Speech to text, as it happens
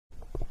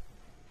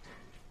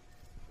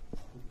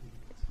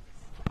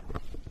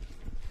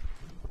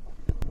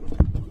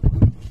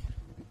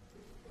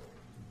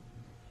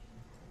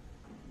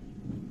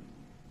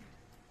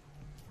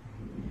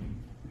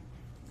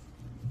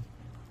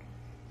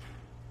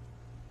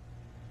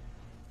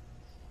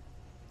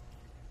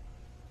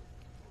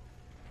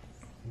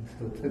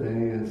So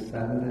today is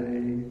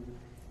Saturday,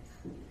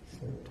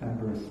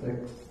 September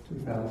 6,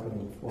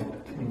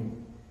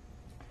 2014.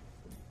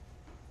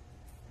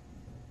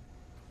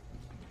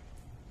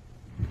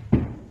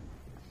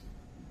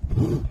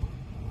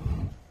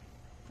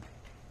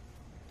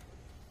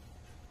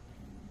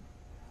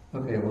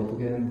 Okay, we'll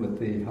begin with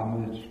the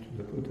homage to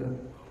the Buddha.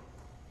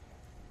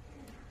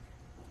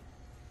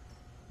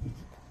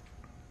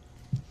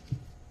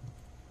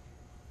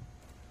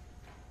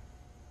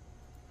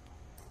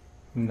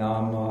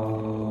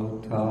 Namo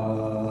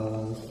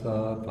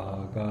tassa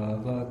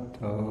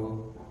bhagavato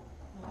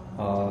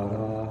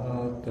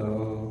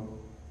arahato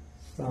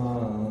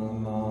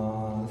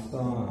samma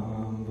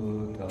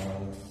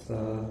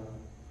sambuddhassa.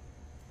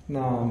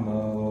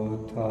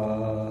 Namo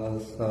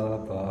tassa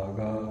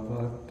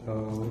bhagavato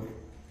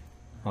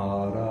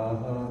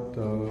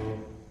arahato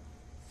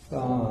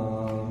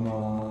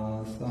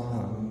samma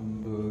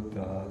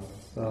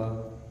sambuddhassa.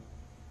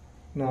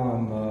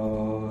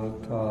 Namo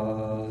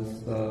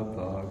tassa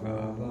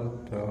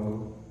bhagavato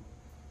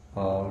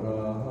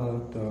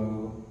arahato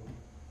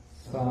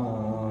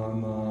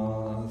samma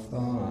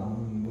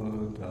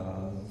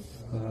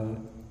sambuddhassa.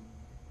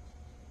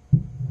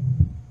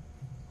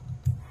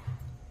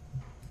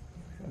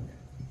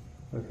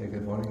 Okay,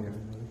 good morning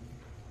everybody.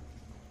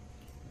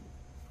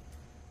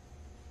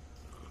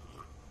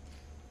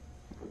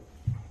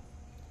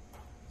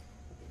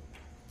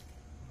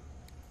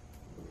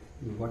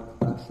 What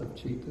class of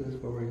cheetahs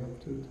were we up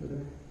to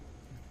today?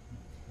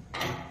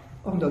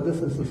 Oh no, this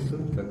is the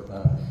Sutta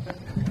class.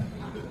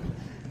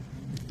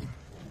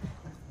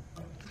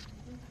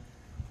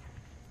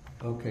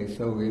 Okay,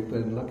 so we've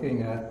been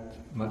looking at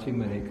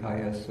Majjhima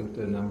Nikāya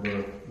Sutta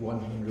number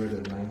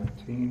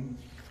 119.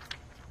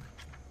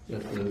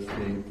 This is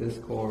the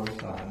discourse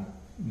on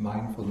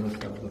mindfulness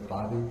of the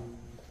body.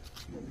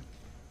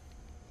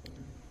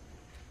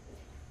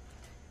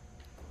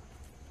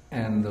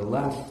 And the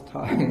last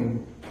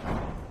time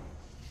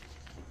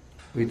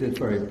we did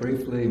very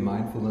briefly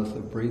mindfulness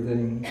of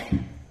breathing,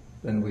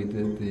 then we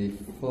did the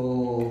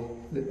four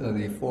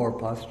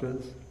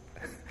postures.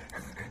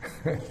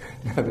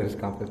 Now there's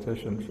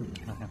competition.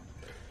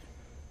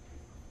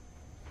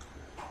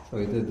 So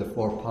we did the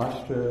four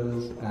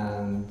postures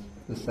and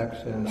the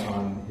section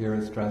on, here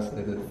it's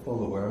translated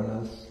full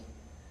awareness,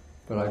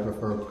 but I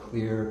prefer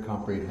clear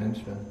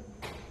comprehension.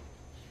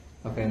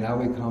 Okay, now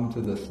we come to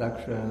the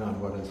section on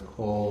what is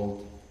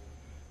called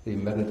the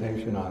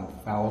meditation on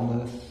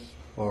foulness,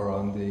 or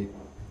on the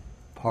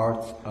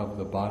parts of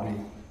the body.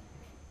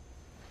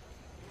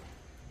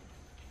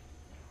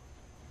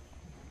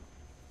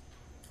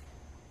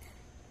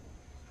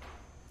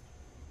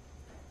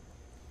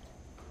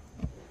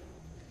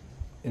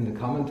 In the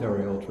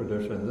commentarial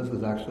tradition, this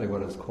is actually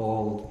what is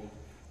called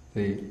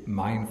the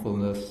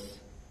mindfulness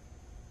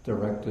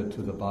directed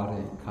to the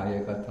body,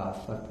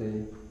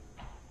 Kāyagatāsati.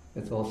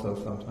 It's also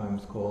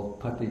sometimes called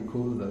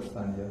patikula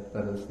sanya,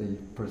 that is the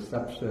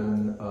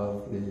perception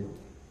of the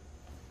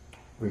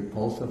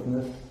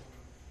repulsiveness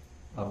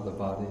of the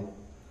body.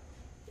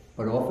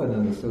 But often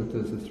in the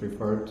suttas it's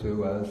referred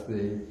to as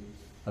the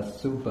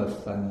asubha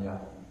sanya.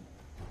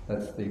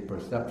 That's the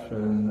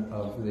perception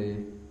of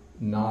the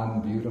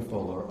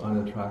non-beautiful or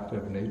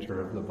unattractive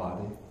nature of the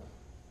body.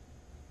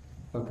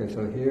 Okay,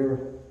 so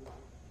here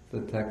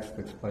the text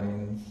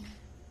explains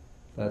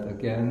that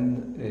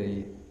again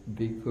a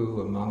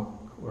bhikkhu, a monk,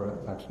 or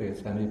actually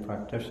it's any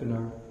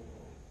practitioner,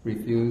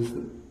 reviews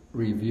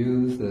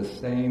the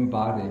same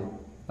body,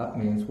 that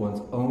means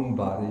one's own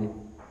body,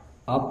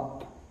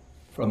 up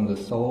from the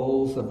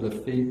soles of the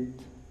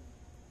feet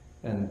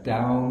and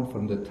down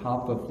from the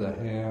top of the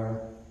hair,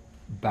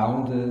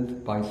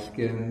 bounded by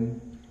skin,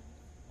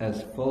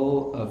 as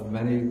full of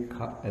many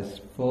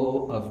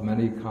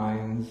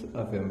kinds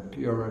of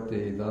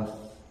impurity. Thus,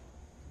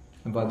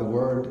 and by the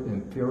word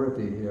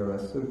impurity here,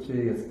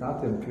 asuci, it's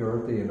not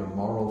impurity in a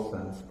moral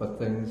sense, but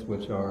things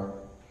which are,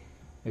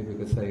 maybe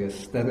we could say,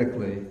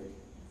 aesthetically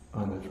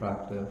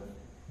unattractive.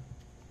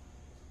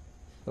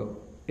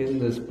 So in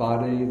this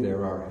body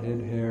there are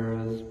head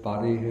hairs,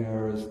 body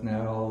hairs,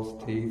 nails,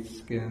 teeth,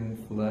 skin,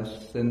 flesh,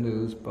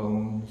 sinews,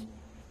 bones,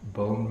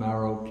 bone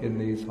marrow,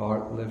 kidneys,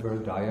 heart, liver,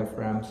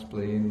 diaphragm,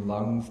 spleen,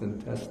 lungs,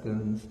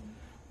 intestines,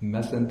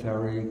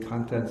 mesentery,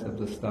 contents of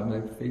the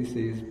stomach,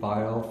 feces,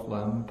 bile,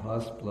 phlegm,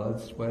 pus, blood,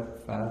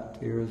 sweat, fat,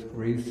 tears,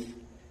 grease,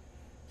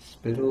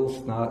 spittle,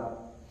 snot,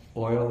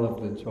 oil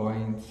of the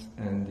joints,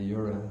 and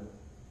urine.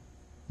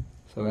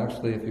 So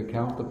actually, if you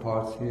count the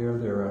parts here,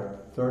 there are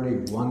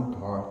 31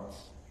 parts,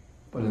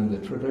 but in the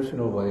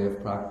traditional way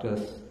of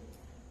practice,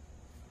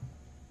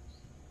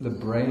 the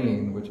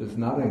brain, which is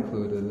not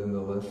included in the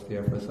list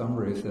here for some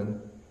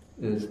reason,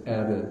 is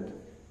added.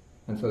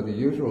 And so the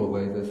usual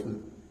way this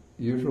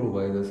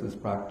is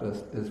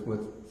practiced is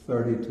with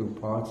 32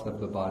 parts of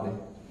the body.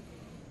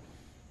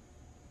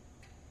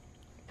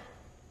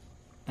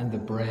 And the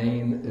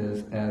brain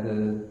is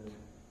added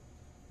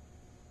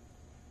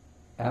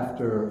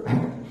after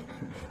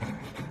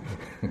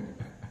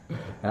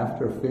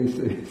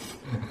feces,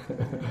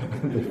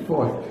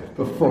 before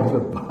the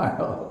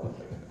bile.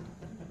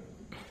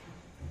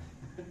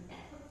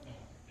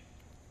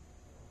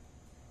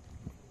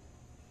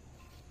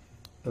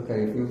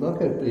 Okay, if you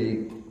look at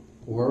the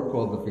work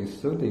called the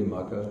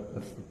Visuddhimagga,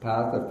 that's the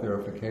path of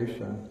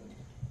purification,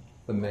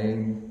 the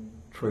main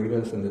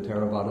treatise in the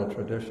Theravada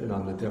tradition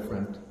on the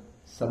different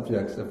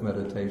subjects of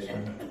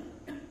meditation.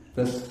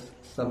 This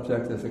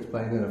subject is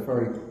explained in a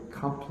very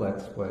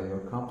complex way or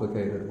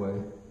complicated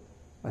way.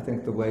 I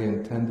think the way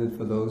intended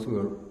for those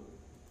who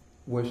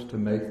wish to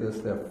make this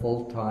their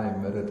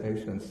full-time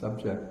meditation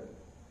subject.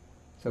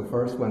 So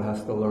first one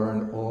has to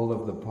learn all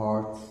of the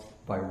parts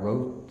by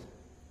rote,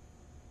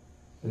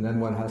 and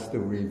then one has to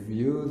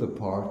review the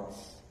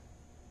parts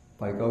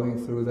by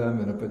going through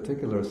them in a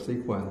particular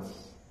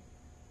sequence.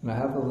 And I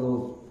have a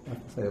little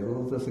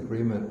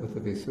disagreement with the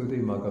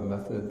Visuddhimagga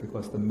method,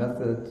 because the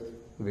method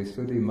the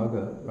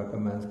Visuddhimagga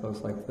recommends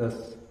goes like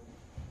this.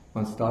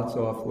 One starts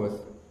off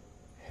with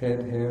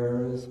head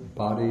hairs,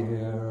 body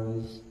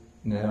hairs,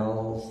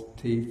 nails,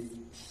 teeth,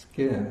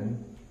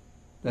 skin.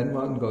 Then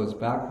one goes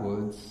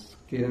backwards,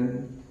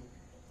 skin,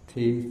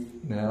 teeth,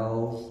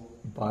 nails,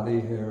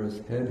 body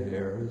hairs, head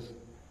hairs.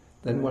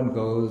 Then one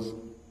goes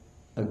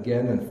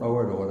again in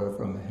forward order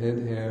from head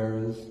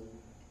hairs,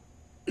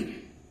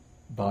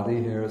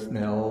 body hairs,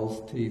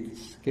 nails,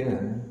 teeth,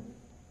 skin.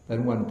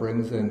 Then one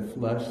brings in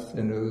flesh,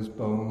 sinews,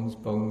 bones,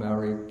 bone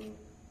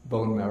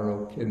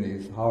marrow,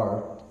 kidneys,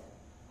 heart.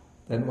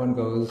 Then one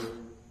goes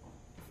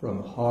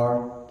from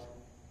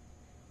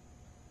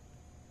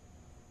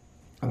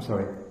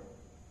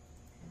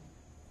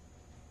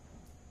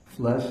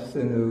flesh,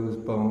 sinews,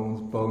 bones,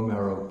 bone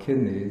marrow,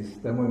 kidneys.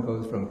 Then one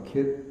goes from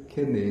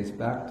kidneys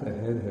back to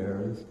head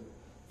hairs,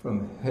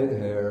 from head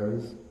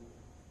hairs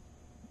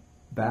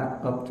back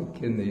up to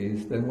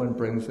kidneys. Then one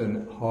brings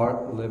in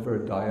heart, liver,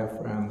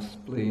 diaphragm,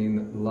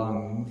 spleen,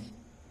 lungs.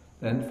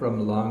 Then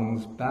from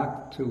lungs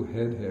back to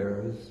head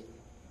hairs.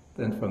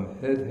 Then from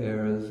head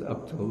hairs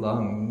up to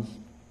lungs.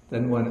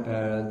 Then one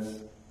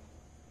adds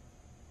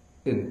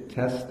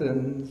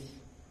intestines,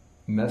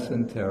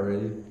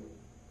 mesentery,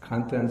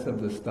 contents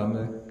of the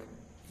stomach,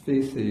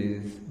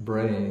 feces,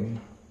 brain,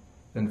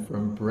 and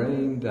from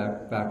brain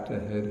back to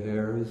head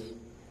hairs,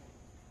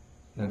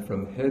 and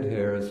from head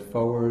hairs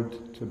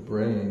forward to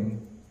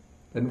brain.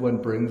 Then one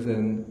brings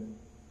in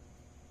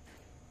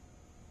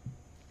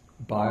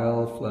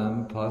bile,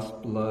 phlegm, pus,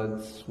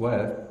 blood,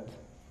 sweat,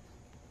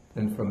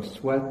 then from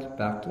sweat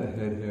back to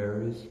head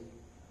hairs,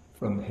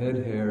 from head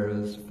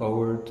hairs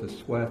forward to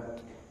sweat.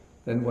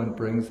 Then one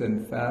brings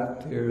in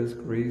fat, tears,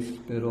 grease,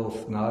 spittle,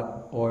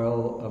 snot,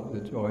 oil of the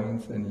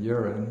joints, and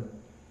urine.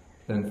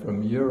 Then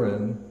from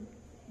urine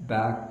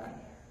back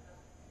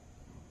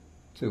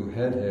to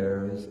head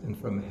hairs, and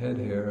from head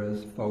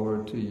hairs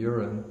forward to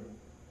urine.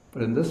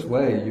 But in this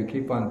way, you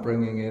keep on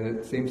bringing in,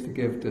 it seems to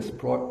give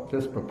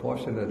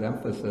disproportionate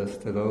emphasis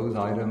to those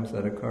items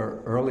that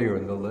occur earlier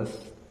in the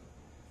list,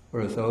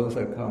 whereas those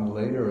that come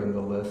later in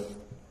the list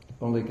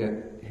only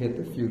get hit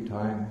a few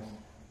times.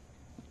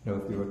 You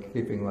know, if you were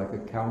keeping like a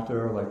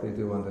counter, like they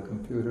do on the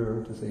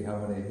computer, to see how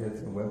many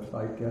hits a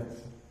website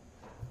gets,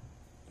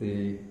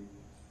 the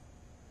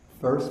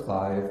first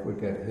 5 would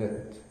get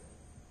hit,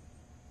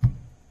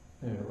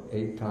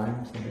 8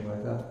 times, something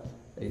like that,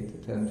 8 to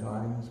 10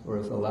 times,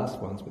 whereas the last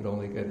ones would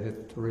only get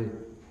hit 3.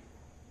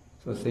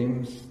 So it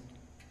seems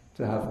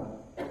to have,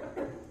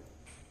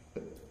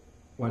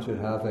 one should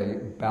have a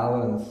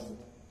balanced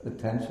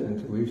attention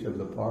to each of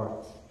the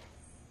parts.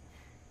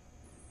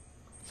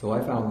 So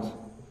I found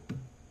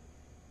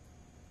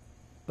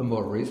the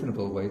more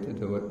reasonable way to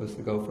do it was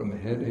to go from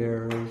head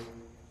hairs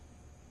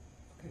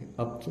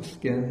up to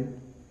skin,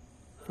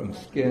 from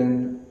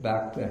skin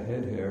back to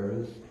head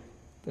hairs,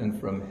 then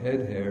from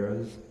head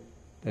hairs,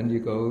 then you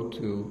go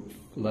to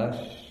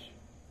flesh,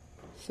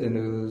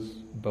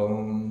 sinews,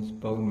 bones,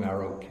 bone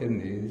marrow,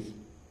 kidneys,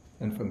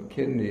 and from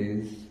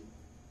kidneys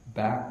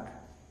back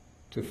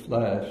to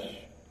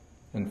flesh,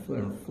 and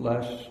from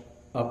flesh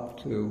up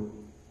to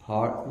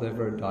heart,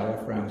 liver,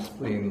 diaphragm,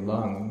 spleen,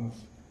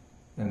 lungs,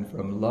 and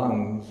from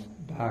lungs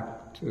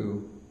back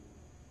to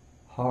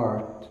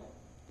heart,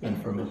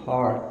 and from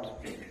heart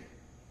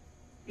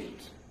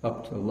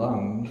up to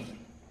lungs,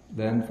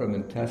 then from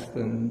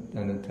intestines,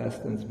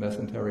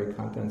 mesentery,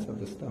 contents of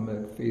the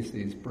stomach,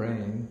 feces,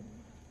 brain,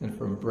 and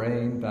from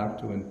brain back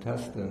to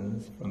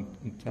intestines, from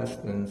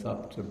intestines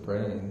up to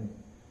brain,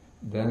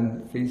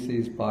 then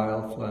feces,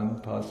 bile,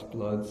 phlegm, pus,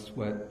 blood,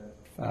 sweat,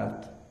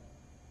 fat,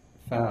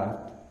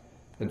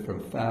 then from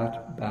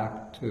fat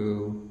back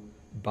to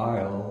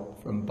bile,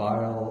 from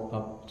bile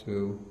up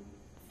to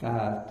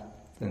fat,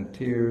 then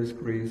tears,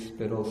 grease,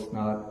 spittle,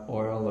 snot,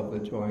 oil of the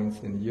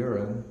joints, and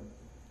urine,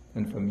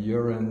 then from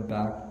urine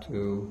back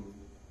to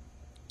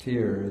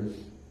tears,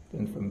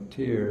 then from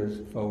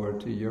tears forward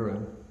to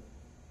urine.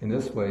 In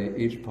this way,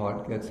 each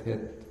part gets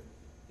hit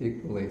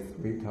equally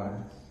 3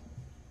 times.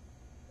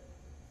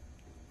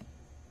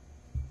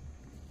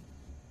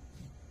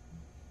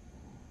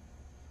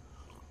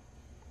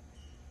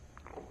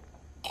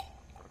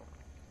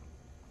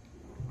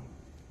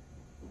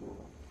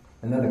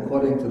 And then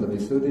according to the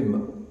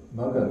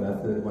Visuddhimagga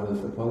method, one is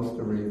supposed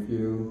to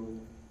review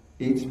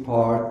each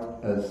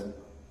part as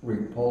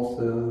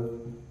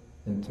repulsive,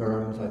 in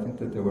terms, I think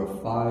that there were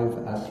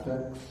 5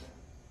 aspects.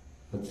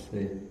 Let's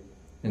see,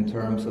 in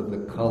terms of the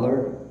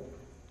color,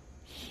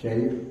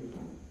 shape,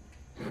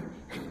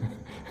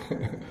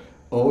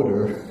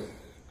 odor,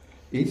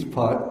 each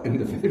part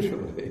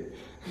individually,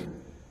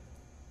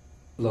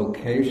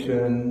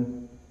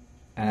 location,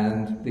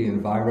 and the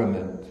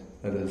environment,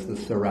 that is, the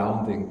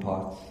surrounding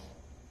parts.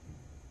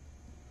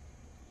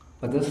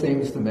 But this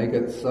seems to make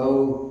it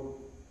so,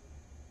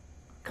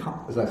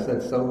 as I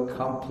said, so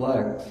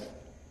complex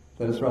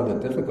that it's rather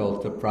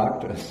difficult to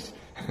practice.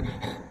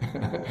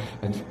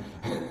 And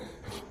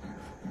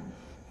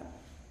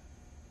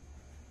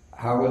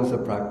how is a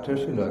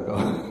practitioner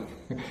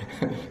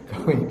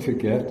going to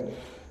get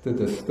the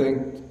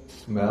distinct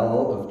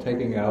smell of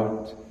taking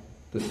out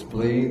the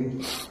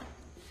spleen,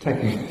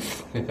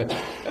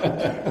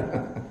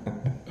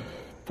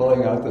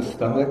 pulling out the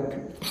stomach,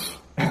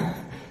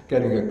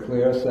 getting a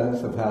clear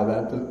sense of how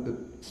that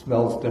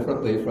smells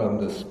differently from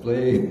the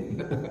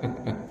spleen,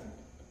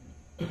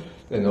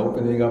 then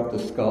opening up the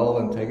skull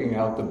and taking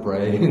out the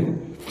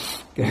brain,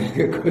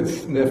 getting a good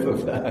sniff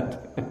of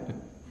that.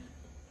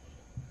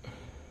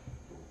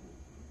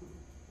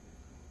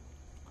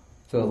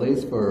 So at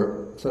least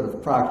for sort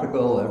of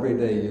practical,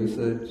 everyday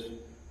usage,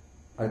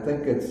 I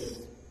think it's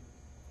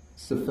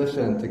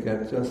sufficient to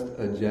get just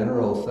a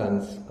general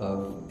sense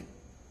of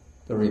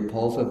the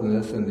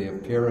repulsiveness and the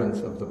appearance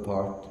of the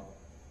part.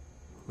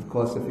 Of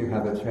course, if you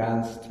have a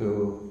chance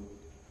to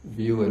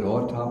view an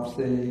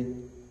autopsy,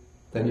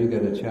 then you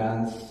get a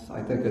chance,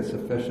 I think it's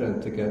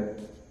sufficient to get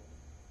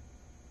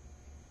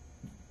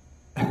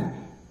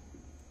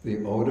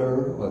the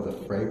odor or the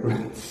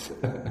fragrance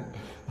of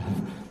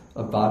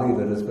a body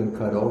that has been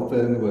cut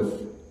open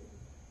with,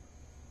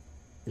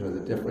 the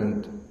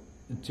different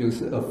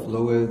juice of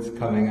fluids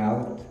coming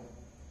out.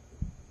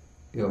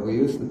 We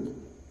used to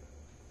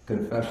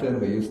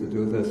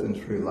do this in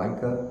Sri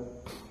Lanka.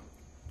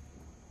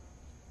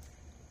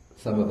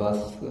 Some of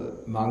us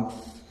monks,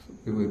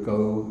 we would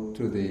go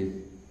to the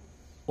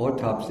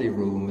autopsy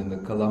room in the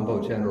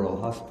Colombo General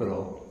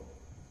Hospital,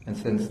 and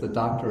since the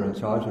doctor in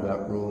charge of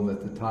that room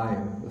at the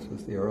time, this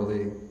was the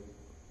early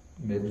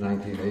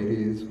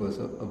mid-1980s, was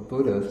a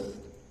Buddhist,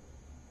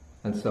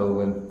 and so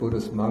when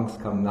Buddhist monks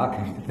come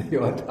knocking at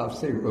the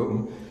autopsy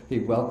room, he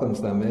welcomes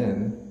them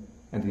in,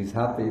 and he's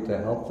happy to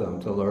help them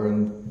to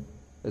learn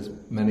as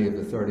many of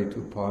the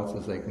 32 parts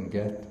as they can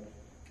get.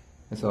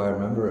 And so I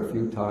remember a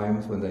few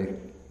times when they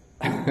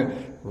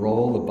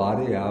roll the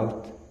body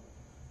out,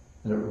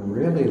 and it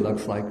really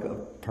looks like a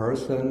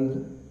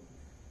person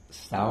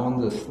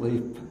sound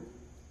asleep.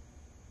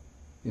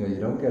 You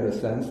don't get a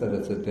sense that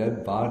it's a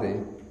dead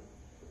body,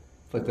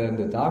 but then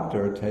the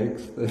doctor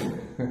takes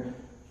the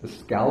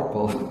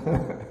scalpel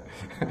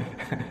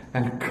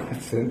and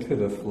cuts into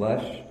the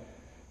flesh,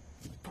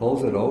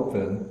 pulls it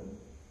open,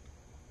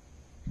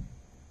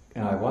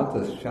 and I want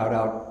to shout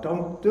out,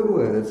 "Don't do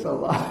it, it's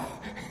alive."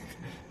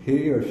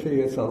 He or she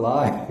is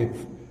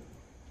alive.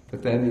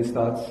 But then he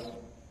starts,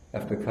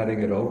 after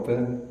cutting it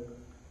open,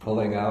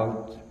 pulling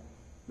out,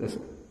 this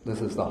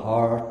is the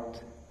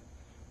heart,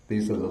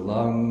 these are the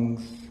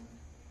lungs,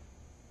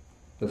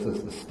 this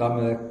is the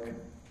stomach,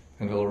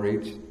 and he'll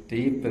reach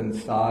deep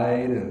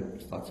inside and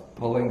starts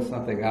pulling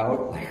something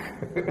out.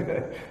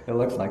 It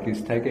looks like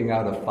he's taking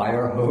out a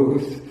fire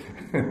hose.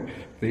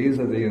 These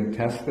are the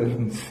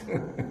intestines.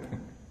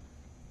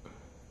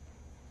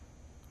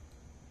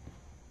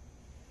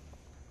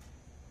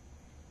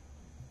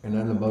 And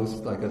then the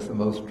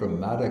most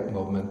dramatic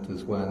moment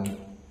is when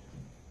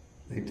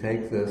they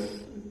take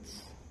this,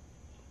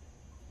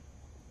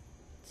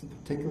 it's a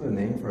particular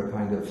name for a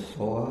kind of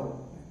saw.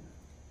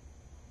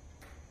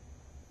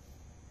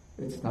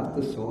 It's not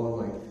the saw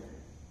like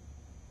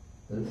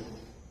this.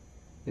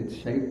 It's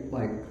shaped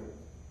like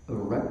a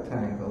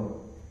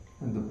rectangle,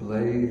 and the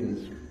blade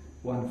is,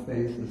 one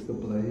face is the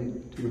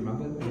blade. Do you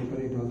remember?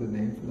 Anybody know the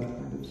name for that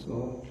kind of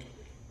saw?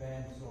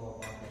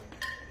 Bandsaw.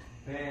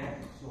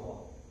 Bandsaw.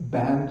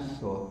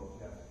 Bandsaw.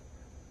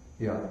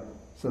 Yeah.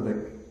 So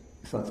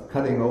it's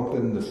cutting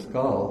open the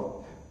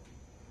skull,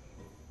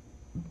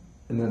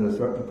 and then at a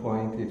certain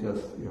point he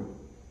just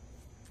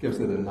gives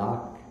it a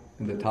knock,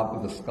 and the top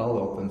of the skull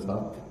opens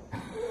up.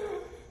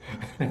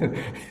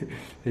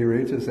 He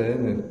reaches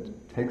in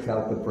and takes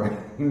out the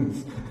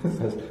brains.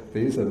 Says,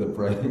 "These are the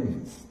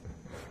brains."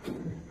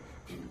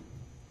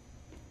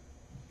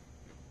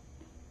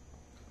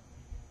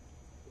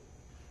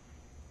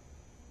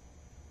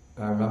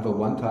 I remember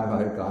one time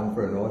I had gone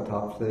for an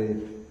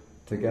autopsy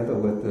together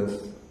with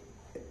this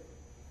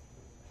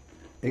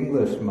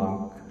English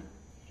monk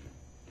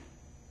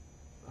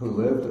who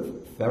lived a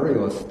very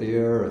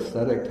austere,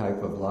 ascetic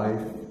type of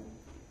life.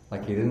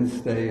 Like he didn't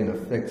stay in a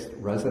fixed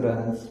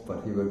residence,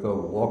 but he would go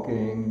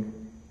walking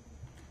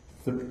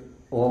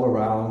all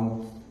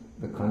around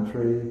the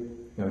country,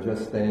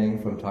 just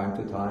staying from time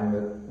to time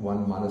at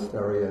one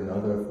monastery,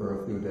 another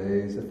for a few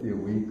days, a few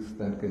weeks,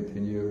 then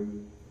continue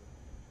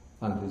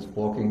on his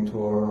walking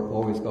tour,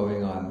 always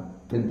going on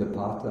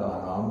pindapata,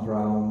 on alms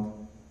round.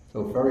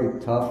 So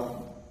very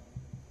tough,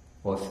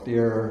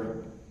 austere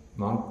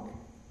monk.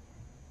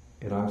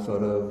 I'm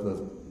sort of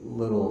the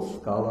little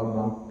scholar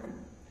monk.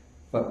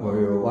 But when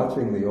we were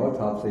watching the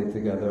autopsy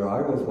together,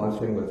 I was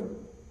watching with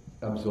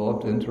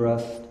absorbed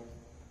interest,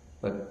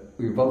 but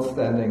we were both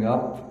standing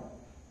up.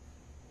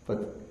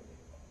 But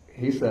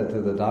he said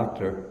to the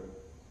doctor,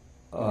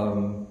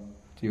 do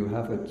you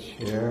have a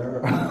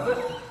chair?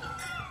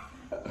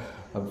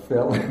 I'm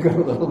feeling a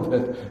little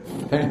bit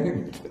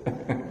faint.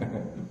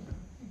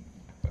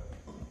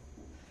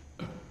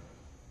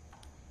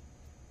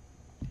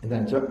 And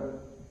then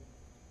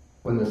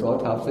when this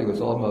autopsy was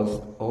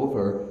almost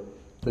over,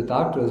 the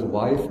doctor's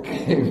wife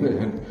came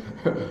in,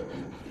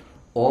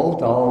 all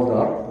dolled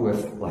up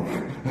with like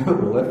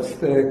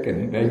lipstick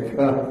and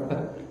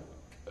makeup.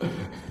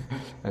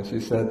 And she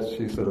said,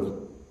 she sort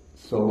of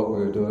saw what we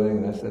were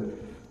doing, and I said,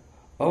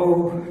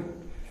 oh,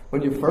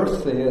 when you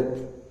first see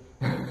it,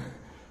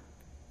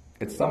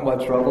 it's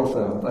somewhat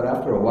troublesome, but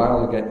after a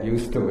while you get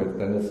used to it,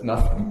 then it's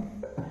nothing.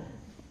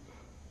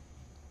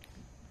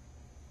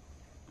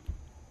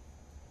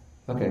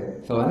 Okay,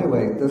 so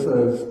anyway,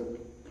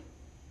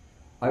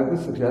 I would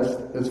suggest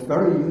it's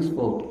very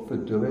useful for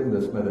doing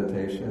this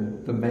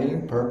meditation. The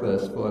main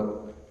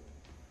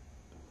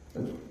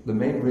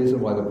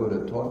reason why the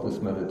Buddha taught this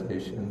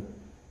meditation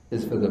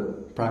is for the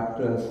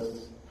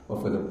practice, or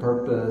for the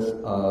purpose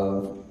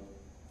of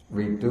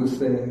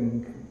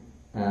reducing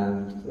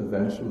and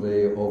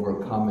eventually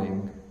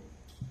overcoming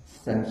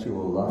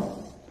sensual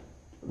lust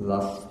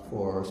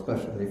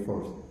especially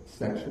for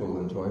sexual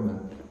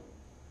enjoyment.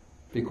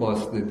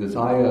 Because the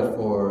desire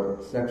for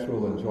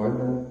sexual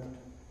enjoyment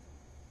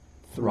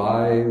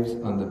thrives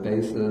on the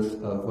basis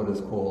of what is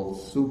called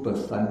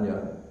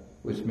supasanya,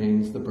 which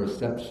means the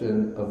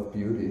perception of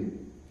beauty,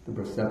 the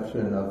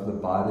perception of the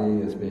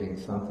body as being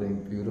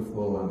something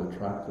beautiful and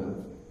attractive.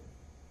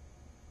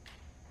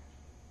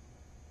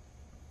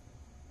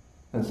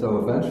 And so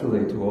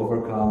eventually, to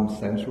overcome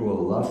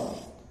sensual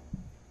lust,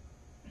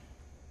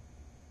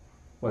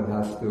 one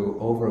has to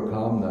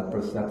overcome that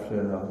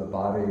perception of the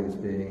body as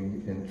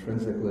being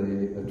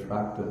intrinsically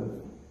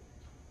attractive.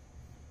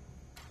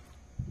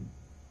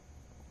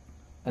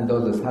 And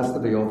though this has to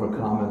be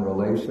overcome in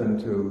relation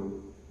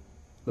to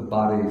the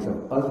bodies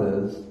of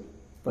others,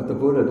 but the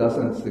Buddha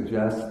doesn't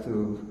suggest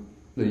to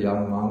the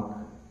young monk,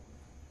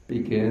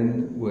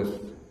 begin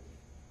with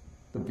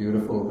the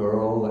beautiful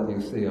girl that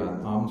you see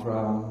on alms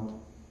round,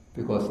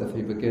 because if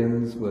he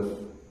begins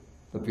with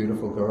the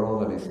beautiful girl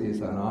that he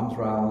sees on alms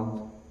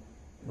round,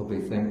 he'll be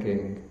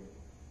thinking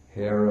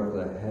hair of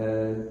the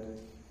head,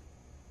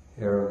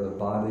 hair of the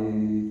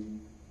body,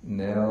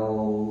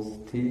 nails,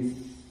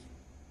 teeth.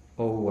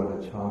 Oh, what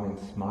a charming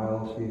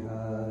smile she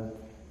had.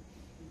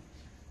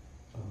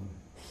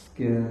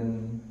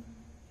 Skin.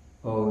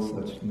 Oh,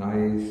 such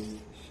nice,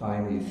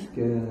 shiny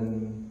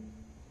skin.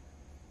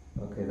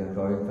 Okay, then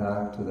going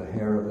back to the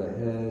hair of the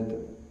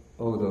head.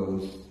 Oh,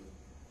 those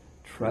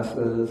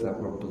tresses that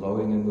were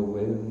blowing in the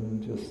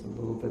wind, just a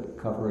little bit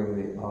covering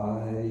the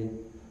eye.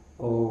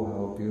 Oh,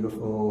 how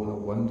beautiful, how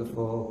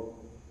wonderful.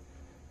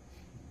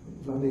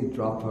 Let me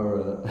drop her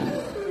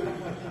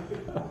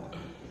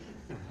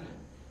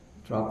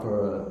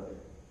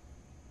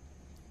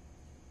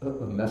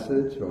a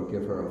message or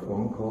give her a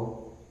phone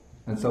call.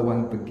 And so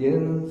one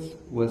begins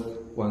with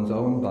one's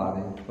own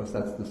body, because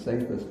that's the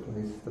safest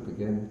place to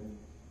begin.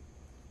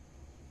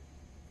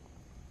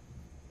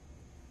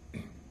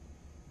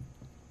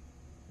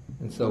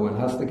 And so one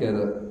has to get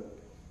a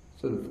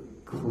sort of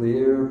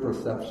clear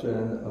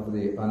perception of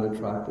the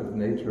unattractive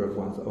nature of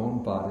one's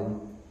own body.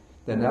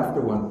 Then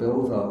after one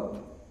builds up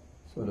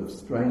sort of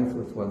strength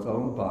with one's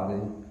own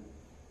body,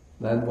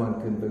 then one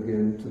can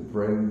begin to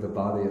bring the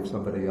body of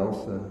somebody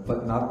else in,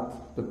 but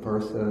not the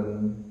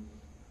person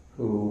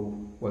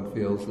who one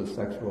feels a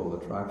sexual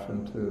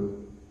attraction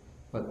to,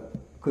 but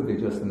could be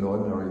just an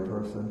ordinary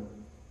person.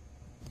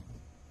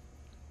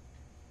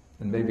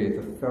 And maybe at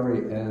the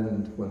very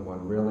end, when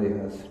one really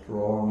has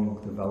strong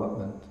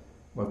development,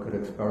 one could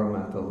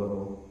experiment a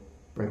little,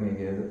 bringing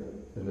in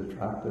an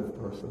attractive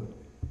person.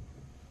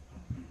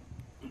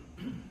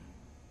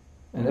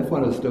 And if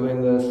one is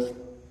doing this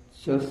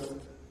just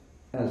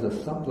as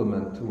a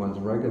supplement to one's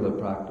regular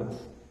practice,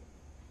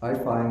 I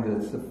find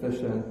it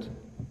sufficient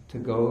to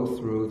go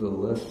through the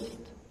list,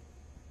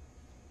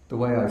 the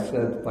way I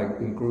said, like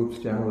in groups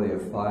generally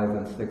of 5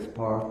 and 6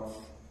 parts,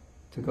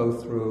 to go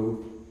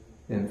through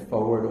in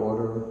forward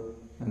order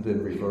and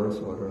in reverse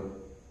order,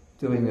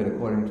 doing it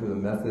according to the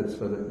method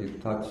so that you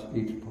touch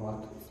each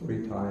part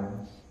 3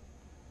 times.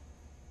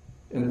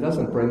 And it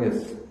doesn't bring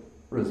its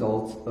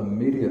results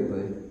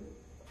immediately.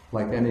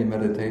 Like any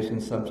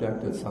meditation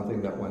subject, it's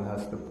something that one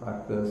has to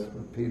practice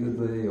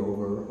repeatedly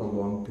over a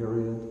long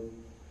period.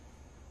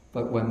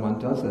 But when one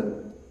does it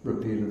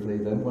repeatedly,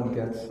 then one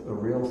gets a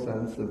real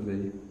sense of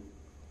the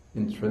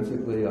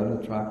intrinsically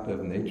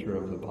unattractive nature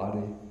of the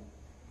body.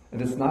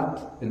 And it's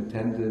not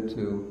intended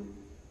to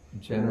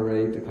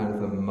generate a kind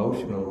of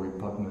emotional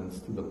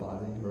repugnance to the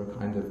body, or a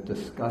kind of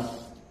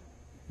disgust,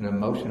 an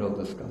emotional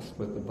disgust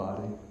with the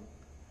body.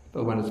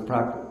 But when it's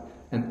practiced,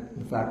 and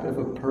in fact, if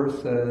a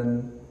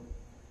person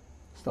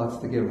starts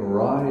to give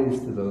rise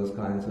to those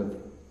kinds of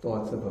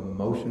thoughts of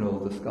emotional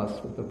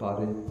disgust with the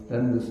body,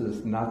 then this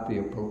is not the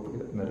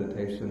appropriate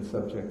meditation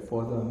subject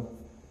for them,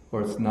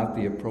 or it's not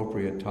the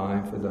appropriate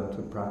time for them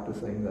to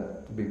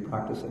be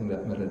practicing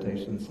that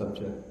meditation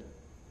subject.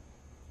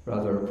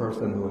 Rather, a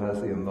person who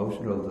has the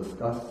emotional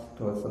disgust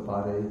towards the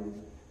body,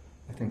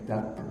 I think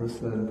that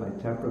person by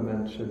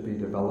temperament should be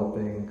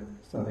developing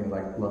something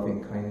like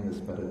loving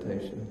kindness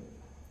meditation.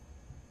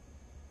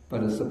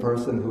 But it's the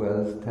person who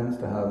tends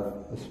to have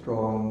a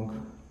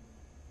strong,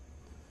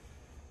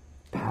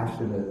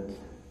 passionate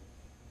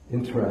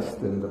interest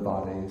in the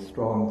body,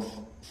 strong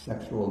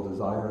sexual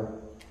desire,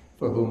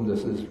 for whom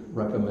this is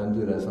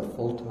recommended as a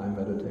full-time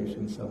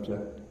meditation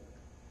subject.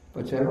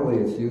 But generally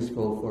it's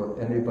useful for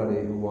anybody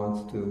who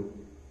wants to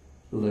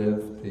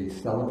live the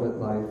celibate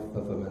life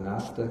of a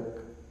monastic,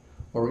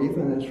 or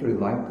even in Sri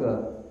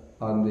Lanka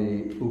on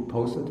the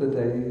Uposita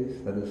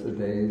days, that is the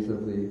days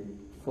of the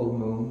full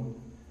moon,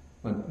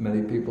 when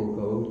many people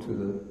go to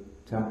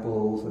the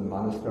temples and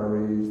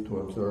monasteries to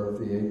observe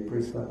the 8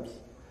 precepts.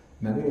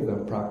 Many of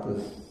them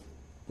practice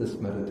this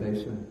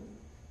meditation.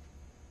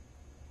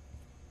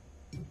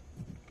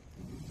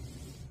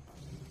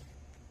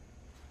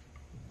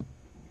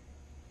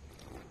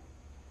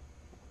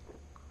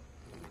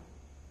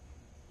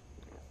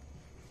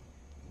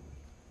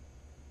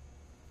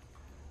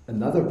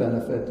 Another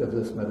benefit of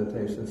this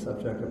meditation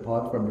subject,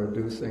 apart from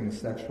reducing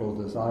sexual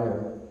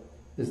desire,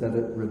 is that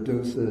it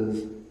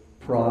reduces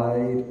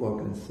pride or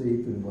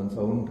conceit in one's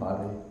own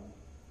body.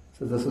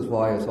 So this is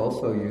why it's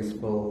also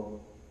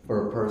useful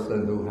for a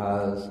person who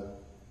has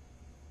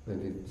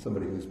maybe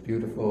somebody who's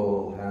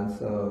beautiful,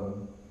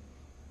 handsome,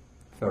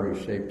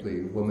 very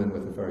shapely, woman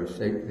with a very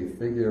shapely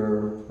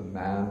figure, a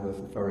man with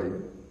a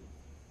very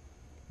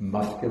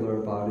muscular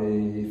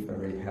body,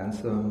 very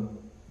handsome.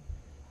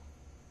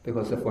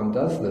 Because if one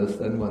does this,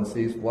 then one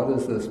sees, what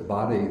is this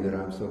body that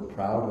I'm so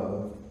proud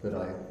of, that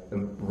I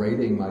am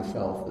rating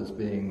myself as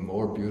being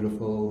more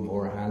beautiful,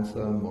 more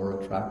handsome,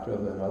 more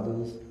attractive than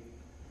others.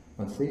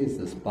 One sees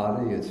this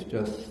body is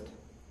just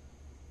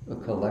a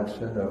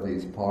collection of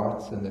these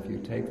parts, and if you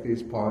take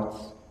these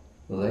parts,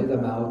 lay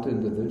them out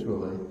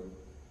individually,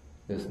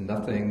 there's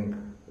nothing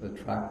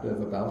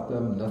attractive about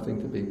them,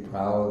 nothing to be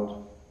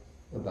proud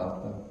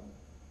about them.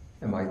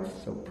 Am I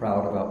so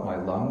proud about my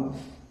lungs?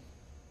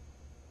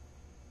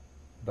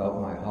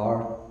 About my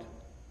heart,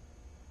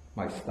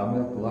 my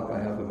stomach? Look, I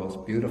have the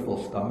most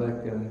beautiful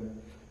stomach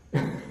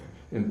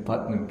in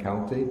Putnam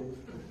County.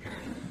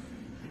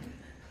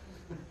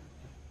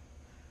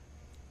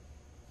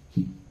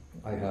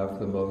 I have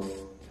the most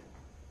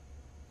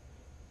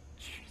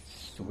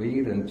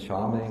sweet and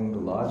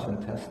charming large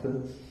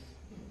intestines.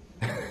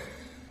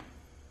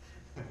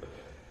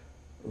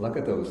 Look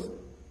at those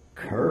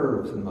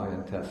curves in my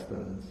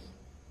intestines,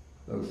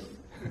 those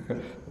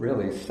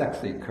really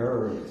sexy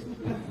curves.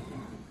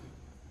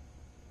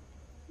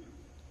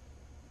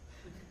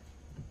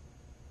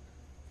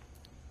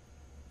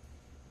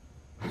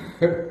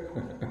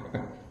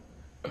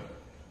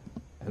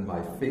 And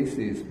my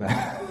feces,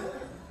 man.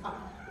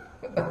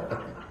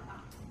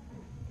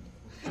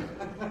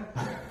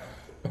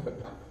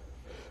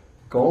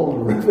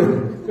 Gold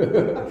ribbon.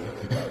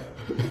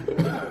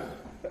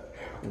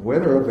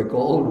 Winner of the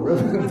gold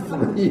ribbon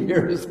 3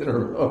 years in a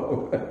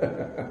row.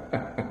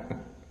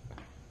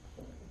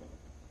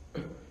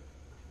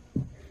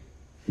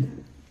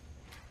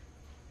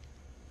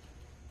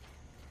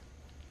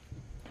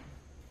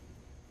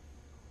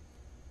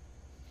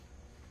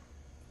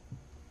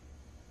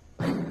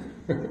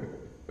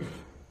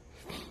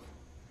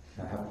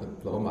 I have to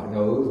blow my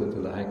nose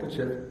into the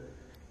handkerchief.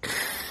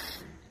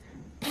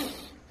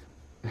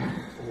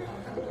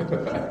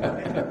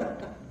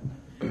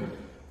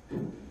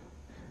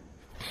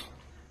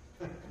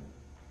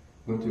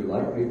 Would you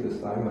like me to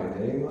sign my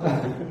name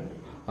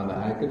on the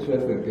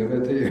handkerchief and give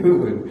it to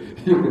you,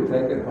 and you can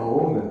take it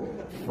home and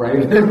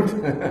frame it?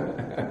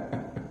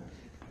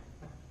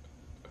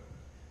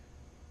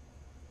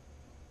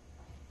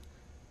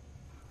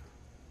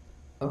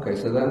 Okay,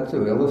 so then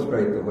to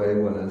illustrate the way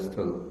one is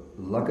to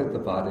look at the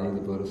body, the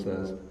Buddha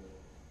says,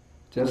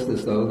 just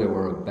as though there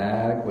were a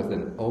bag with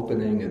an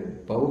opening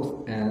at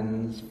both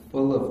ends,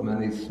 full of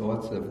many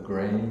sorts of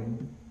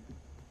grain,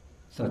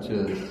 such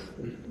as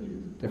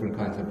different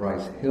kinds of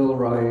rice, hill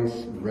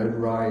rice, red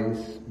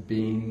rice,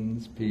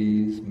 beans,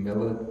 peas,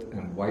 millet,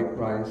 and white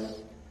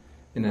rice,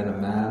 and then a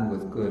man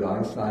with good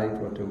eyesight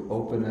were to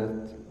open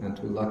it and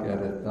to look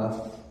at it thus,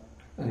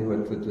 and he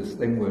were to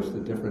distinguish the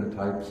different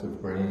types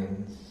of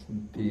grains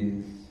and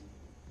peas.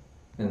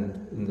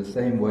 And in the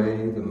same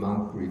way, the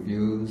monk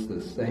reviews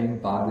the same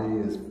body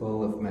is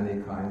full of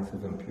many kinds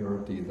of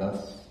impurity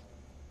thus.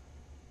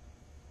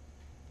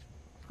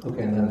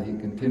 Okay, and then he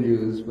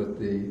continues with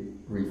the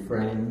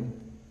refrain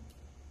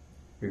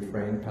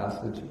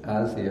passage.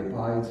 As he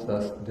abides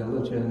thus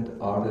diligent,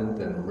 ardent,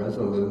 and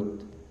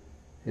resolute,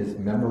 his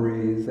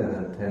memories and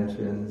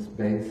intentions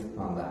based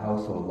on the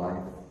household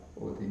life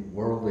or the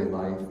worldly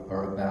life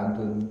are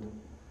abandoned,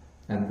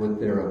 and with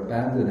their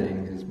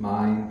abandoning, his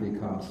mind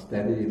becomes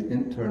steadied,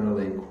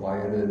 internally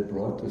quieted,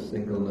 brought to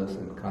singleness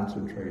and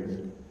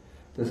concentrated.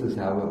 This is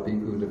how a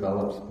bhikkhu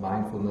develops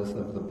mindfulness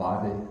of the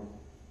body.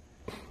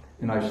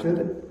 And I should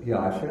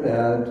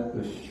add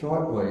a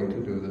short way to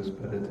do this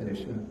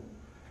meditation.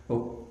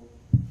 Well,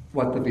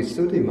 what the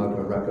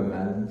Visuddhimagga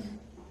recommends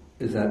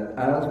is that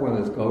as one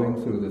is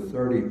going through the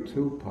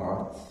 32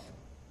 parts,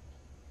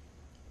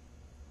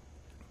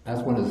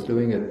 as one is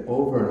doing it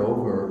over and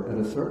over, at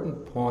a certain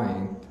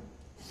point,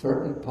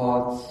 certain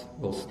parts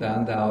will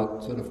stand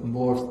out sort of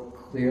more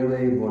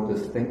clearly, more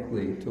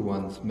distinctly to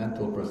one's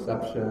mental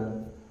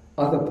perception.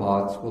 Other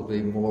parts will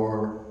be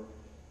more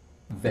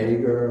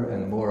vaguer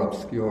and more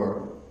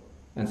obscure.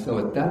 And so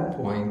at that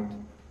point,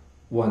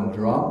 one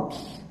drops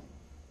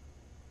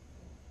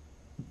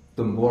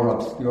the more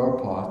obscure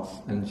parts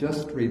and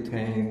just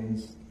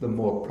retains the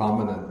more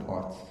prominent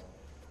parts,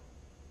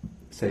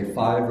 say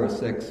 5 or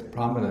 6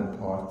 prominent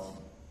parts,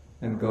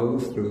 and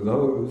goes through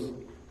those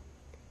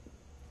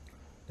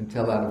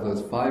until out of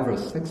those 5 or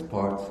 6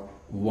 parts,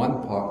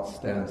 one part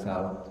stands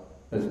out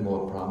as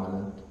more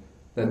prominent.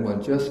 Then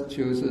one just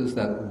chooses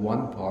that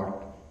one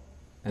part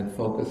and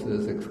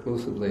focuses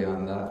exclusively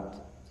on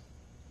that.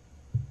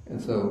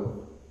 And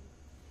so,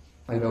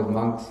 I know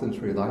monks in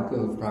Sri Lanka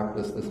who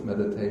practice this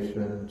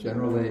meditation,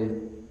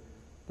 generally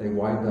they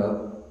wind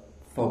up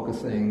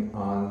focusing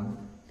on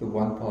the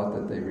one part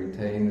that they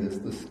retain is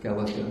the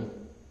skeleton.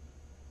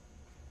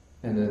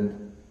 And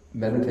in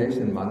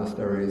meditation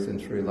monasteries in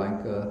Sri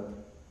Lanka,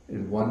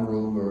 in one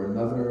room or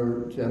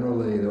another,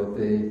 generally there'll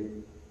be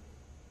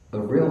a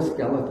real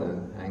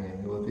skeleton hanging.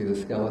 It will be the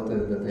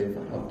skeleton that they've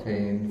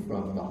obtained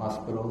from the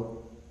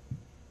hospital,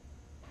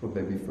 or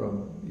maybe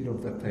you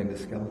don't obtain the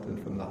skeleton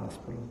from the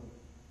hospital.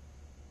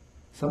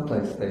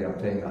 Someplace they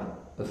obtain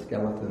a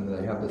skeleton,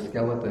 they have the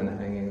skeleton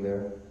hanging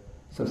there.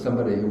 So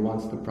somebody who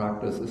wants to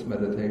practice this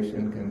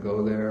meditation can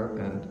go there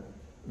and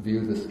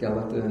view the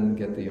skeleton,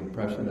 get the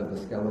impression of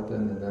the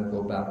skeleton, and then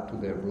go back to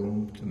their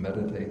room to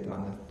meditate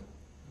on it.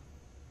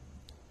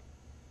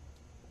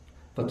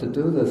 But to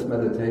do this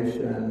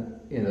meditation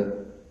in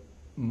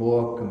a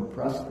more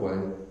compressed way,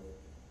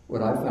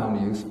 what I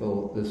found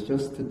useful is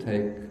just to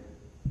take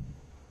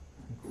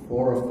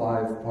 4 or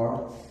 5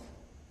 parts.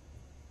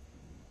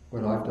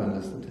 What I've done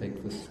is to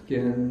take the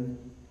skin,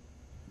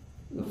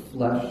 the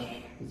flesh,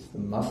 it's the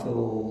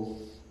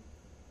muscles,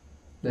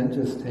 then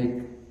just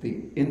take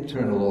the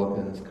internal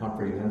organs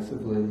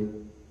comprehensively,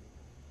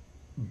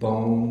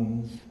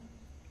 bones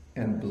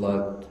and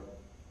blood,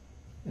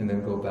 and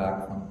then go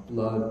back from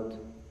blood,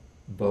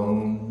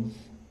 bones,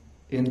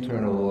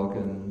 internal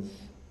organs,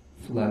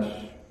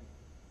 flesh,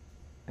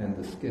 and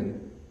the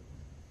skin.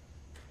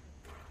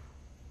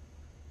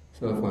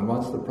 So if one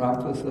wants to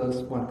practice this,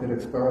 one could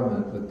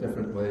experiment with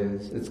different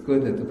ways. It's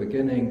good at the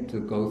beginning to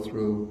go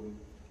through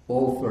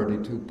all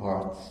 32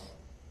 parts,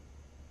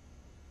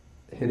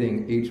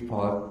 hitting each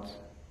part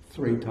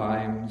 3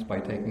 times by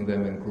taking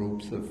them in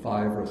groups of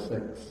 5 or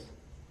 6.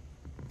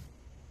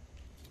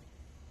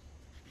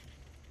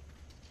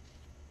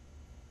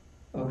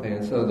 Okay,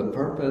 and so the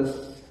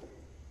purpose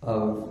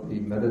of the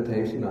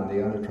meditation on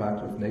the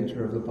unattractive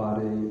nature of the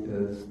body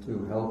is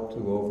to help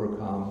to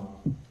overcome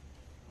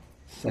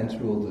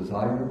sensual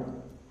desire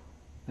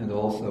and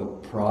also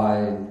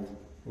pride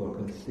or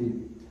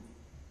conceit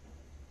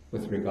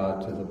with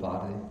regard to the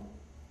body.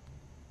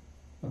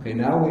 Okay,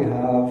 now we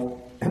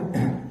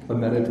have a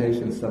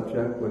meditation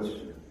subject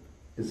which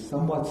is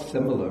somewhat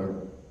similar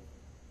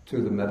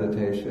to the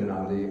meditation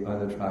on the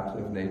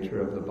unattractive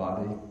nature of the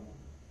body,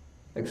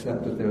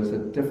 except that there's a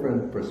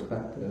different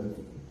perspective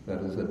that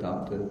is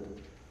adopted.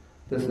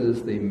 This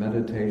is the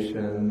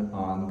meditation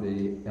on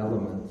the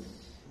elements.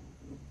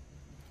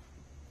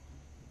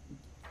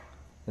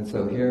 And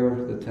so here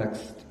the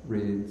text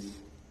reads,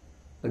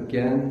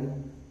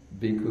 again,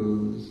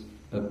 bhikkhus,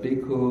 a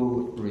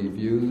bhikkhu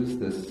reviews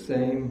the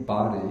same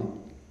body,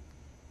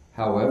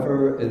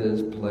 however it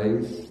is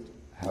placed,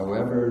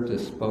 however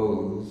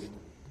disposed,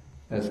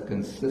 as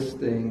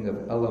consisting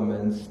of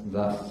elements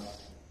thus.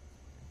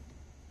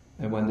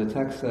 And when the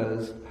text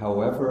says,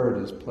 however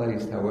it is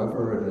placed,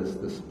 however it is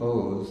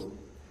disposed,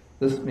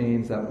 this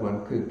means that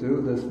one could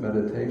do this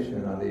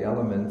meditation on the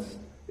elements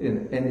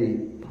in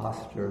any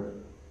posture.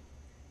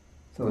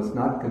 So it's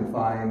not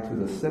confined to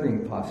the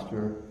sitting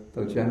posture,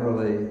 though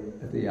generally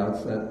at the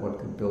outset one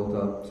could build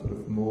up sort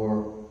of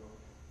more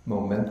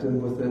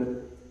momentum with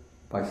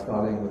it by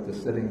starting with the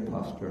sitting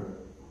posture.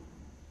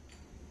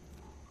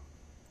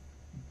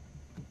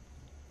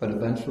 But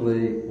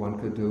eventually one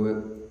could do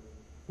it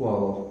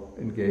while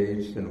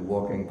engaged in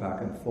walking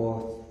back and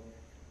forth,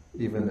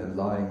 even in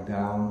lying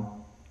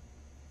down.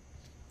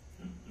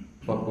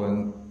 But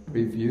one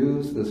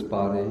reviews this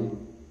body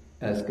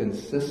as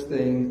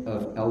consisting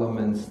of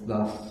elements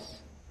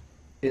thus.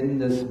 In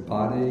this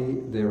body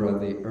there are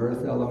the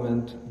earth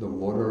element, the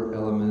water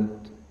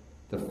element,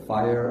 the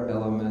fire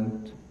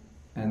element,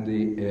 and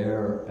the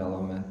air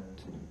element.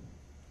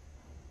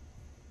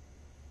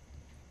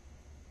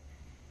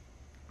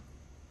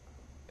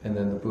 And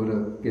then the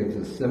Buddha gives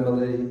a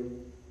simile.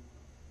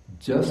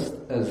 just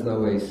as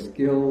though a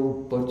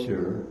skilled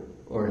butcher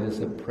or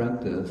his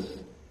apprentice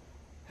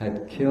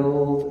had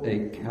killed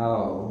a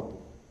cow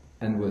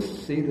and was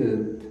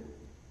seated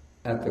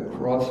at the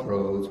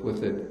crossroads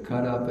with it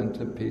cut up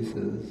into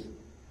pieces,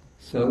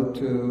 so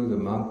too the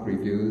monk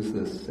reviews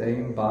the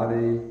same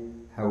body,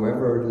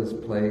 however it is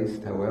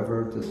placed,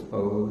 however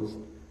disposed,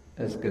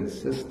 as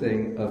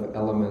consisting of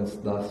elements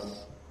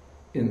thus.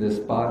 In this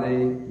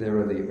body there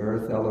are the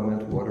earth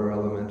element, water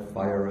element,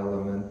 fire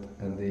element,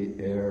 and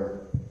the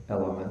air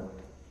element.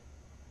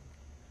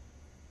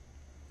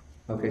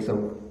 Okay,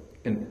 so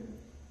in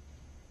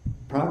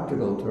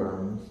practical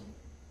terms,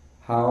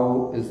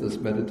 how is this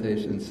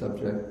meditation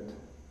subject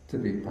to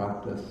be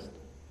practiced?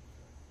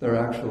 There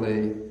are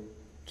actually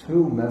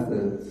two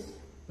methods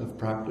of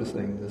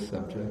practicing this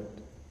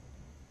subject.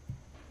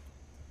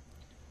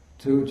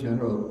 Two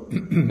general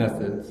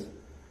methods.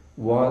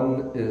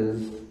 One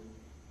is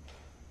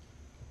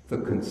the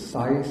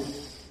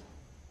concise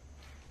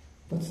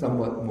but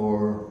somewhat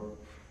more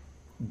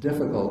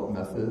difficult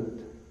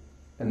method,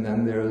 and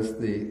then there's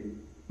the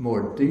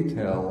more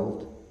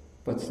detailed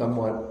but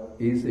somewhat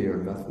easier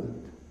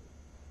method.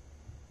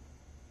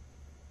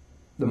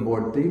 The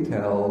more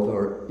detailed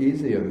or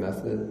easier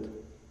method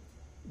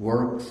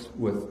works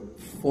with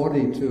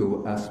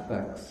 42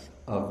 aspects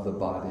of the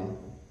body,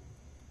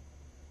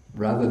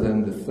 rather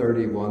than the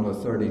 31 or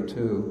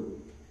 32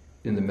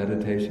 in the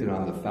meditation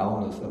on the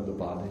foulness of the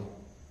body.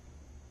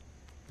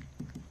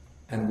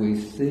 And we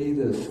see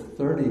this the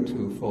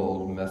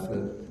 42-fold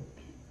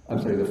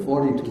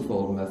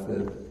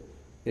method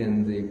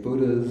in the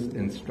Buddha's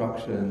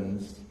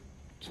instructions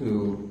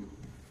to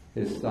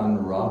his son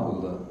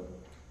Rahula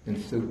in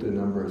Sutta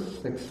number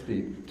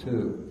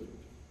 62.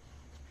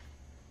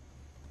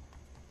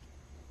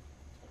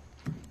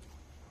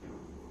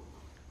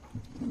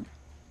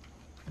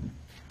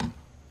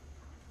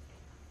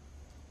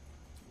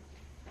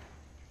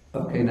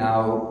 Okay,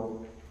 now,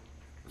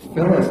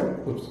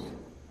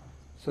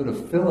 sort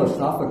of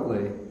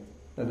philosophically,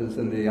 that is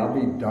in the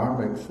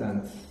Abhidharmic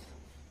sense,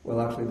 well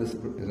actually this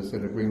is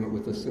in agreement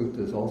with the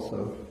suttas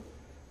also,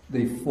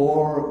 the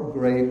four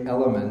great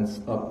elements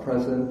are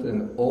present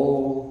in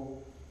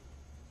all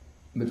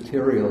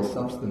material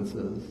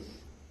substances,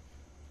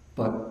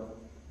 but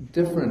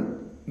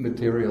different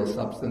material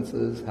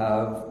substances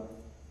have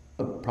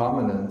a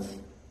prominence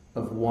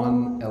of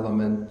one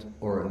element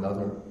or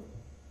another.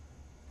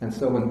 And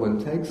so when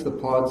one takes the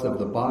parts of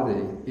the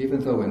body,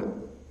 even though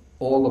in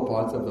all the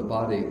parts of the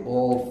body,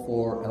 all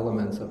four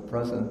elements are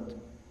present,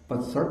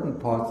 but certain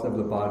parts of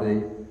the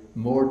body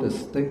more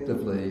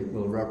distinctively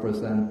will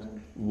represent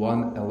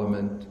one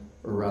element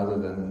rather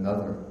than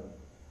another.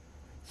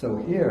 So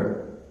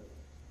here,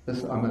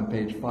 I'm on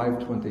page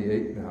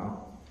 528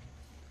 now.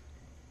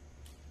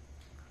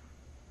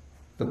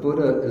 The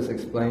Buddha is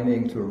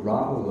explaining to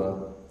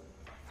Rahula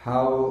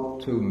how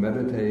to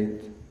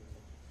meditate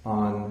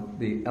on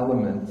the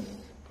elements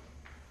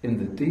in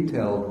the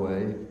detailed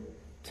way,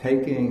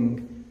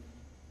 taking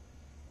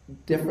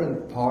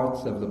different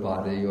parts of the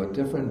body or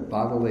different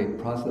bodily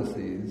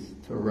processes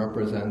to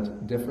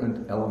represent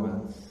different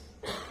elements.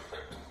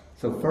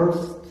 So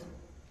first,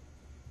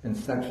 in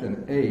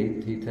section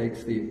 8, he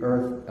takes the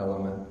earth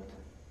element.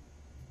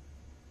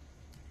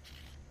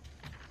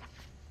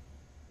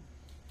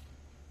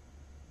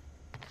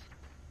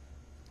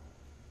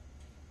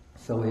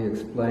 So he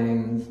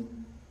explains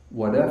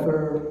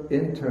whatever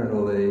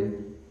internally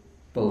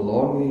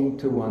belonging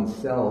to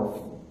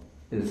oneself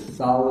is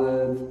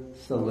solid,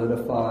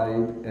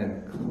 solidified,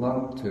 and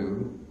clung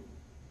to.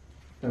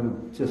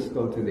 And just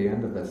go to the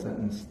end of that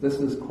sentence. This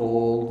is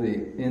called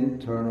the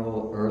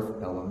internal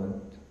earth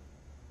element.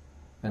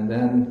 And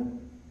then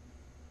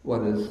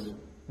what is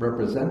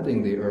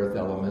representing the earth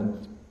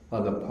element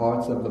are the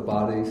parts of the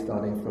body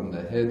starting from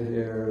the head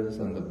hairs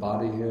and the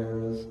body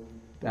hairs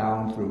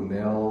down through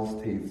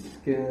nails, teeth,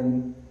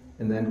 skin,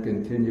 and then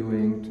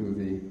continuing to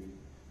the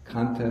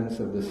contents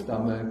of the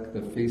stomach,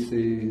 the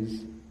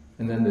feces,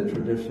 and then the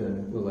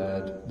tradition will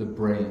add the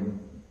brain.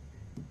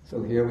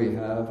 So here we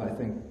have, I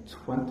think,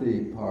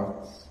 20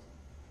 parts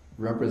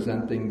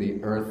representing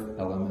the earth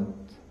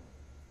element.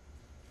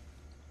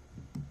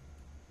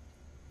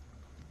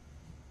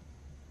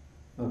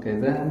 Okay,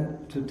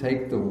 then to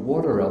take the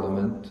water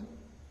element,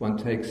 one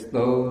takes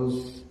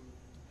those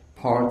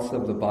parts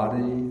of the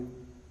body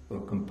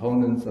or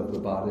components of the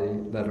body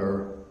that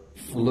are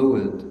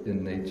fluid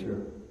in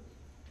nature.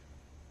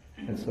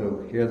 And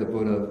so here the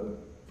Buddha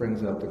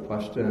brings up the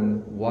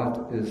question,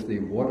 what is the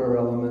water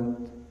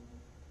element?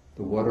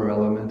 The water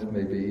element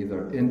may be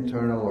either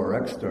internal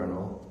or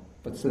external,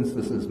 but since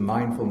this is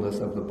mindfulness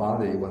of the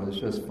body, one is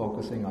just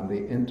focusing on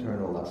the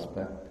internal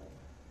aspect.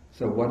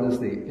 So what is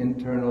the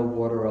internal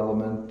water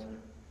element?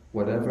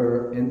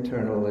 Whatever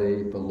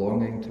internally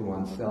belonging to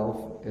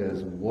oneself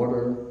is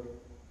water,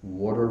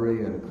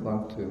 watery and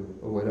clung to,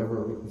 or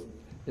whatever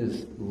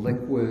is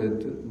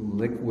liquid,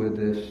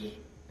 liquidish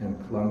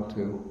and clung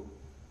to.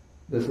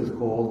 This is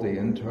called the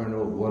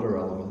internal water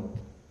element.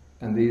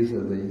 And these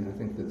are I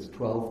think it's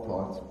 12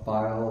 parts: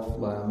 bile,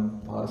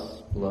 phlegm,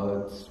 pus,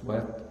 blood,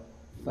 sweat,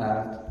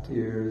 fat,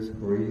 tears,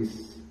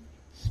 grease,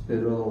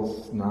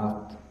 spittle,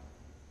 snot,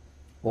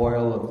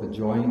 oil of the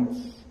joints,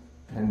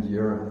 and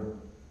urine,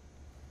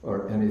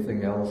 or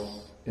anything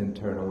else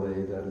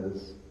internally that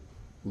is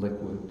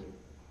liquid.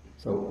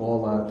 So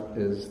all that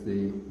is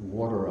the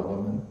water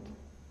element.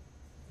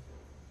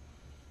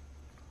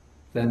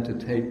 Then to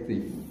take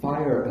the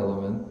fire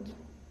element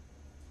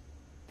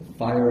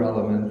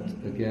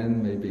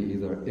again may be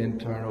either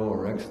internal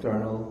or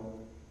external,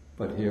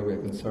 but here we're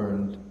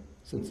concerned,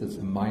 since it's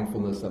a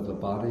mindfulness of the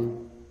body,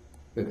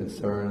 we're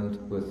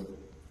concerned with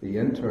the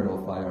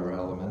internal fire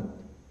element.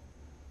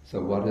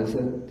 So what is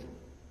it?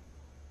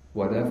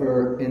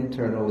 Whatever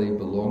internally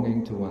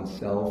belonging to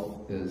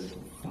oneself is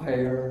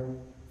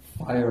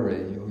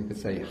fiery, or we could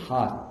say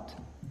hot,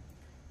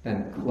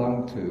 and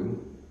clung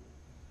to,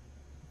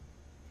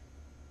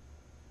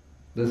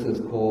 this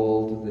is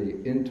called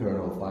the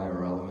internal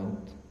fire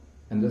element.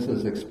 And this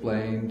is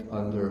explained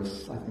under,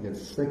 I think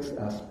it's 6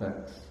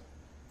 aspects.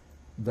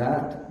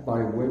 That by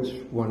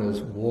which one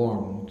is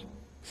warmed.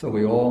 So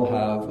we all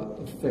have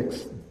a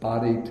fixed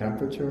body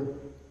temperature.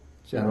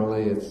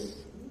 Generally it's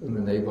in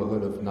the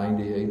neighborhood of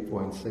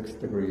 98.6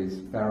 degrees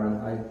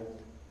Fahrenheit.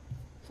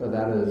 So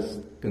that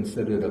is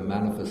considered a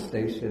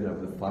manifestation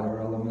of the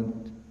fire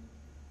element.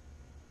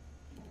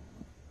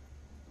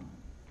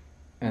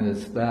 And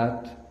it's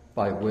that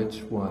by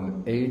which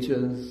one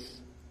ages.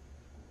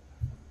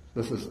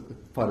 This is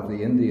part of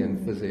the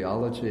Indian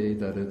physiology,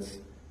 that it's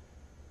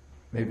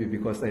maybe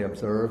because they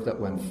observe that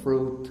when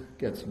fruit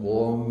gets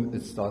warm,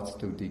 it starts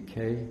to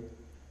decay.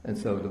 And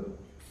so the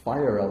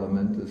fire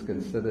element is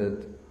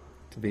considered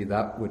to be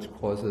that which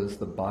causes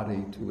the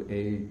body to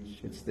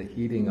age. It's the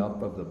heating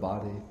up of the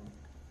body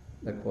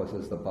that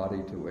causes the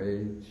body to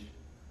age.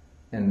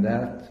 And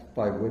that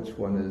by which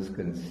one is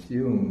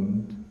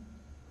consumed,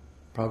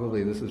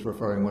 probably this is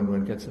referring when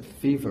one gets a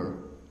fever,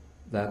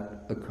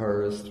 that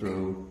occurs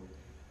through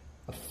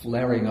a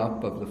flaring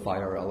up of the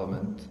fire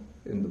element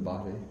in the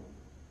body.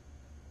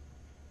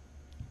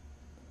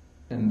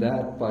 And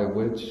that by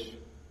which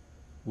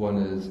one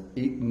is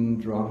eaten,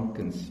 drunk,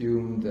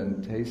 consumed,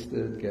 and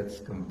tasted gets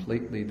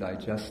completely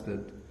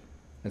digested.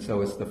 And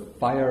so it's the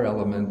fire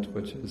element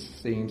which is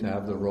seen to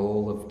have the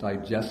role of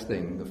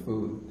digesting the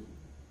food.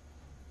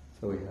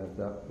 So we have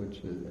that which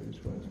is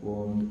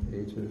warmed,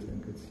 ages,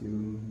 and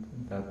consumed.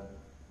 And that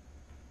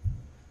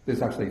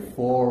there's actually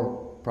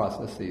 4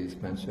 processes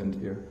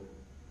mentioned here.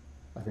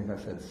 I think I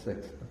said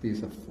 6, but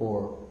these are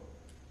 4.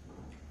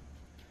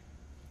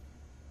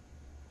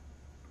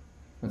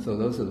 And so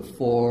those are the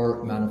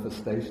 4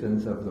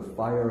 manifestations of the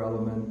fire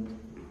element.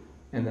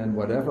 And then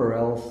whatever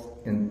else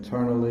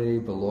internally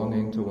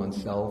belonging to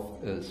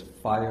oneself is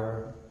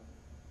fire,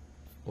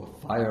 or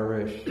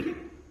fire-ish,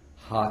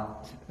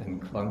 hot,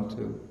 and clung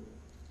to.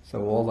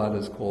 So all that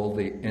is called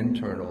the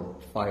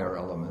internal fire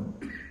element.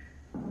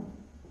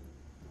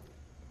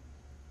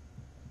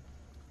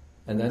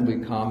 And then we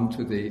come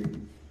to the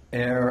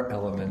air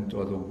element,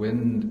 or the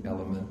wind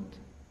element.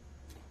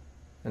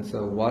 And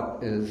so what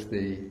is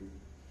the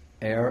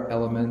air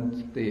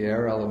element? The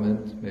air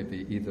element may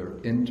be either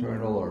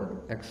internal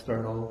or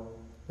external.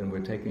 Then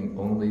we're taking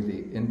only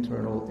the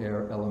internal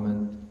air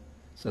element.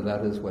 So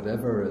that is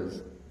whatever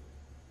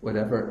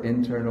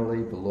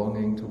internally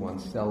belonging to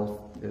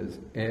oneself is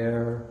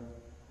air,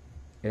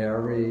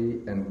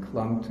 airy, and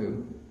clung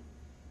to.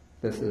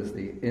 This is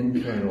the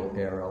internal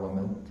air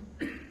element.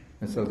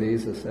 And so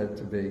these are said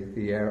to be,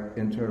 the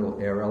internal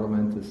air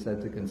element is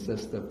said to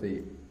consist of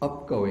the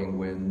upgoing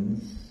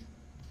winds,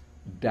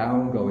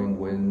 downgoing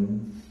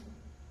winds,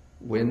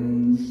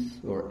 winds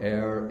or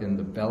air in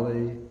the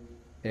belly,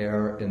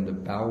 air in the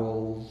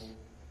bowels,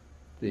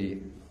 the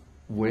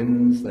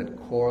winds that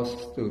course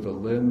through the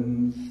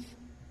limbs.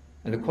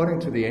 And according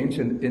to the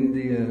ancient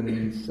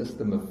Indian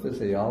system of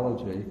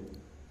physiology,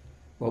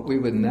 what we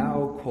would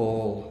now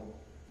call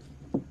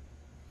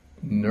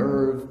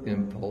nerve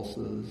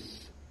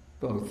impulses,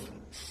 both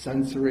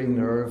sensory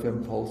nerve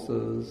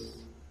impulses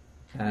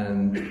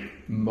and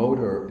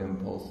motor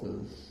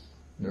impulses.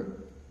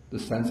 The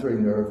sensory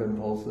nerve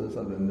impulses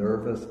are the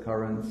nervous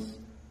currents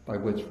by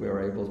which we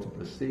are able to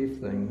perceive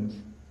things,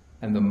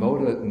 and the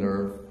motor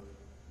nerve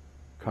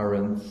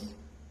currents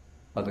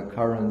are the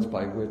currents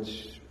by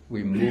which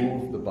we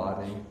move the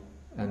body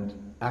and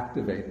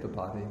activate the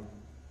body.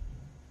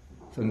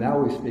 So now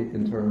we speak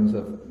in terms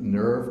of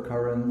nerve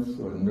currents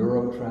or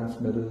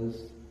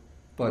neurotransmitters,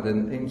 but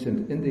in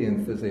ancient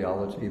Indian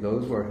physiology,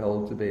 those were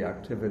held to be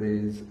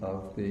activities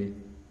of the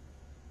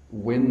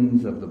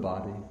winds of the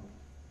body.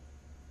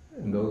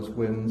 And those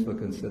winds were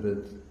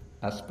considered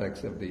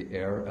aspects of the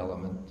air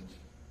element.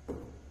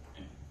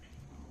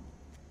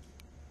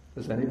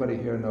 Does anybody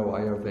here know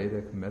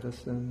Ayurvedic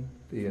medicine,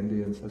 the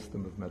Indian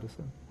system of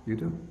medicine? You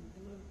do?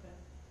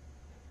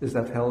 Is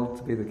that held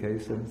to be the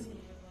case?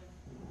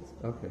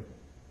 Okay.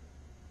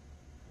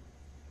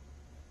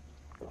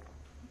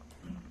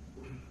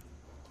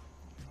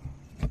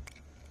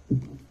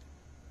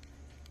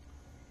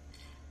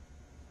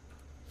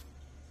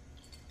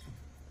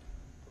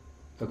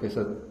 Okay,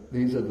 so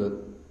these are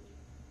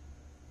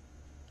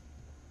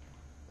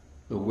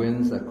the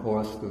winds that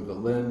course through the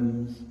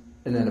limbs,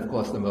 and then of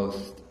course the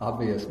most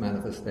obvious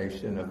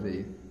manifestation of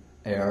the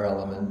air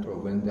element or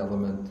wind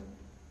element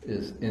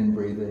is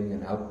in-breathing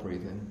and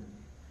out-breathing.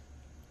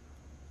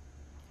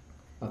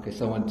 Okay,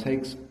 so one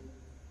takes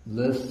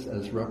this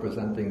as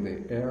representing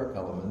the air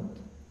element,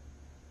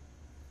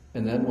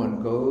 and then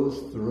one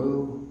goes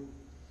through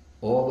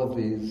all of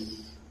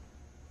this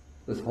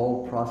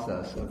whole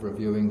process of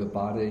reviewing the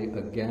body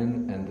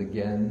again and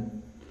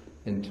again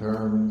in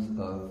terms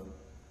of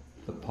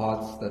the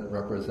parts that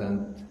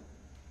represent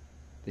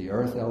the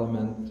earth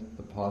element,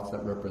 the parts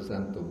that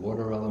represent the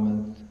water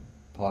element,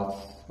 parts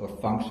or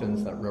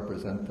functions that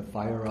represent the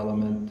fire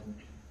element,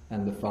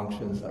 and the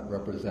functions that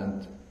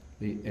represent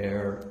the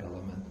air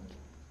element.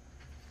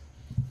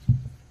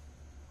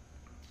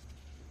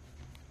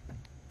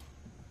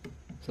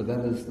 So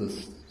that is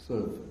this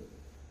sort of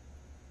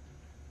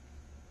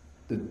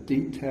the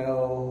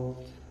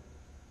detailed,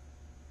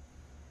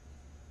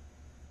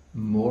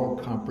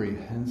 more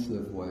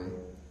comprehensive way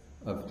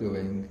of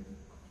doing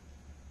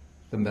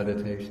the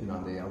meditation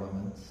on the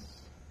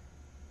elements.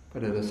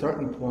 But at a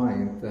certain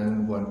point,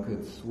 then one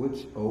could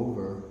switch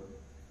over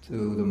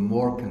to the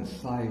more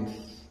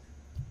concise,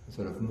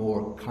 sort of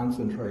more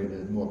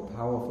concentrated, more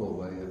powerful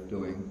way of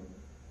doing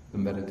the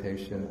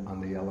meditation on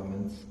the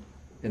elements.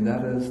 And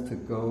that is to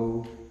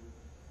go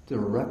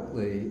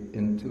directly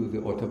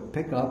into or to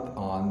pick up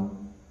on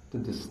the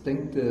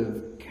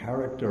distinctive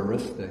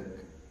characteristic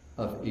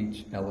of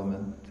each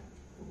element.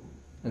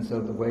 And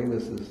so the way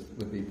this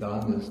would be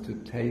done is to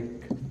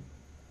take,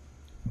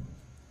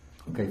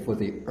 for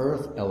the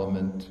earth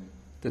element,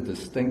 the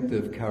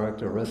distinctive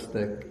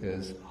characteristic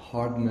is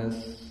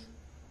hardness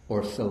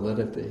or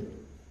solidity.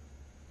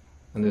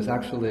 And there's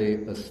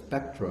actually a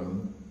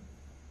spectrum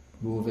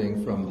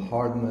moving from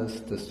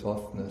hardness to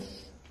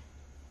softness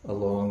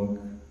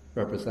along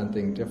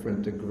representing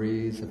different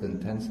degrees of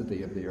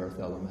intensity of the earth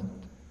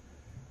element.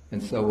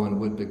 And so one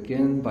would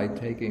begin by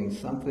taking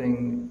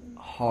something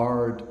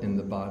hard in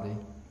the body,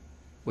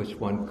 which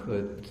one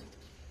could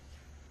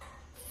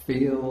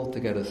feel to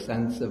get a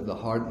sense of the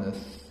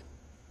hardness.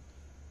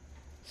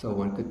 So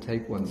one could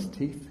take one's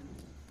teeth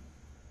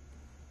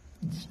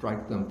and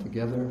strike them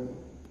together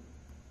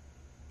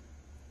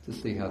to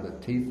see how the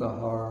teeth are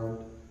hard,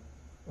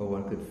 or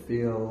one could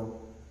feel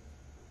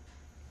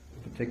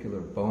a particular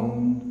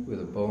bone, where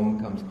the bone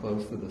comes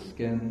close to the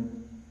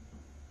skin,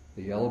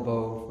 the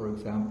elbow, for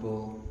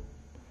example,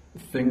 the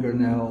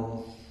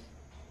fingernails,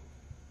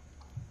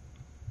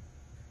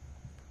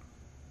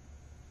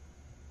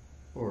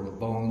 or the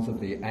bones of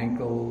the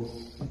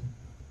ankles.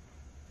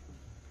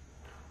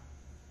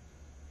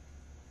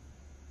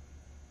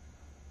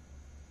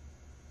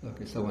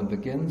 Okay, so one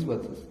begins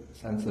with a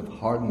sense of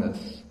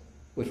hardness,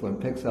 which one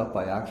picks up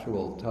by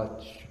actual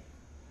touch,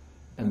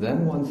 and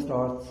then one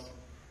starts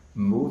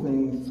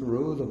moving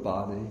through the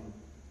body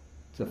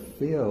to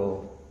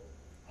feel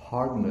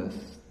hardness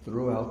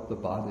throughout the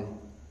body.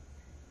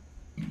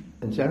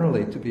 And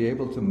generally, to be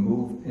able to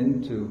move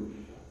into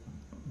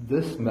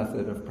this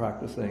method of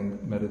practicing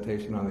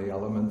meditation on the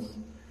elements,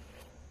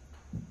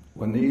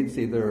 one needs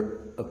either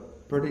a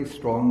pretty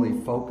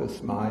strongly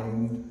focused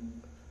mind,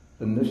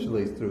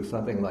 initially through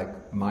something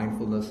like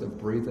mindfulness of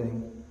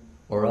breathing,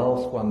 or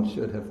else one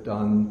should have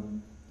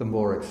done the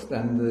more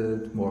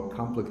extended, more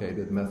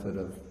complicated method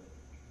of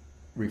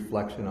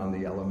reflection on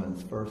the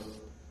elements first.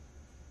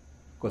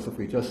 Of course, if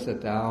we just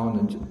sit down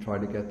and try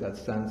to get that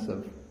sense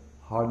of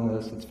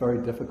hardness, it's very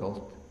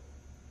difficult.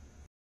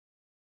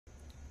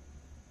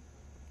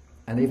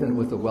 And even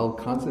with a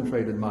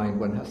well-concentrated mind,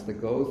 one has to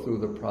go through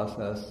the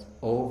process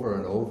over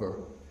and over.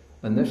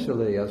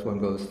 Initially, as one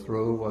goes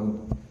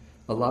through,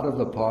 a lot of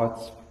the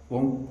parts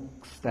won't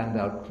stand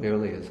out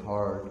clearly as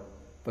hard,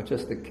 but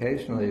just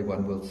occasionally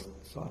one will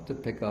start to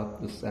pick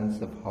up the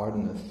sense of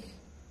hardness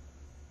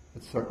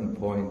at certain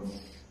points.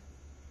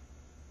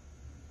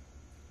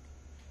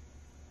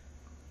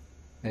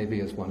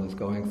 Maybe as one is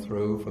going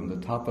through from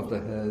the top of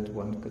the head,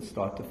 one could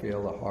start to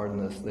feel the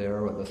hardness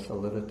there or the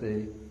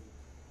solidity.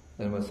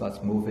 Then one starts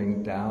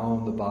moving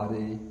down the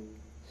body,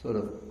 sort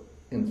of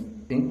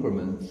in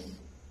increments,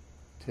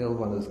 till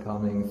one is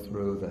coming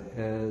through the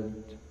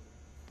head,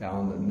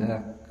 down the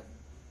neck,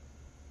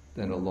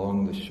 then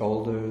along the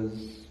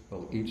shoulders,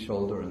 well, each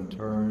shoulder in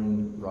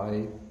turn,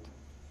 right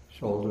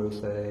shoulder,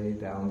 say,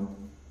 down,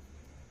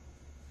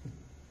 what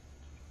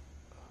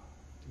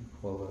do you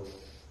call this?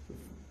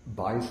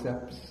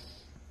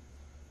 Biceps,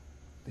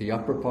 the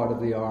upper part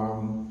of the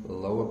arm, the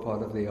lower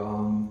part of the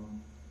arm,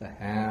 the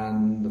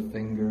hand, the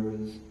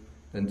fingers,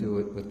 then do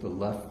it with the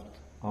left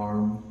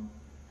arm,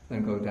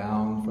 then go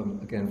down from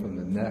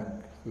the neck,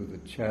 through the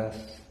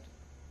chest,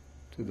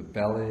 to the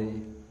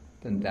belly,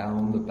 then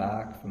down the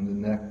back, from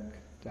the neck,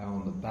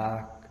 down the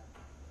back,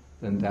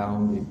 then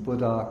down the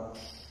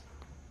buttocks,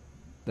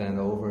 then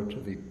over to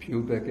the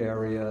pubic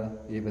area,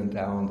 even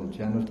down the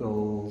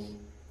genitals,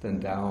 then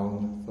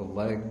down the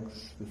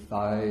legs, the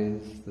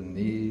thighs, the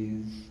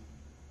knees,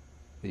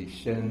 the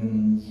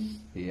shins,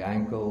 the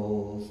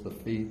ankles, the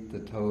feet, the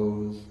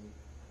toes,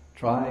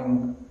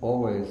 trying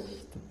always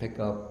to pick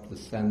up the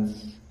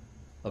sense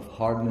of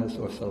hardness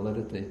or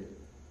solidity.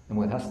 And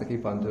one has to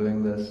keep on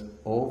doing this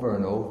over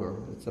and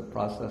over. It's a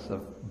process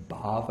of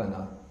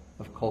bhavana,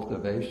 of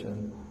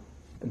cultivation,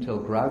 until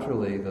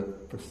gradually the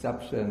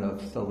perception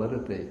of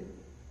solidity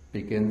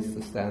begins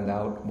to stand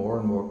out more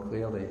and more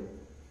clearly,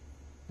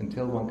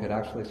 until one could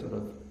actually sort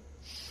of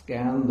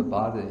scan the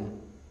body,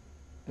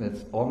 and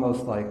it's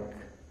almost like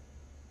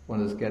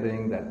one is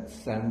getting that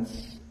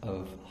sense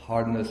of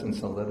hardness and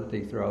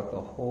solidity throughout the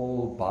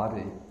whole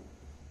body,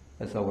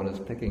 as though one is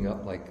picking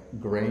up like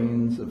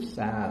grains of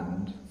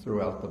sand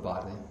throughout the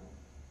body.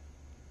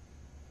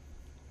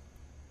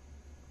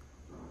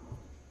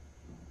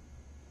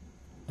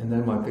 And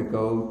then one could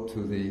go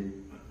to the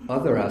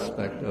other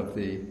aspect of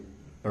the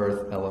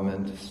earth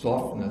element,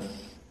 softness.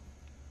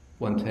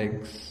 One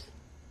takes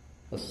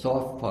a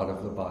soft part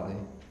of the body,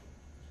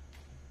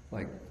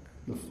 like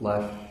the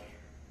flesh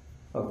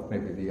of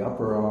maybe the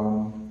upper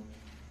arm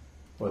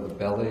or the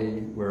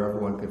belly, wherever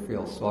one could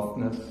feel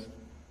softness.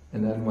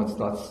 And then one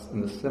starts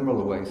in a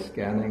similar way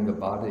scanning the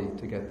body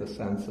to get the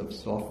sense of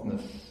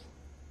softness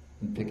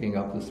and picking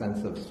up the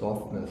sense of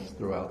softness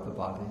throughout the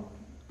body.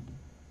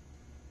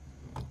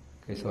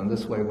 Okay, so in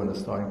this way one is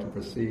starting to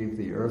perceive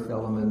the earth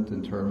element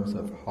in terms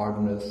of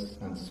hardness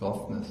and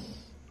softness.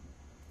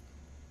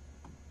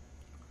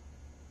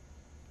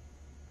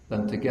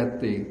 Then to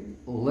get the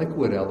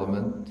liquid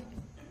element,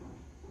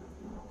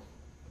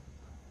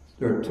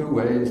 there are two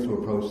ways to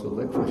approach the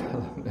liquid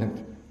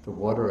element, the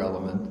water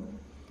element.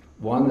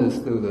 One is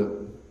through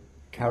the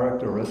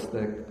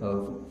characteristic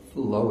of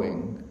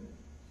flowing,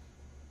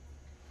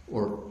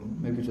 or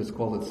maybe just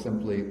call it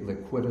simply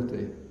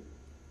liquidity.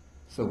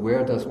 So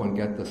where does one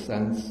get the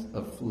sense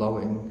of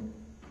flowing?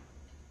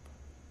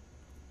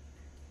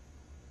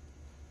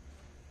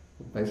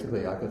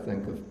 Basically, I could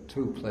think of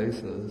two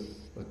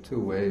places, or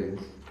two ways.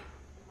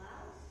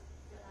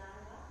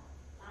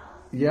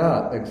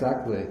 Yeah,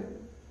 exactly.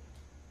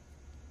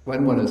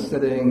 When one is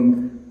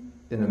sitting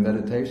in a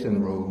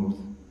meditation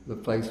room, the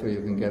place where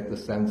you can get the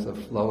sense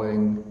of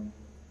flowing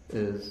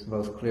is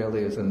most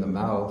clearly is in the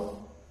mouth.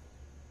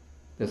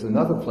 There's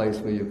another place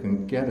where you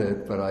can get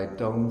it, but I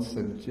don't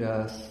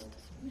suggest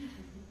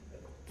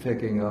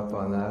picking up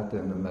on that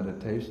in the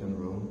meditation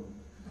room.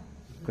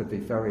 It could be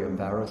very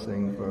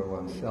embarrassing for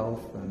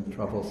oneself and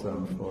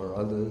troublesome for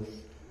others.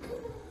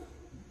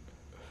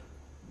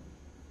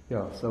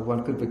 Yeah, so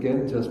one could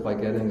begin just by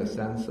getting a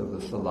sense of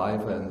the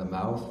saliva in the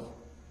mouth.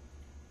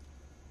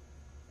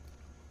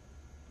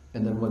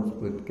 And then once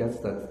one gets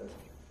that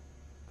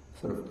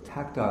sort of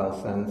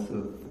tactile sense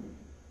of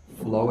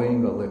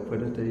flowing or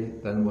liquidity,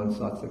 then one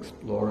starts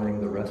exploring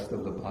the rest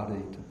of the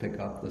body to pick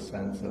up the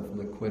sense of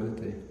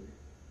liquidity.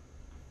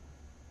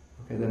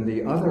 Okay, then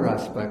the other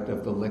aspect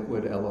of the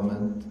liquid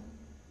element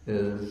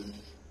is,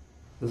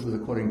 this is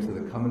according to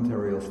the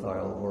commentarial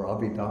style or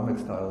Abhidhammic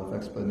style of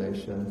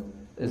explanation,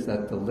 is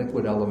that the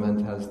liquid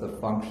element has the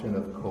function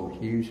of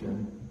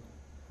cohesion.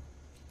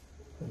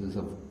 It is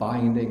of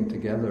binding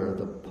together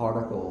the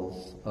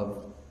particles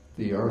of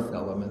the earth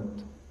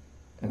element.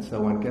 And so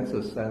one gets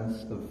a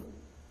sense of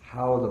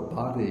how the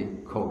body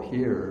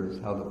coheres,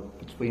 how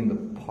between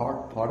the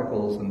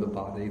particles in the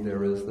body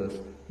there is this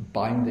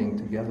binding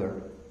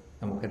together.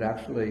 And one could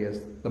actually,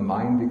 as the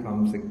mind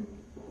becomes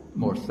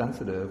more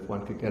sensitive,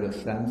 one could get a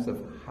sense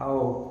of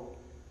how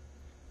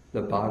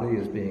the body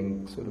is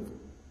being sort of,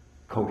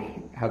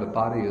 how the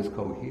body is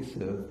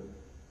cohesive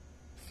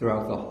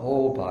throughout the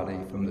whole body,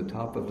 from the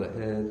top of the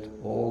head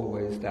all the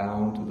ways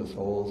down to the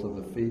soles of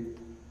the feet.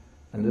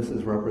 And this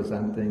is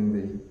representing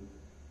the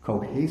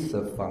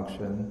cohesive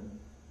function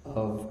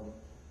of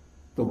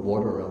the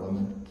water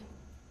element.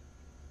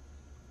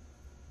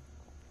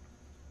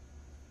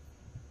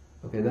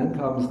 Okay, then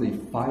comes the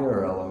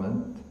fire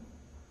element,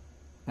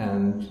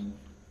 and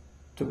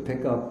to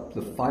pick up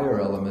the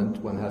fire element,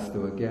 one has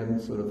to again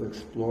sort of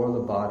explore the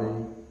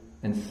body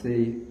and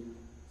see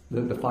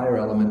that the fire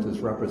element is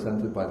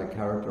represented by the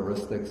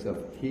characteristics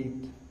of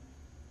heat,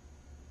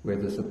 where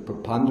there's a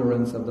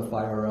preponderance of the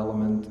fire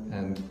element,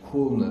 and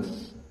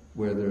coolness,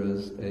 where there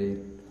is a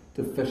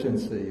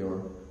deficiency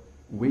or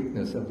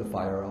weakness of the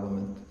fire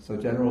element. So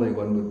generally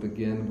one would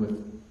begin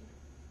with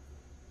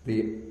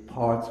the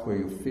parts where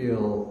you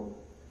feel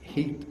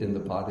heat in the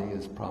body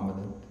is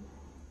prominent.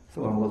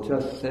 So one will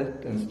just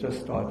sit and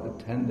just start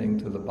attending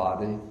to the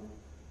body.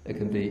 It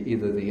can be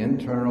either the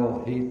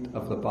internal heat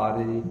of the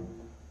body,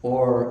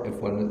 or if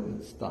when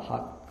it's the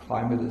hot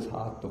climate is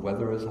hot, the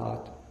weather is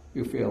hot,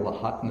 you feel the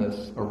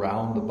hotness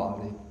around the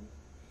body.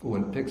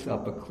 One picks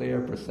up a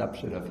clear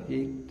perception of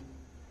heat,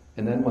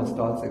 and then one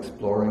starts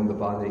exploring the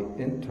body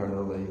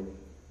internally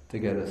to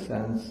get a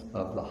sense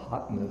of the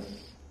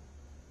hotness,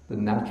 the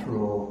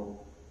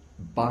natural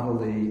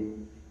bodily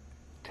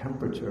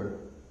temperature,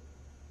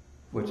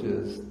 which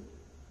is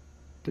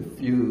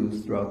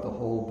diffused throughout the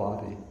whole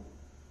body.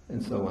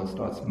 And so one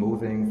starts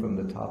moving from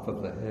the top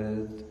of the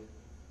head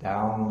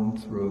down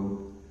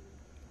through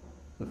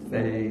the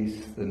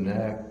face, the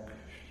neck,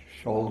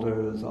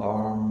 shoulders,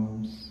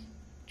 arms,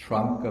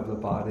 trunk of the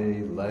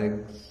body,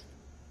 legs,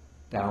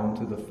 down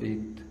to the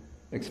feet,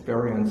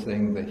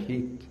 experiencing the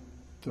heat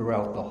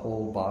throughout the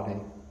whole body.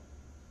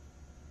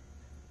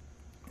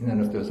 And then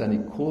if there's any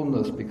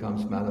coolness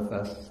becomes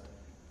manifest,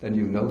 then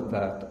you note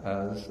that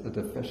as a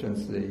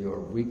deficiency or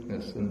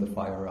weakness in the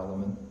fire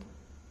element.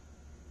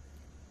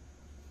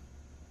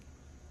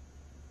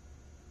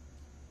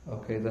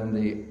 Okay, then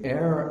the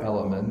air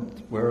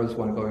element, where is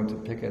one going to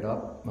pick it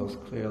up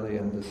most clearly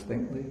and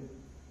distinctly?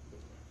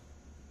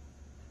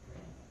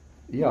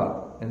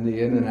 Yeah, in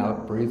the in and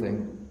out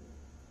breathing.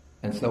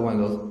 And so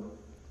one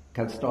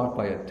can start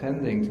by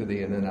attending to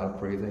the in and out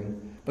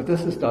breathing, but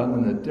this is done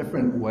in a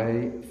different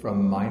way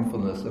from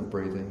mindfulness of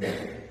breathing.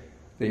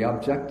 The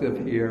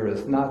objective here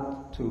is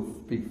not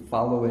to be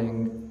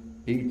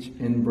following each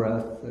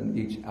in-breath and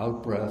each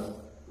out-breath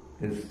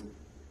as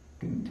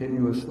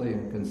continuously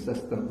and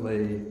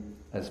consistently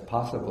as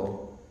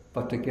possible,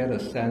 but to get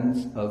a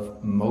sense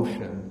of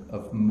motion,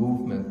 of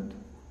movement,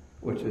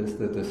 which is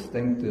the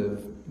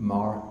distinctive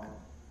mark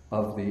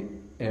of the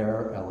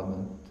air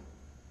element.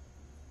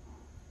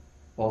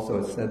 Also,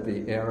 it's said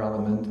the air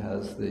element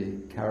has the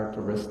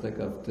characteristic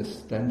of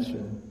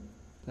distension,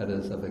 that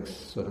is, of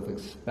sort of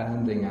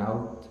expanding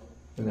out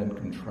and then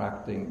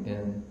contracting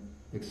in,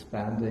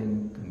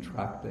 expanding,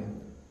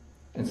 contracting.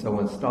 And so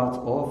one starts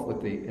off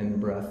with the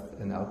in-breath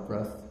and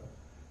out-breath,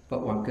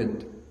 but one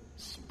could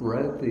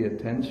spread the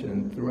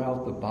attention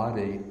throughout the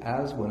body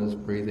as one is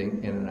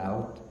breathing in and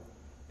out,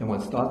 and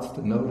one starts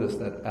to notice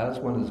that as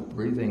one is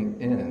breathing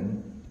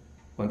in,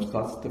 one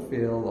starts to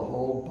feel the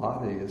whole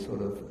body is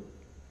sort of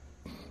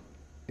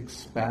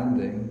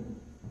expanding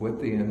with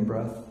the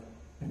in-breath,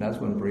 and as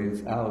one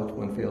breathes out,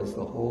 one feels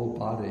the whole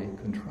body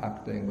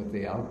contracting with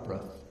the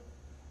out-breath.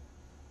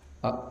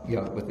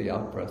 With the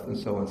out-breath, and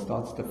so one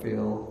starts to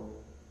feel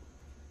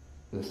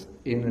this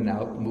in and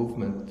out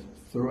movement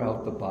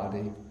throughout the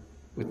body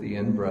with the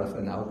in-breath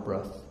and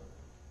out-breath,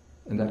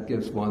 and that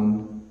gives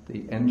one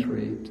the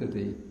entry to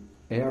the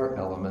air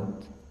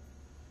element.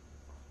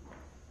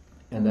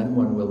 And then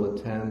one will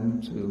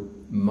attend to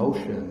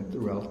motion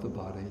throughout the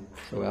body.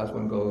 So as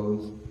one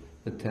goes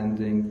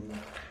attending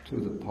to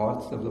the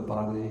parts of the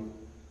body,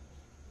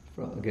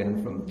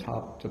 from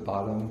top to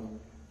bottom,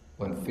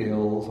 one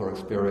feels or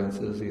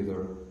experiences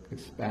either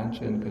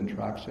expansion,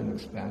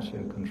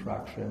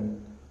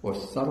 contraction, or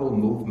subtle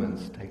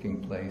movements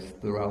taking place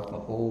throughout the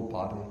whole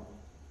body.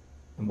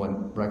 And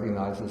one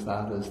recognizes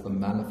that as the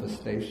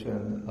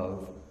manifestation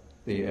of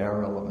the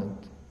air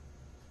element.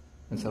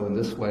 And so in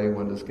this way,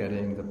 one is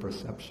getting the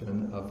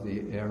perception of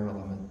the air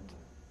element.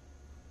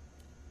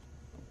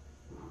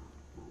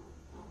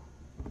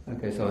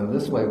 Okay, so in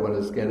this way, one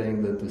is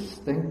getting the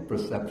distinct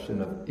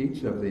perception of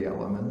each of the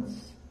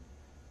elements.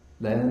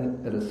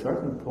 Then, at a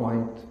certain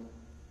point,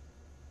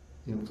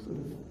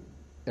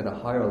 at a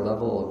higher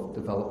level of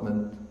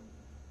development,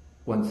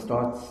 one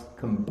starts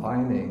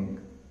combining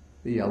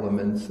the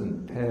elements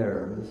in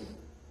pairs,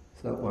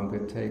 so that one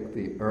could take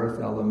the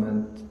earth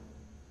element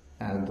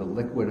and the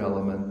liquid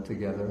element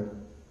together,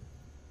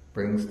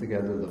 brings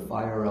together the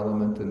fire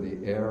element and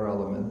the air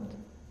element,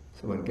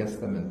 so one gets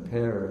them in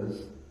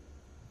pairs.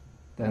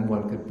 Then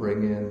one could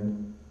bring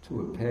in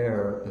to a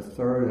pair a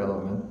third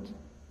element,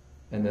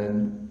 and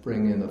then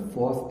bring in a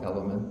fourth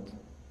element,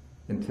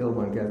 until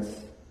one gets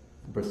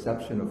the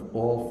perception of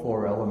all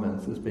four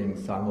elements as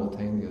being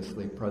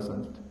simultaneously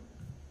present.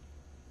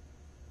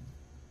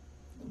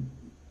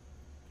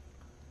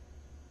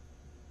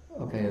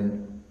 Okay,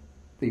 and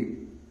the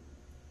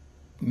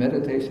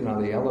meditation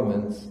on the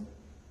elements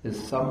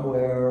is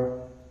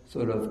somewhere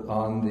sort of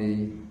on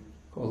the,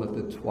 call it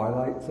the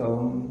twilight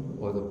zone,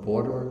 or the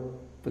border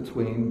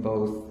between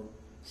both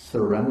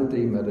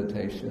serenity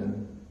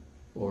meditation,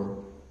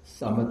 or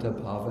samatha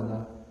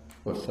bhavana,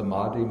 or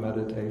samadhi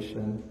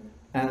meditation,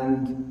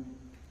 and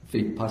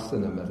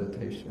vipassana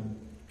meditation,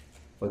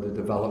 or the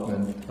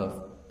development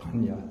of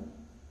panya.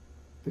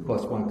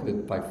 Because one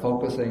could, by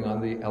focusing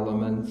on the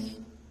elements,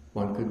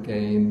 one could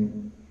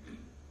gain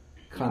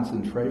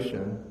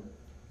concentration,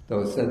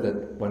 though it's said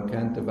that one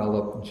can't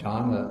develop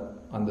jhana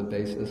on the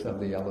basis of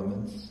the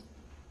elements,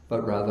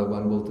 but rather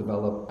one will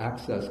develop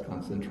access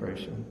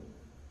concentration.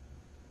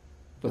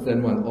 But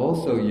then one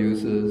also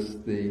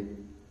uses the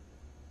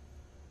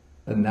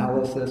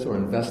analysis or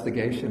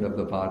investigation of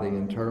the body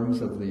in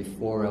terms of the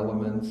four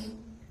elements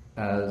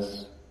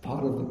as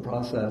part of the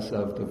process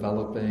of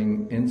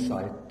developing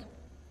insight.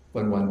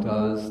 When one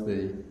does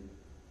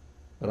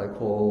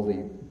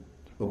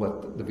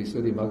what the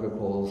Visuddhimagga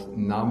calls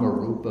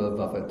nama-rupa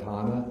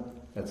bhavatana,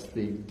 that's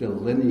the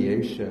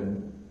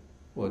delineation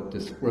or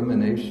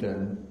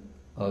discrimination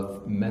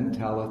of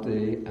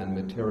mentality and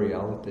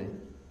materiality.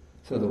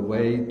 So the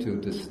way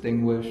to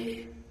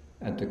distinguish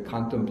and to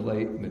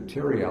contemplate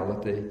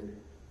materiality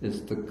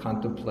is to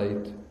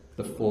contemplate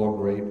the four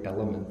great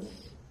elements.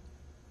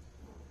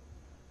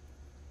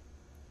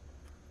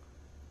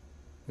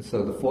 And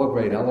so the four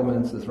great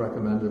elements is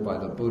recommended by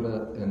the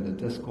Buddha in the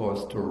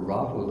Discourse to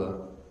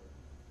Rahula,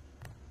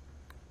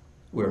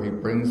 where he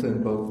brings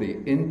in both the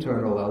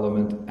internal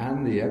element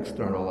and the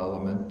external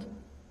element,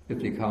 it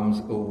becomes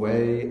a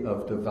way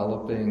of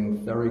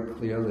developing very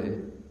clearly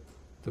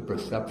the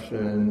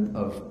perception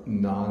of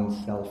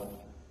non-self,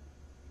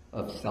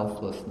 of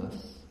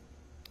selflessness.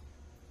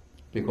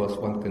 Because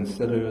one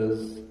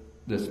considers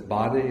this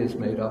body is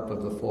made up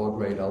of the four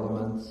great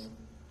elements,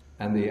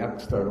 and the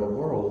external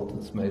world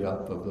is made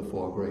up of the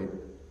four great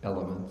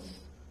elements.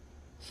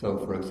 So,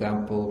 for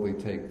example, we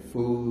take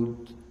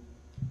food,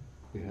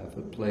 we have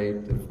a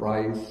plate of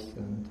rice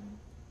and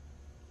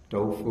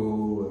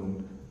tofu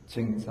and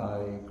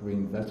chincai,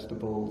 green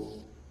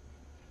vegetables.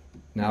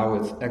 Now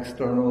it's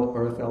external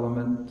earth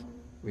element,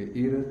 we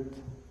eat it,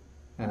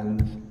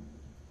 and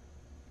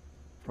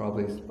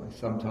probably by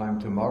sometime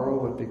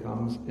tomorrow it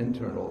becomes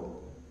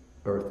internal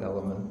earth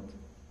element.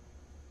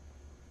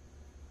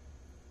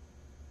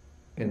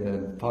 And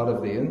then part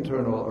of the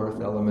internal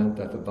earth element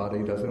that the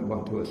body doesn't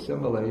want to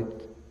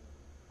assimilate,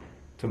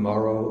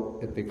 tomorrow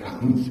it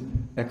becomes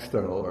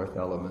external earth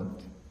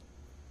element.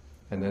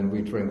 And then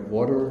we drink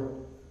water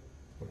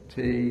or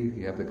tea,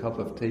 you have the cup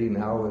of tea,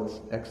 now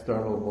it's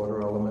external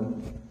water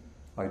element.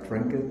 I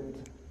drink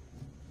it,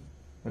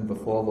 and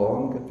before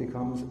long it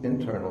becomes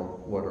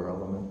internal water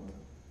element.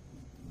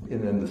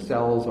 And then the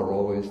cells are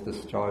always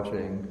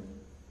discharging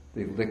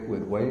the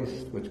liquid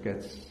waste, which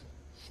gets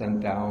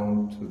sent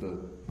down to the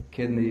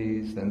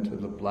kidneys, then to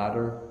the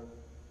bladder,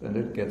 then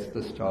it gets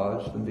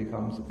discharged and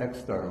becomes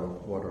external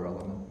water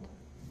element.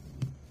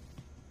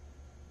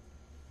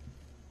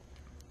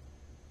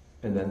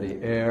 And then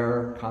the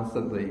air,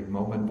 constantly,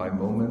 moment by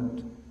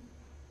moment,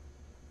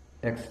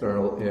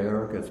 external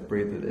air gets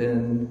breathed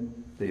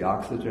in, the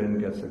oxygen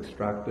gets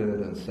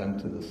extracted and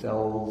sent to the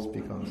cells,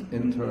 becomes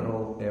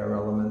internal air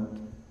element,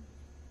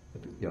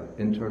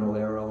 internal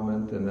air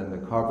element, and then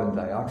the carbon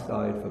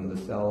dioxide from the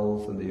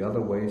cells and the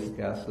other waste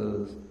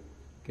gases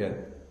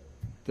get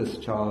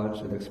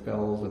discharged and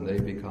expelled, and they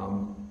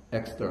become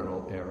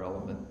external air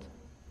element.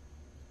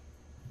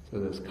 So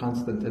there's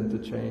constant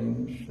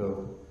interchange.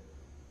 So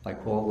I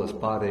call this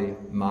body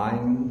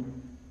mine,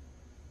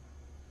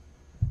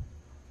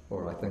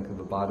 or I think of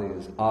the body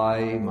as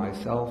I,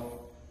 myself.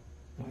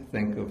 I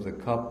think of the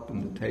cup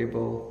and the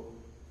table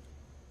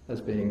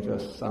as being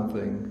just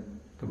something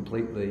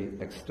completely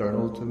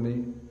external to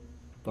me,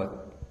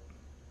 but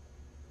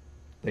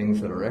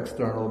things that are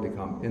external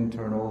become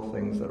internal,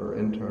 things that are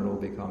internal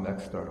become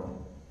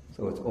external.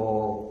 So it's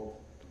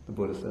all, the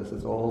Buddha says,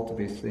 it's all to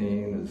be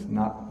seen as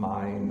not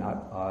mine,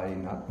 not I,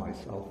 not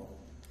myself.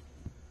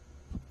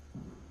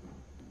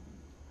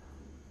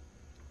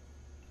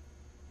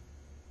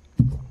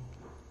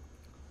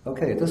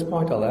 Okay, at this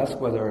point I'll ask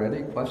whether there are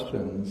any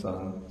questions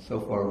on, so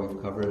far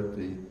we've covered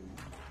the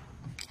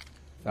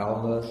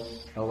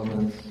foulness,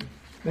 elements.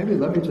 Maybe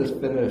let me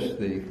just finish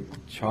the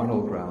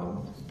charnel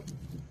ground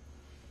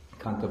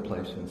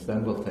contemplations,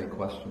 then we'll take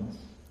questions.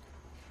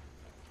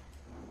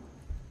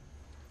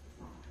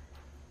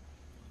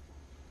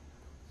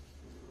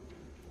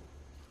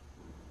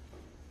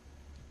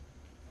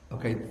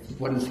 Okay,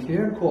 what is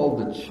here called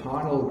the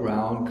charnel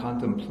ground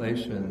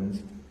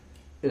contemplations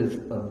is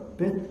a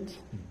bit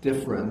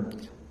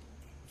different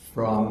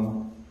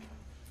from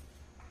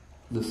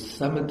the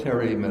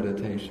cemetery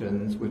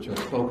meditations, which are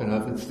spoken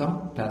of in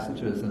some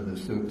passages in the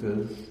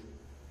suttas,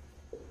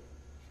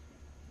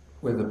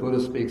 where the Buddha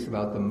speaks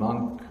about the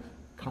monk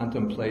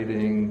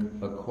contemplating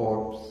a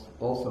corpse,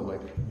 also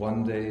like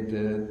 1 day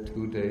dead,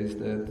 2 days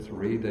dead,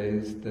 3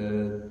 days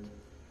dead,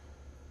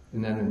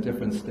 and then in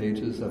different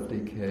stages of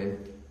decay.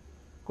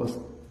 Of course,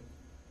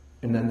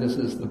 and then this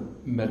is the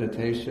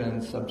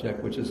meditation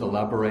subject, which is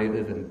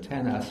elaborated in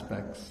 10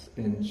 aspects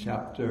in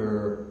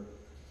chapter,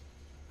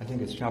 I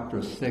think it's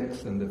chapter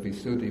 6 in the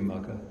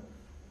Visuddhimagga.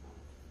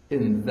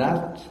 In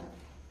that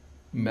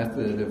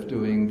method of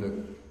doing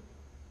the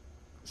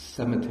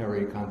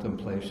cemetery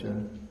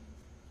contemplation,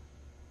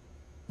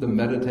 the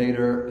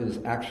meditator is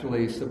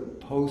actually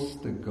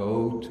supposed to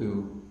go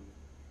to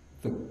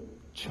the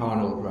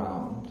charnel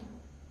ground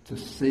to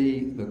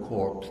see the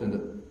corpse in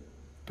the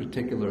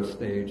particular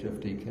stage of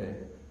decay.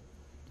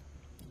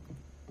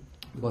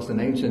 Because in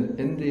ancient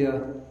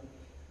India,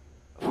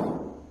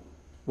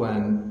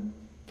 when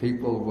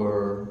people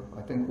were,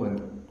 I think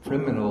when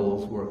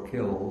criminals were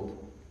killed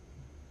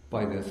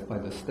by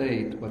the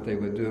state, what they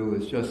would do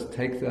is just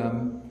take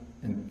them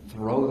and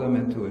throw them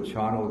into a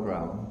charnel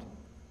ground,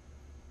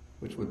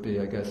 which would be,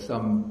 I guess,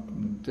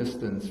 some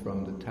distance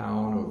from the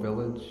town or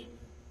village,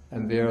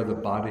 and there the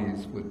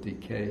bodies would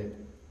decay.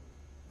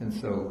 And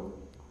so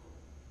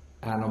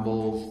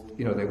animals,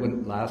 they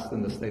wouldn't last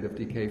in the state of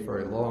decay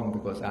very long,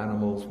 because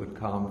animals would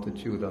come to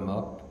chew them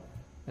up,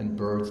 and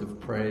birds of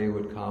prey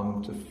would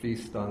come to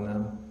feast on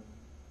them.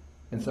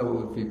 And so it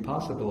would be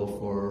possible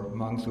for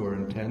monks who are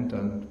intent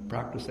on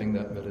practicing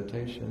that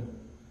meditation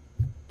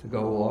to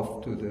go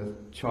off to the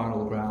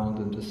charnel ground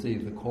and to see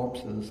the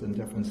corpses in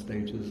different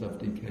stages of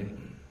decay.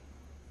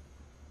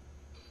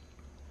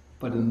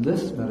 But in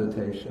this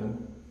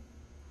meditation,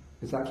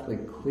 it's actually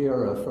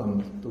clearer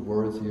from the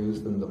words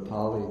used in the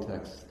Pali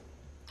text,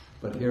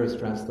 but here it's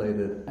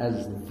translated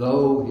as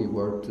though he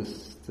were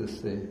to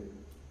see.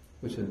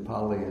 which in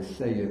Pali is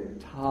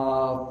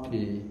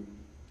sayatapi.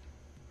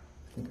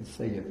 I think it's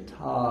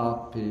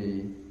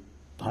sayatapi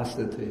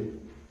pasati.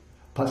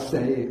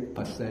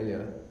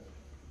 Pasaya,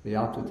 the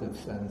optative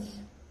sense.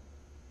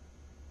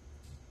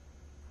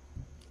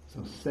 So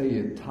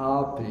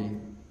sayatapi,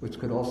 which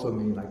could also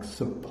mean like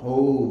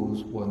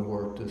suppose one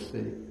were to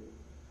see.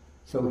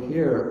 So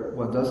here,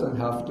 one doesn't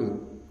have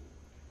to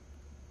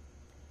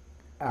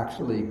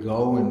actually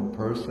go in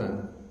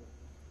person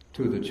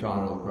to the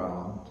charnel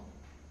ground.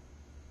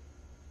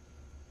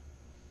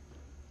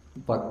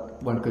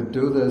 But one could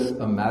do this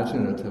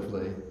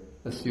imaginatively,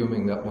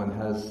 assuming that one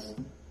has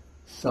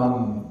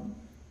some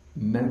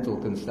mental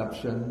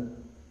conception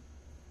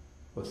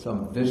or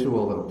some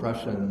visual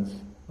impressions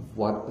of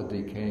what a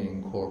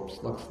decaying corpse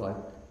looks like.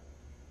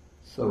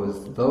 So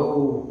as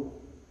though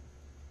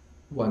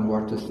one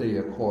were to see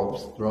a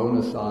corpse thrown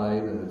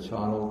aside in the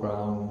charnel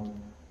ground,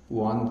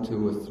 1,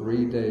 2, or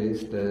 3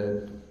 days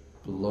dead,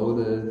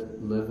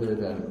 bloated, livid,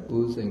 and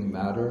oozing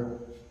matter.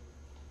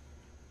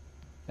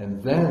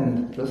 And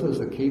then, this is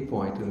a key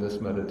point in this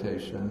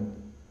meditation,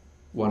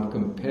 one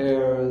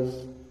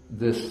compares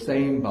this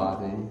same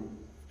body,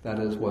 that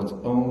is one's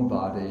own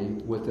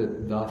body, with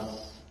it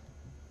thus.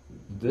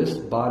 This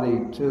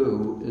body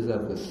too is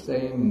of the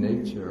same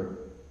nature.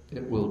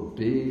 It will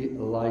be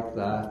like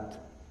that.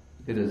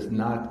 It is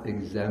not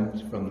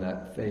exempt from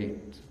that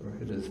fate, or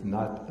it has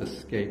not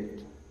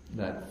escaped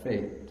that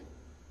fate.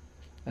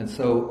 And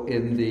so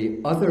in the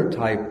other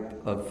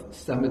type of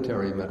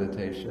cemetery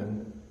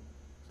meditation,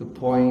 the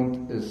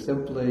point is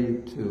simply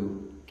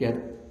to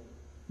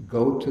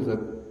go to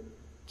the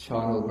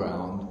charnel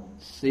ground,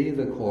 see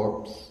the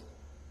corpse,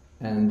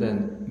 and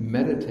then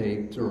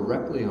meditate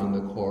directly on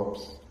the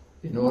corpse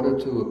in order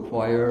to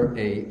acquire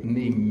a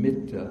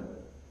nimitta,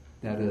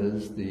 that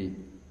is the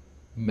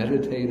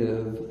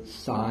meditative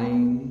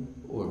sign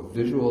or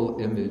visual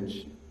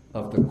image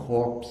of the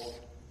corpse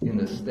in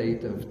a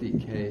state of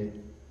decay,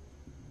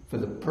 for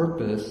the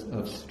purpose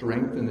of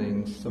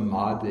strengthening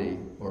samadhi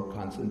or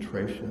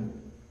concentration.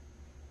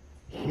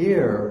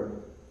 Here,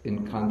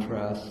 in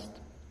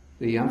contrast,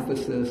 the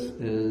emphasis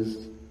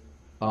is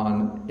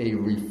on a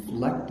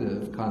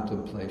reflective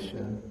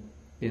contemplation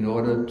in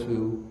order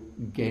to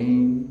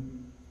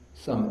gain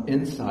some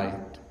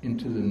insight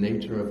into the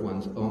nature of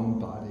one's own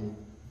body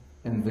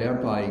and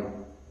thereby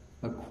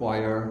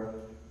acquire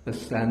a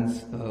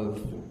sense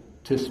of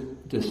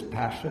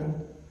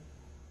dispassion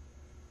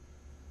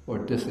or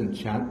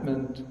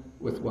disenchantment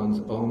with one's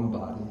own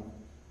body.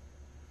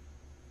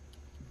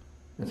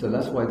 And so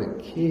that's why the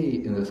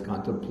key in this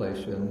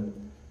contemplation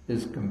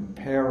is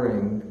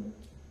comparing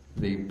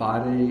the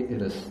body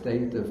in a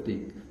state of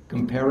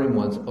comparing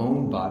one's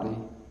own body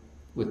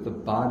with the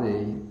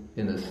body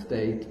in a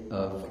state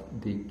of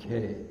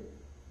decay.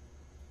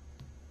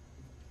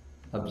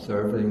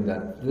 Observing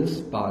that this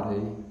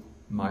body,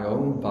 my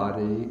own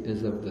body,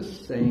 is of the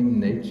same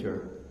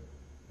nature.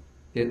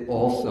 It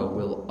also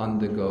will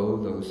undergo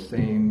those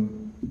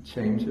same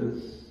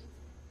changes.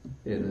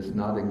 It is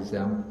not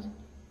exempt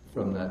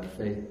from that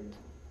fate.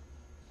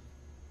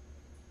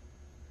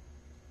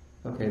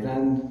 Okay,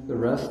 then the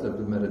rest of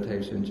the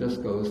meditation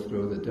just goes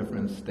through the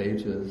different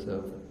stages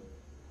of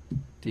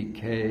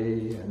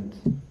decay and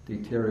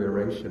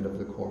deterioration of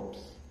the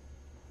corpse,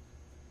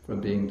 from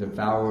being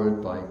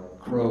devoured by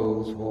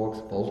crows, hawks,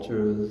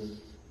 vultures,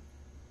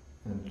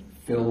 and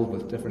filled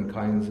with different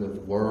kinds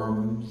of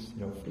worms.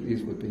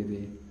 These would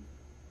be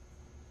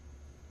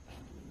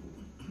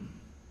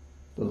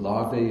the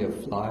larvae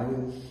of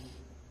flies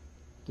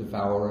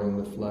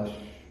devouring the flesh.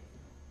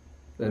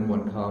 Then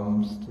one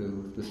comes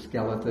to the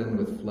skeleton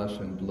with flesh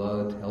and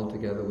blood held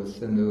together with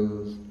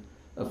sinews,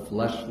 a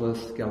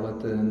fleshless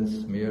skeleton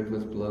smeared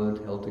with blood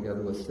held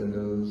together with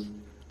sinews,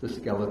 the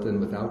skeleton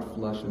without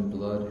flesh and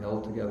blood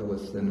held together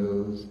with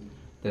sinews,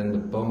 then the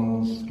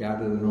bones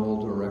scattered in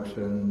all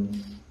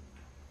directions,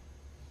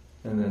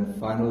 and then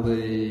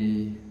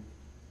finally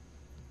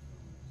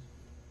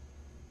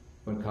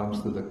one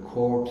comes to the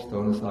corpse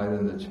thrown aside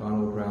in the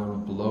charnel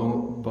ground,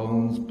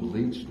 bones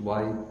bleached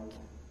white,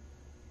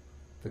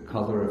 the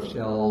color of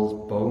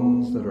shells,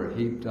 bones that are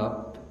heaped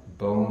up,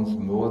 bones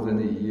more than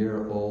a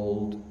year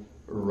old,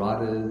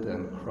 rotted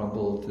and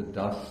crumbled to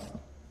dust.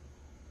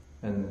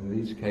 And in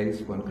each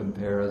case, one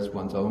compares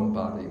one's own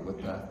body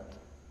with that,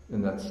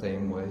 in that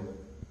same way.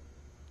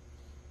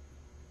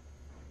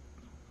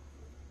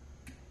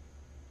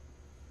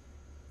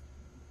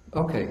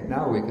 Okay,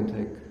 now we can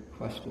take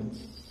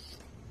questions.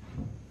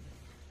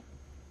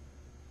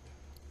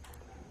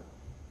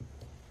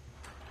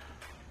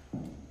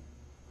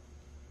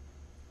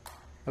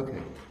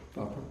 Okay,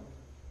 Barbara.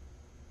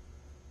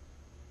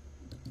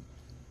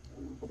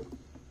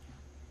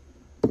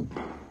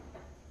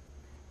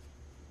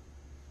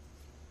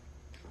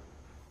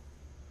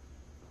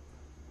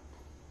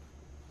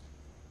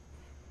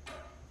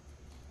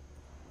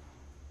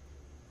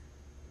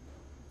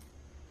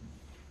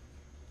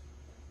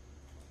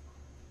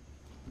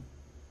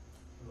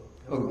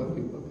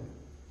 Okay.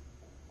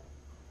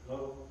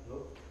 Hello?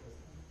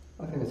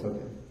 I think it's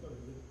okay.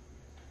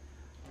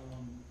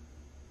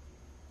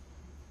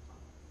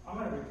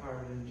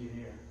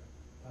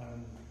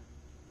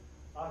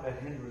 other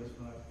hindrance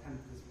when I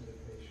attempt this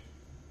meditation.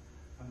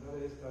 And that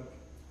is that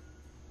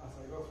as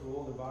I go through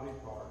all the body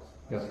parts,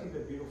 I see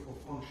the beautiful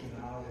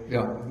functionality.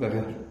 And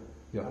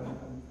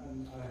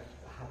I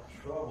have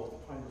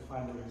trouble trying to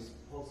find the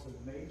repulsive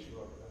nature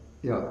of them.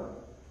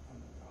 And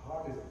the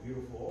heart is a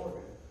beautiful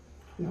organ.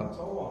 And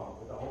so on,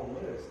 with the whole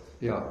list.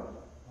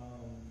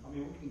 I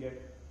mean,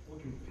 we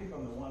can pick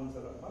on the ones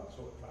that are not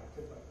so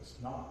attractive, like the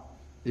snot.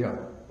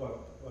 But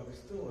it's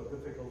still a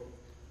difficult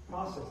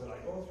process that I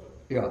go through.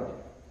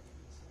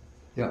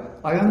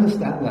 I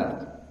understand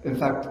that. In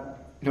fact,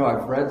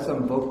 I've read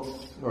some books,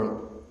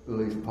 or at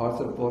least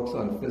parts of books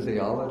on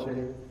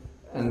physiology,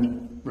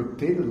 and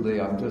repeatedly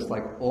I'm just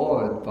like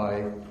awed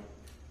by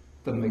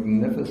the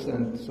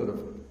magnificent sort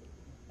of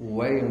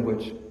way in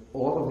which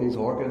all of these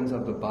organs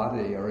of the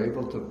body are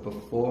able to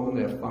perform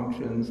their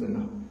functions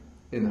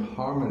in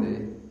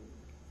harmony,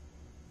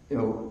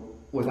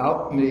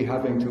 without me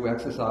having to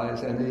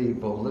exercise any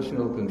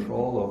volitional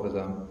control over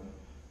them.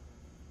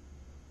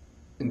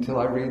 Until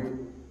I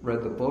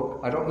read the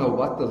book, I don't know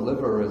what the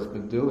liver has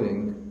been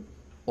doing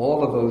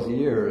all of those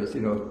years,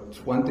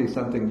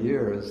 20-something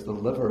years. The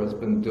liver has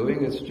been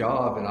doing its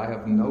job, and I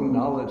have no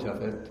knowledge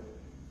of it,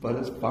 but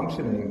it's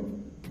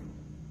functioning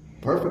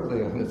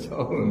perfectly on its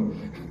own.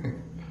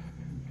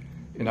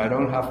 And I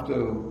don't have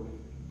to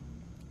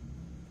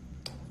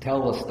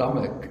tell the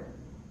stomach,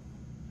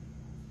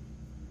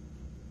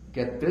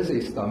 get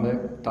busy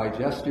stomach,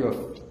 digest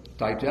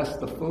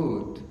the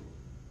food.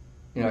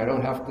 I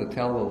don't have to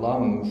tell the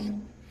lungs,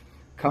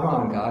 come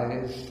on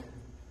guys,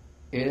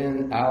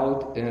 in,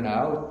 out.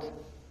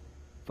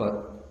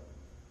 But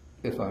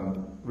if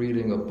I'm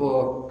reading a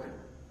book,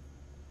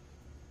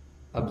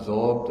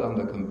 absorbed on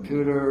the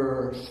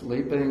computer,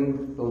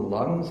 sleeping, the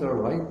lungs are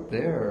right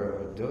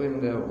there doing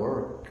their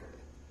work.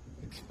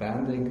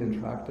 Expanding,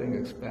 contracting,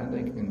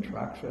 expanding,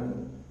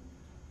 contraction.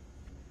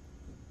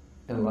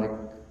 And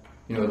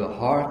the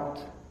heart,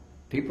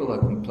 people are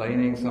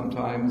complaining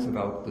sometimes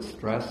about the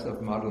stress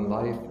of modern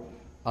life.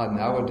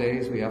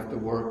 Nowadays we have to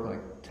work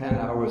like 10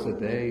 hours a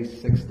day,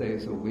 6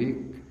 days a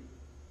week.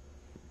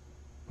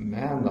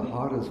 Man, the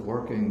heart is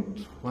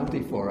working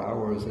 24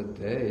 hours a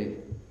day,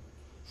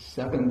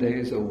 7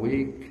 days a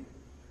week,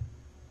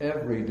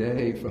 every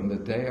day from the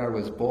day I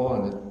was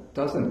born. It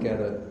doesn't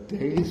get a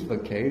day's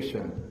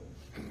vacation.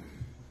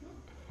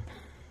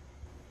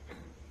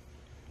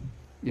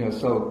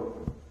 So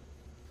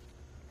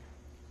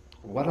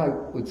what I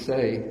would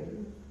say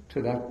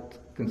to that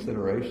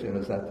consideration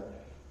is that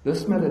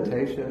this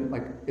meditation,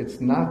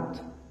 it's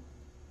not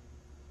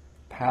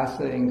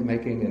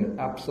making an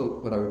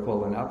absolute, what I would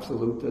call an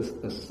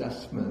absolutist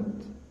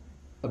assessment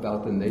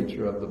about the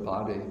nature of the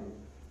body,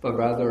 but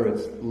rather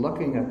it's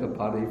looking at the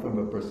body from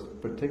a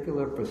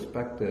particular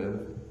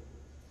perspective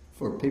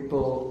for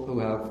people who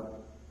have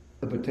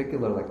a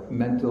particular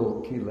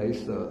mental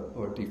kilesa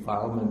or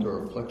defilement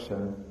or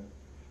affliction,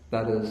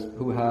 that is,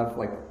 who have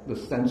the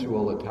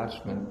sensual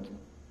attachment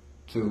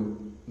to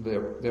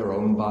their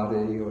own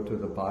body or to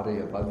the body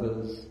of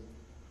others,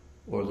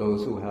 or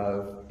those who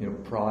have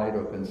pride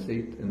or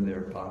conceit in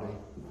their body.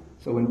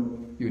 So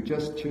when you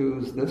just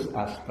choose this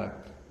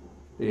aspect,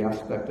 the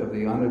aspect of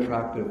the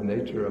unattractive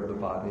nature of the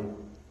body,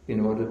 in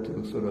order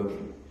to sort of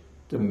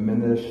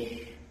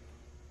diminish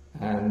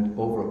and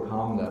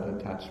overcome that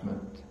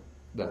attachment,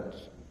 that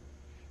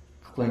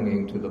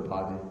clinging to the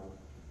body.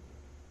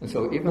 And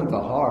so even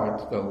the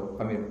heart, though,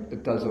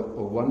 it does a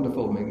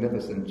wonderful,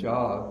 magnificent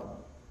job.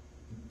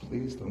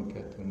 Please don't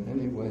get in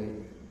any way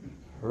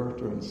hurt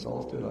or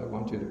insulted. I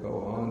want you to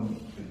go on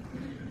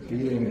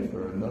beating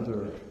for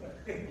another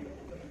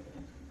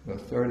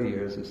 30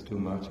 years is too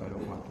much. I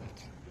don't want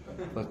that.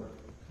 But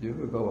you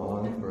could go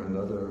on for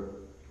another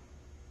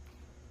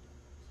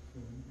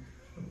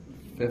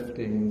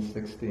 15,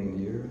 16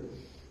 years.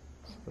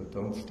 So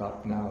don't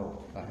stop now.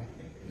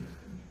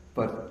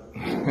 But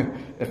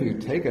if you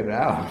take it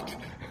out,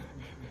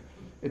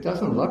 it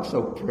doesn't look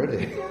so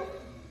pretty.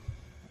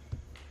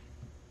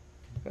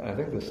 I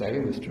think the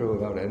same is true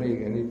about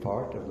any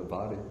part of the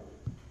body,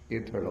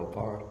 internal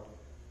part.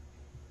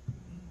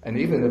 And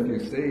even if you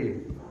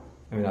see,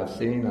 I've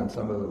seen on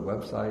some of the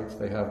websites,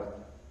 they have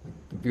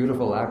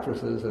beautiful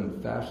actresses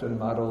and fashion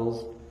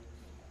models.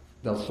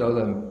 They'll show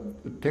them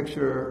the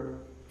picture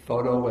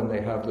photo when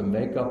they have the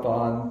makeup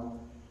on,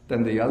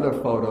 then the other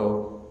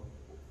photo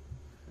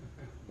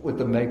with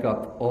the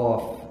makeup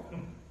off.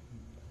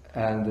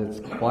 And it's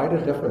quite a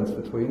difference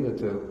between the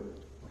two.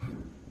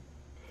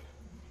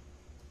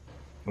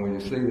 And when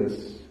you see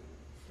this,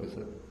 was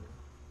it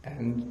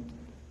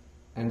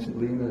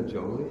Angelina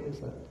Jolie? Is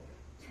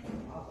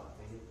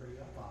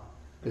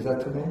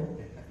that to me?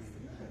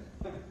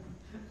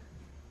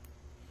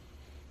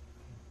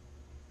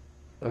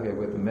 Okay,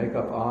 with the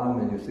makeup on,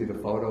 and you see the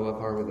photo of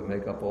her with the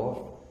makeup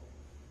off.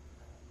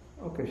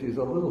 Okay, she's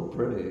a little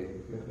pretty,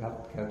 you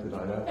can't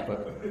deny that,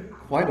 but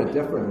quite a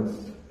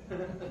difference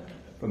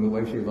from the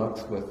way she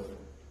looks with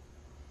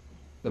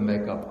the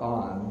makeup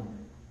on.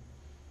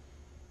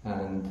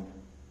 And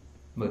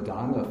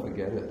Madonna,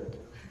 forget it.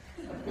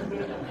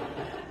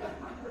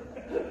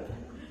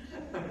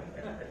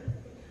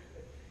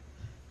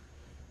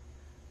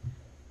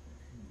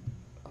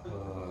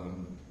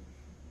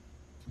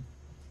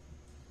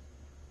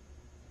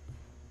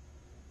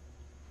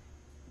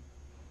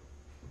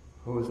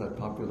 who is that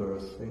popular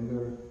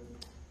singer?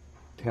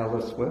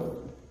 Taylor Swift.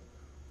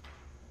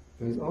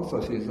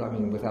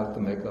 Without the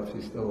makeup,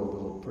 she's still a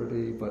little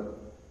pretty, but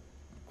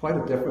quite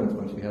a difference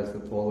when she has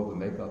all of the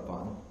makeup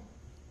on.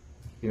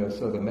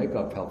 So the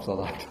makeup helps a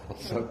lot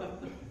also.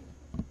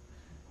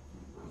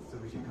 So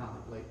we should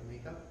contemplate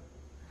makeup?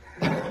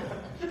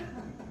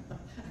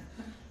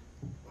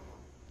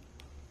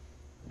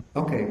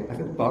 Okay, I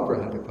think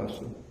Barbara had a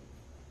question.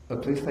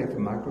 Please take the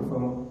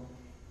microphone.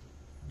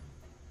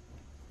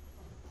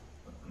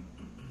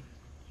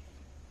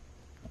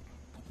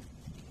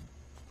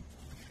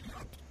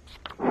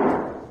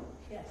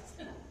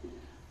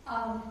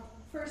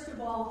 First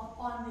of all,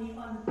 on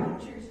the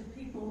pictures of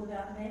people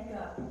without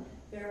makeup,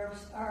 there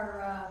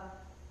are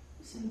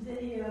some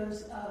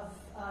videos of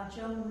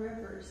Joan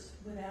Rivers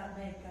without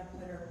makeup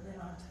that have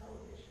been on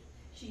television.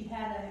 She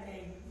had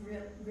a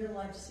real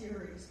life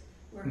series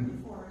where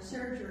before her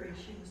surgery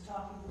she was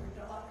talking to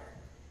her daughter.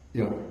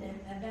 Yeah.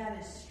 And that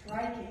is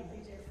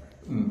strikingly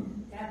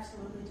different.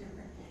 Absolutely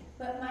different.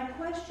 But my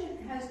question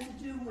has to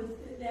do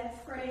with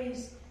that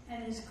phrase,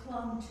 "and is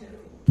clung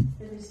to,"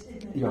 that is in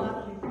the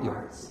bodily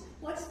parts.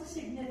 What's the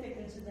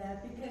significance of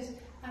that? Because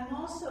I'm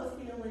also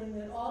feeling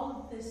that all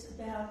of this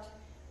about,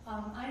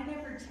 I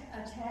never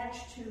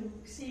attach to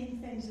seeing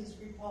things as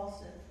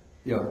repulsive.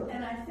 Yeah.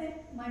 And I think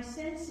my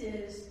sense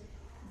is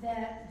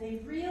that the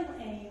real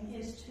aim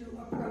is to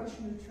approach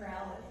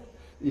neutrality.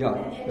 Yeah.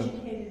 And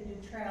educated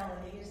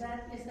neutrality. Is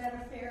that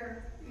a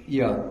fair?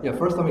 Yeah.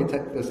 First,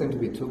 there seem to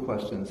be two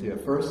questions here.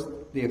 First,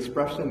 the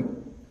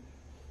expression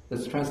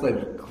that's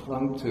translated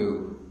 "clung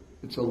to,"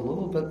 it's a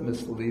little bit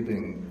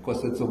misleading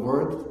because it's a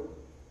word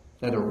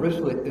that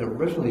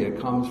originally it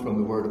comes from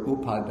the word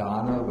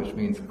upadana, which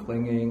means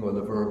clinging, or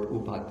the verb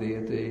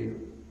upadiyati,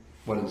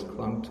 what is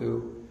clung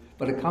to.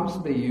 But it comes to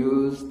be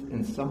used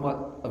in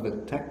somewhat of a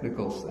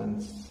technical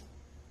sense.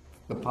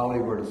 The Pali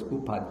word is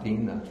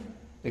upadina.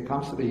 It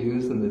comes to be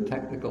used in the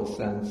technical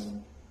sense.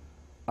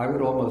 I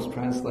would almost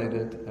translate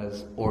it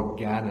as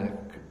organic,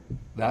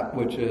 that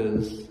which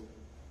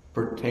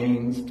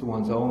pertains to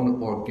one's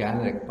own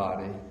organic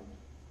body,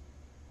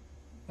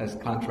 as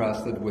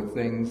contrasted with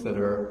things that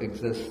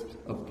exist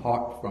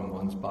apart from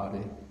one's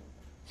body.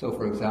 So,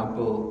 for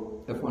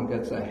example, if one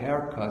gets a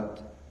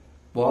haircut,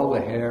 while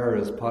the hair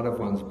is part of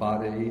one's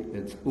body,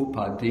 it's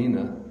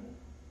upadina,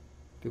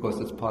 because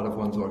it's part of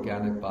one's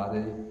organic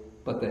body,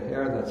 but the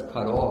hair that's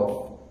cut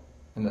off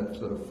and that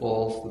sort of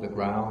falls to the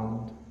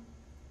ground,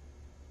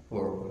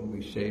 or when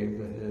we shave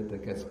the head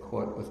that gets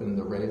caught within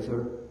the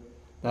razor,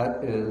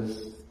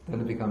 then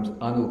it becomes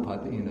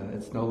anupadina.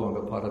 It's no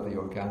longer part of the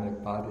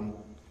organic body.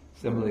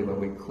 Similarly, when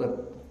we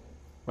clip,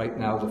 right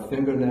now the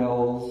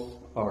fingernails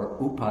are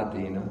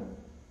upadina,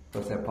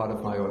 because they're part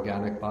of my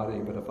organic body,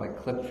 but if I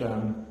clip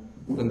them,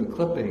 then the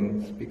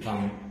clippings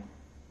become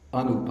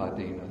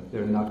anupadina.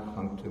 They're not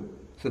clung to.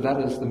 So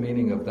that is the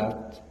meaning of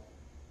that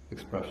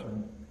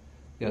expression.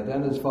 Yeah,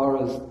 then as far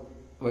as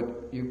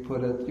what you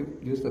put it, you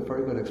used a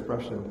very good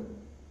expression,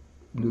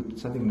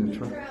 something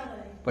neutral.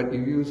 Neutrality. But you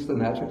used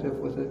an adjective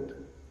with it?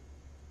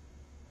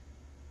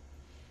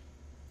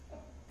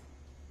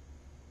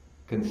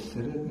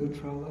 Considered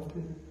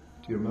neutrality?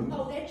 Do you remember?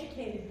 Oh,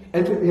 educated.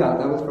 Yeah,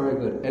 that was very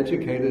good.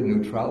 Educated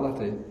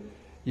neutrality.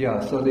 Yeah,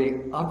 so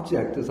the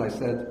object, as I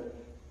said,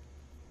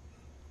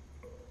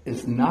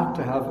 is not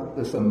to have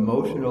this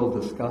emotional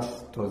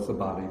disgust towards the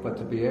body, but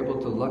to be able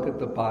to look at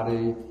the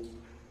body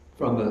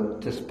from a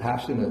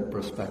dispassionate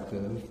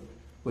perspective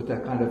with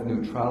that kind of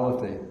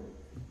neutrality.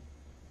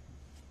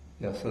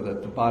 Yeah, so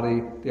that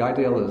the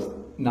ideal is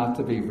not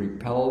to be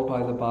repelled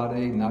by the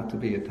body, not to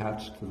be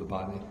attached to the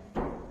body.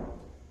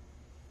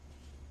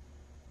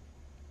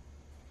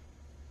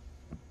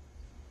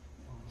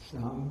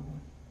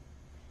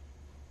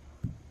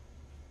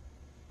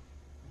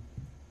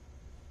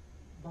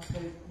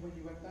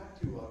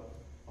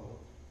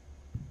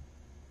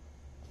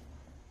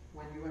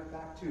 When you went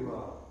back to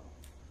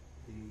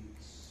the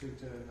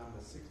Sutta number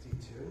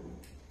 62,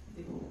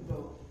 it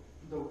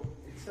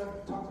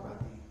talked about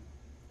the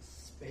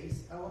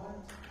space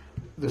element.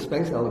 The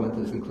space element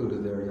is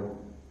included there, yeah.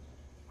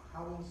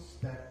 How is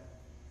that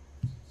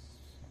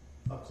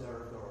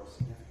observed or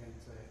significant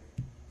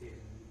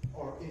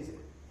or is it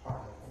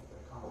part of the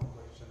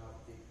contemplation of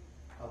the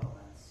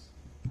elements?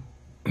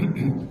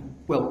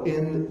 Well,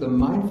 in the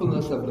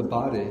mindfulness of the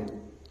body,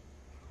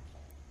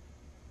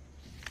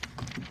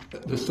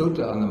 the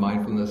sutta on the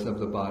mindfulness of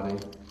the body,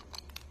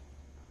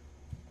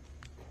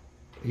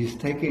 he's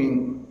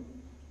taking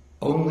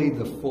only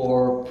the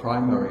four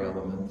primary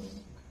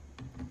elements,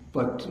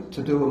 but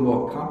to do a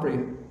more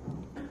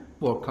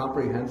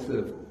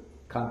comprehensive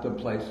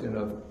contemplation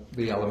of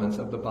the elements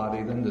of the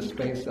body, then the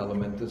space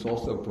element is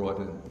also brought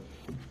in.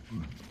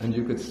 And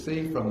you could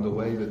see from the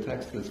way the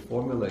text is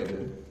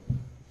formulated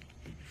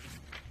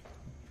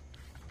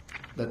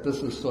that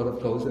this is sort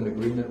of goes in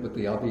agreement with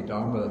the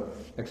Abhidharma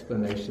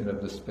explanation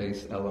of the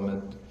space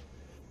element,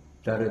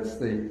 that it's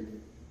the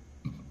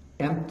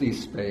empty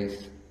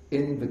space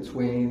in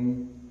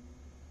between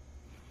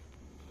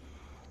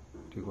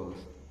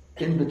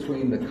in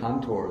between the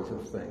contours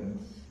of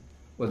things,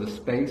 or the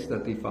space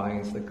that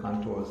defines the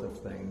contours of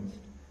things,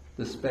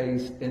 the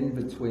space in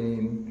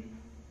between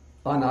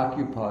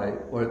unoccupied,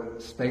 or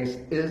space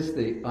is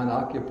the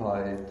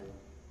unoccupied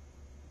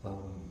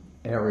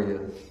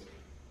areas,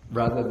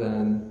 rather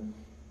than,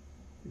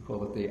 you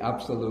call it the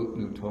absolute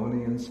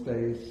Newtonian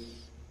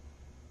space,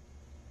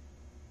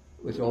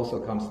 which also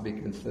comes to be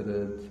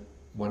considered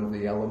one of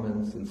the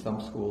elements in some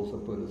schools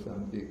of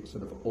Buddhism, the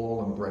sort of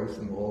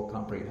all-embracing,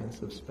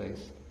 all-comprehensive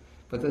space.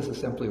 But this is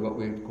simply what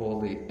we would call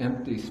the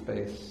empty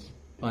space,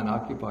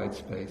 unoccupied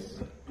space.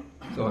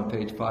 So on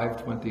page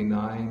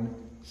 529,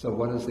 so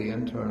what is the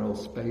internal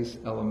space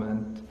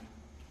element?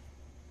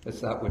 It's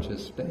that which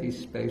is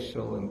space,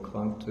 spatial, and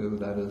clung to.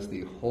 That is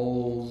the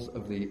holes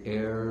of the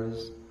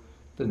airs,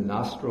 the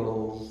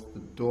nostrils,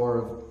 the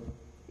door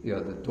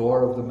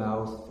of the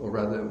mouth, or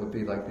rather it would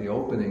be like the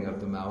opening of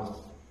the mouth,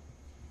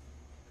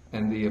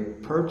 and the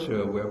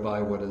aperture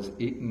whereby what is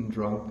eaten,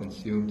 drunk,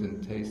 consumed,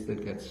 and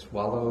tasted gets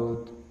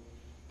swallowed.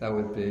 That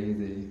would be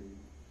the...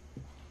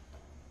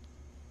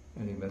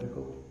 Any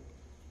medical?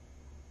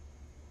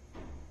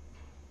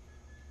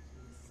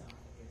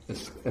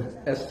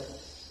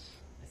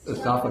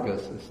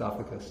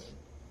 Esophagus.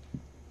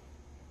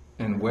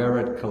 And where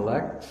it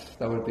collects,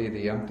 that would be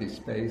the empty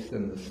space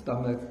in the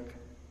stomach.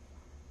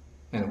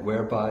 And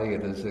whereby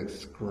it is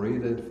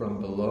excreted from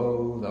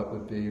below, that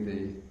would be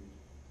the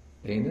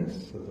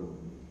anus,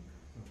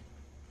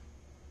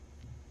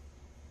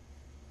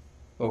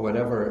 or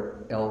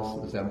whatever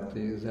else is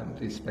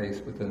empty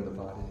space within the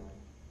body.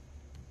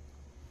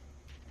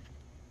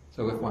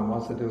 So if one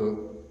wants to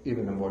do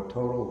even a more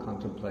total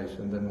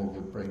contemplation, then we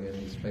would bring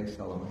in the space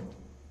element.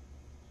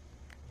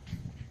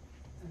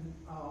 And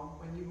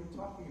when you were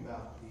talking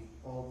about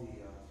all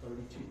the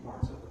 32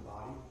 parts of the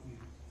body, you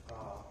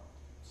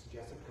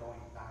suggested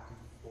going back and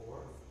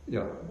forth.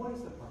 Yeah. What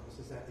is the purpose?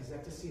 Is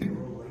that to see the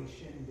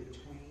relation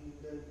between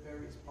the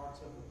various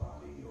parts of the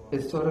body? Or?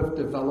 It sort of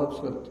develops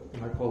what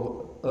I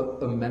call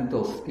a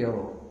mental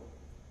skill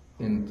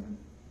in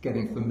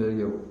getting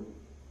familiar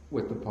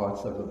with the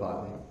parts of the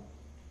body.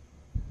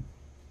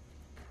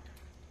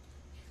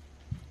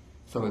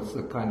 So it's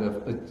a kind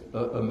of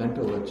a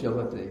mental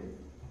agility,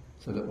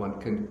 so that one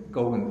can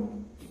go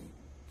in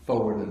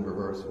forward and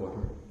reverse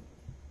order.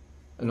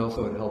 And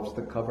also it helps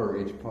to cover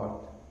each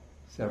part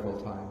several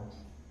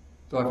times.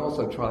 So I've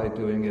also tried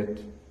doing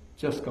it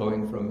just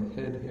going from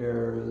head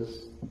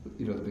hairs,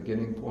 the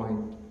beginning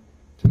point,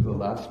 to the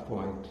last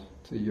point,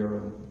 to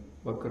urine.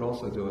 One could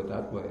also do it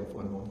that way if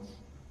one wants.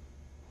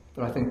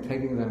 But I think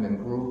taking them in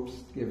groups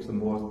gives a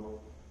more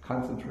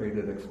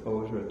concentrated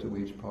exposure to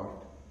each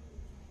part.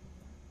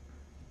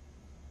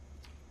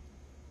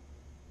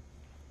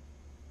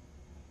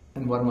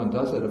 And when one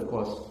does it, of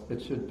course,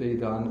 it should be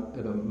done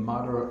at a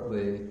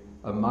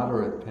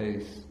moderate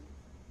pace,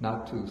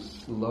 not too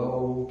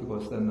slow,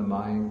 because then the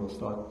mind will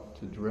start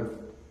to drift,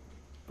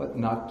 but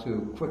not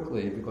too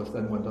quickly, because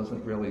then one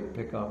doesn't really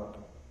pick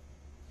up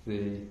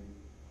a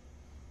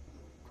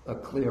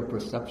clear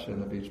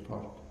perception of each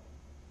part.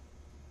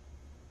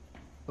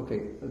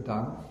 Okay,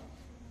 Don?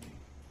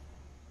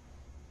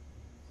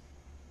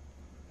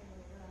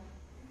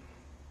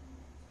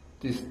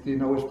 Do you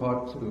know which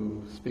part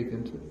to speak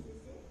into?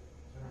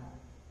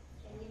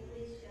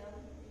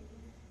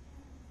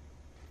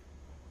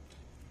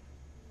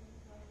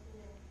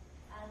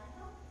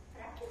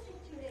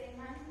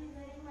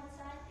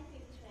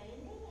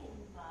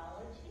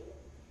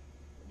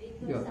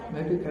 Yeah,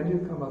 maybe can you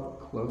come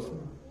up closer?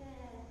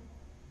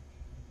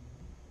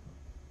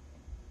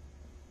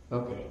 Yeah.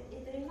 Okay.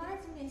 It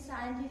reminds me of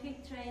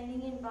scientific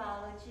training in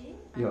biology.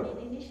 Yeah. I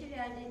mean, initially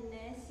I did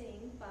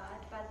nursing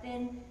part, but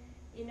then,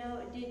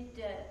 did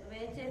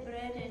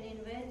vertebrate and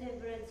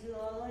invertebrate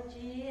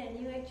zoology, and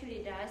you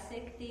actually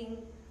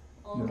dissecting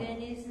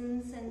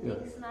organisms and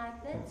things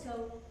like that.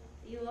 So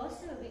you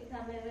also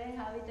become aware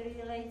how it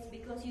relates,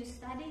 because you're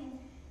studying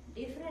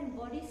different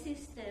body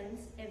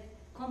systems of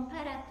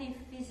comparative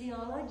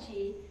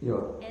physiology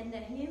and the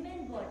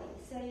human body.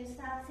 So you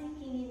start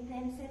thinking in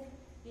terms of,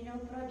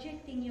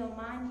 projecting your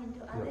mind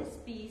into other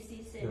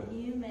species and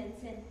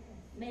humans, and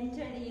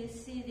mentally you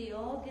see the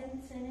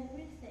organs and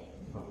everything.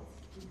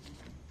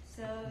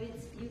 So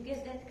you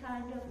get that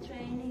kind of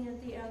training of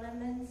the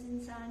elements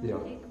in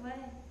scientific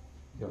way.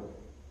 Yeah.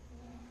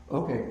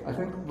 Okay, I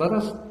think let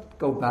us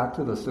go back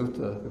to the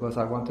sutta, because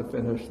I want to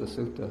finish the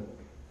sutta,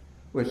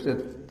 which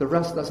the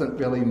rest doesn't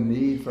really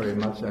need very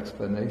much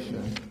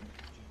explanation.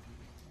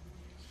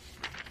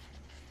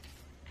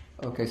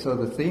 Okay, so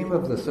the theme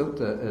of the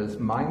sutta is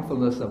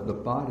mindfulness of the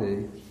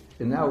body.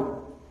 And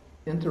now,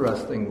 it's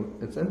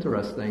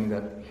interesting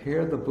that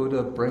here the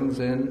Buddha brings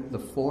in the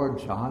 4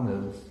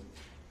 jhanas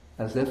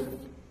as if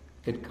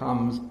it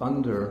comes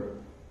under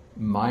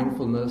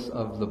mindfulness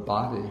of the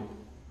body.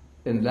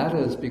 And that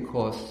is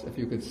because, if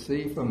you could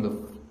see from the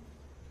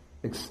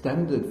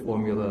extended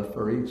formula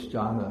for each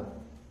jhana,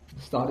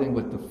 starting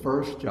with the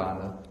first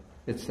jhana,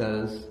 it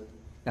says,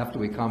 after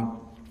we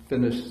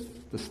finish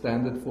the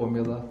standard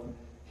formula,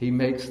 He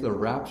makes the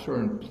rapture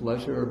and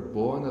pleasure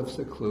born of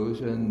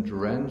seclusion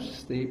drench,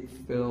 steep,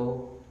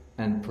 fill,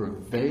 and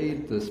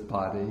pervade this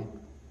body,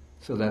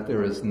 so that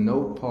there is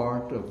no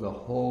part of the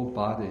whole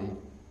body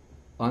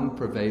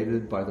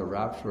unpervaded by the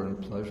rapture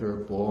and pleasure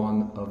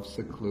born of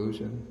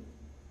seclusion.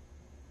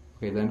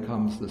 Okay, then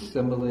comes the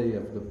simile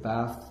of the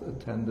bath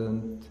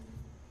attendant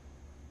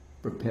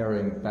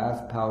preparing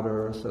bath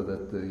powder so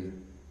that the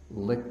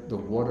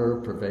water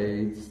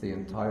pervades the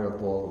entire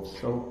bowl of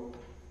soap.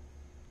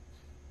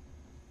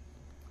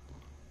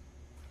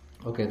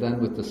 Okay, then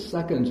with the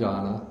second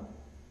jhana,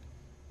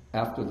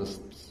 after the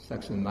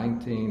section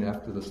 19,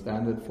 after the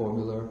standard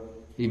formula,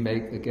 he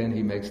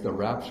makes the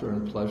rapture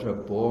and pleasure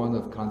born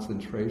of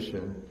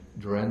concentration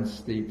drench,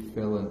 steep,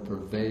 fill, and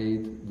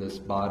pervade this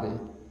body.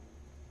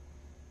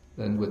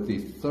 Then with the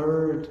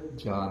third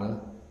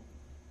jhana,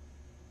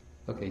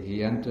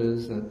 he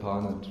enters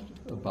upon and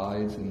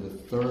abides in the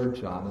third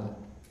jhana.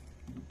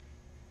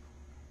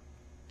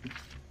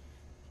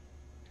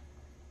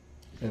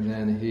 And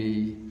then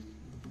he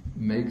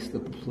makes the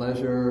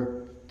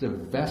pleasure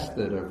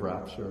divested of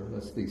rapture.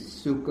 That's the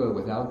sukha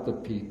without the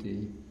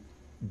piti,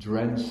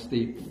 drench,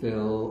 steep,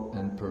 fill,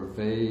 and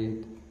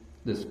pervade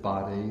this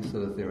body so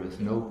that there is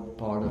no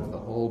part of the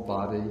whole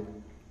body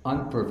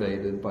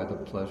unpervaded by the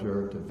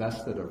pleasure,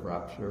 divested of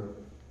rapture.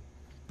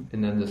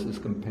 And then this is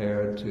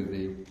compared to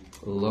the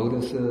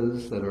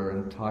lotuses that are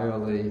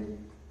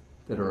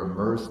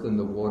immersed in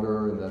the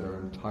water and that are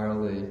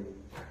entirely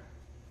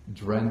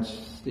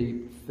drenched,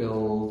 steep,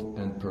 filled,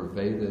 and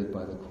pervaded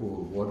by the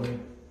cool water.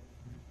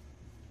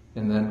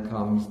 And then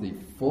comes the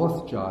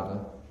fourth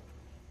jhana,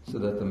 so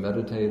that the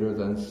meditator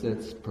then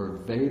sits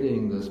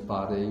pervading this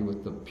body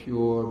with the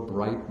pure,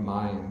 bright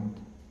mind,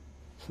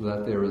 so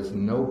that there is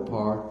no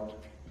part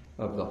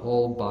of the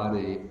whole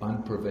body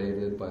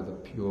unpervaded by the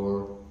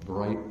pure,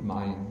 bright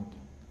mind.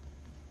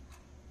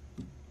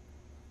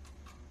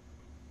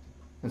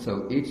 And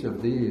so each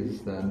of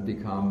these then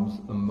becomes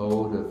a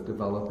mode of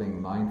developing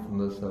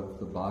mindfulness of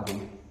the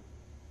body.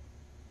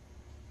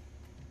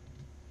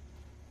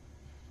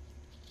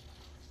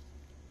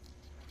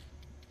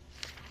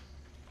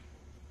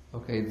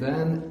 Okay,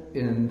 then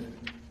in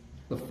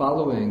the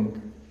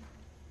following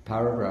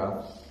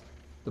paragraphs,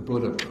 the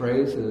Buddha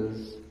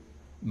praises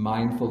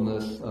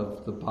mindfulness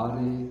of the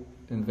body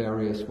in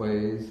various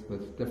ways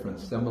with different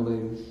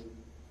similes.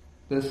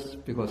 This,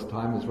 because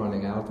time is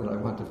running out and I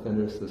want to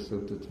finish the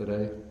sutta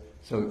today.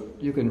 So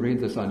you can read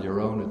this on your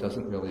own, it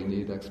doesn't really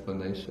need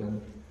explanation.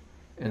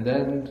 And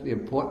then the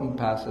important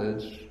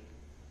passage,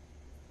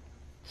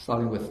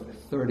 starting with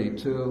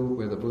 32,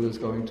 where the Buddha is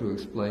going to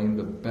explain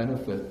the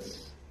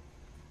benefits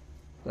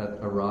that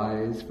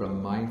arise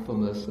from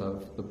mindfulness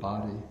of the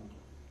body.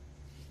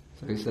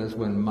 So he says,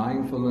 when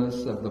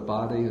mindfulness of the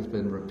body has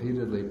been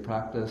repeatedly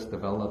practiced,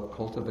 developed,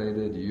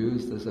 cultivated,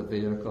 used as a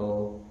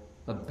vehicle,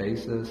 a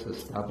basis,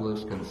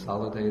 established,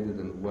 consolidated,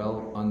 and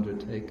well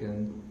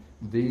undertaken,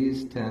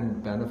 these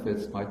 10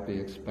 benefits might be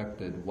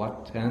expected.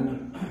 What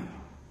 10?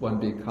 One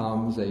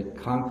becomes a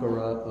conqueror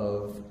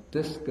of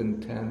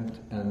discontent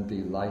and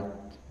delight,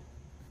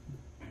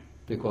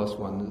 because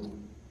one has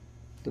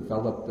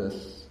developed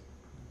this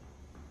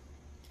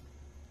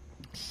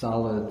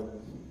solid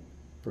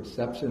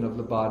perception of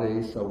the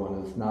body, so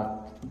one is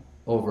not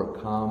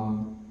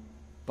overcome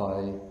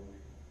by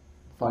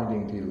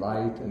finding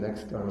delight in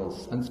external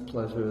sense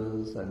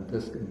pleasures and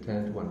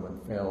discontent when one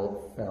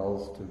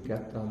fails to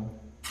get them.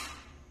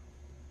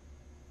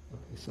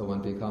 Okay, so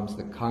one becomes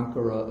the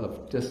conqueror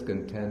of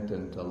discontent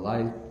and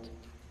delight.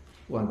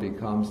 One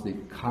becomes the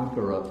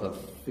conqueror of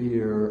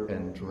fear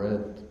and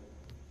dread.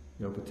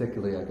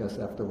 Particularly, I guess,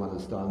 after one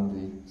has done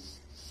the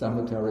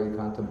cemetery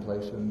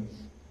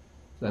contemplations,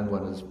 then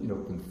one has,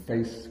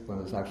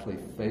 one has actually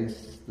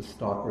faced the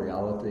stark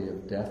reality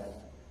of death.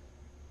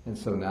 And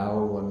so now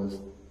one is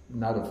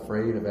not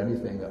afraid of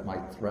anything that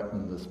might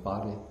threaten this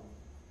body.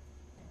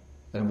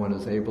 Then one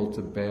is able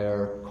to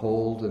bear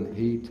cold and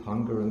heat,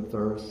 hunger and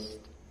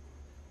thirst,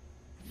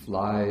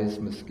 flies,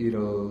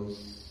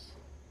 mosquitoes,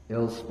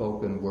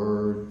 ill-spoken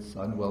words,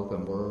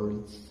 unwelcome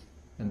words,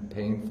 and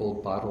painful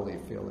bodily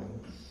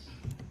feelings.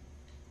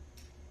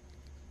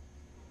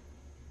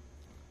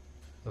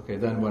 Okay,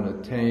 then one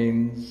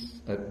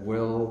attains at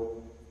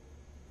will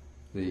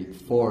the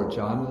 4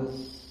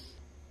 jhanas.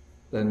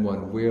 Then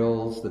one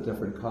wields the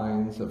different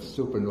kinds of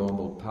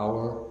supernormal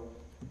power.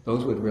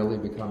 Those would really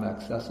become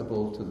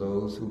accessible to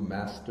those who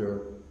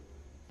master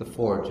the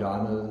 4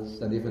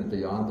 jhanas, and even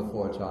beyond the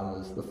 4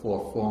 jhanas, the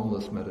 4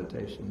 formless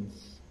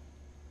meditations.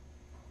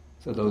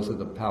 So those are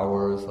the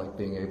powers like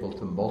being able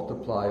to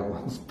multiply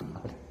one's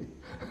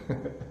body,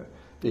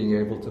 being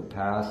able to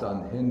pass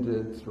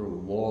unhindered through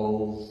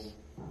walls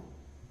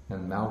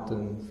and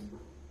mountains.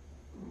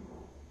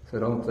 So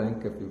don't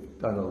think if you've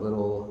done a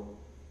little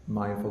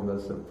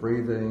mindfulness of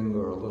breathing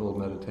or a little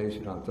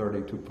meditation on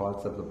 32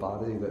 parts of the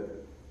body that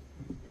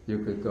you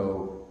could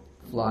go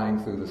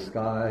flying through the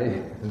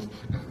sky,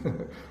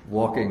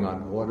 walking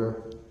on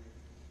water.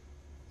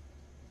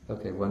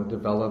 Okay, one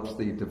develops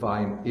the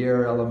divine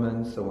ear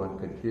element so one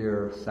could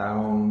hear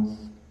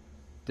sounds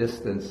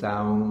distant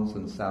sounds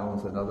and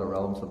sounds in other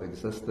realms of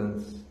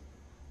existence.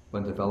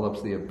 One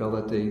develops the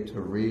ability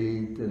to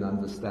read and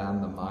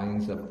understand the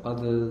minds of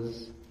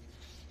others.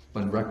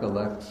 One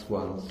recollects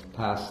one's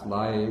past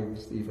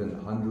lives,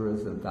 even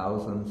hundreds and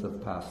thousands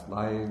of past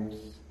lives.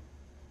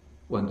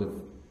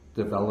 One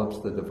develops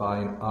the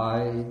divine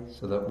eye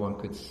so that one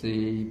could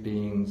see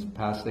beings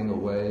passing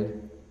away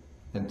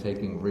and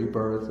taking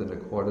rebirth in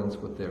accordance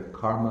with their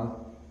karma.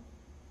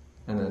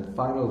 And then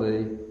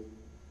finally,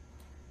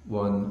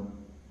 one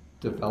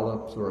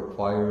develops or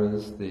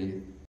acquires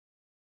the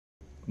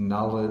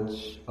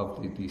knowledge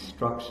of the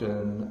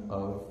destruction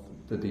of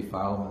the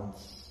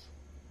defilements.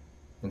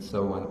 And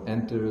so one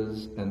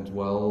enters and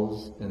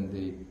dwells in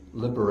the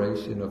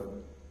liberation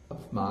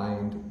of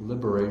mind,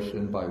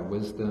 liberation by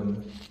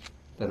wisdom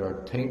that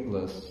are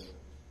taintless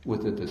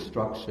with the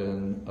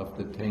destruction of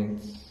the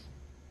taints.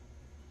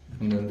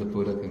 And then the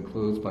Buddha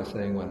concludes by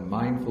saying, when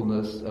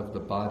mindfulness of the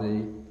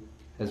body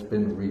has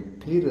been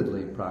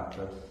repeatedly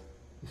practiced,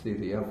 you see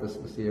the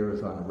emphasis here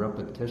is on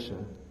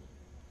repetition,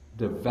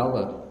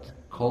 developed,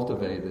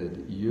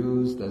 cultivated,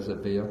 used as a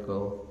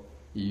vehicle,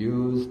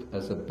 used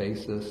as a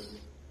basis,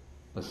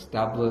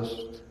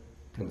 established,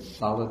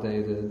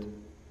 consolidated,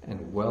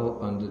 and well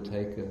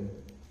undertaken,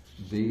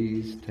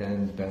 these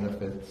 10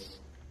 benefits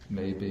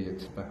may be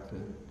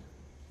expected.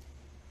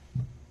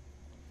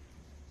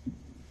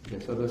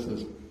 Okay, so this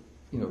is,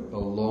 a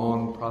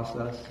long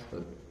process,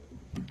 a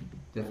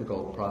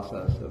difficult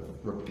process of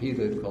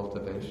repeated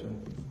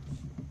cultivation.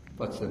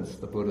 But since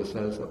the Buddha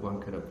says that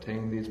one can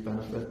obtain these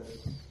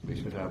benefits, we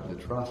should have the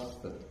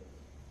trust that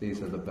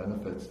these are the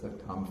benefits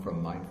that come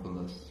from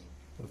mindfulness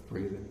of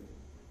breathing.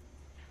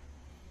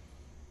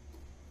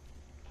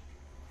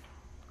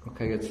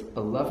 Okay, it's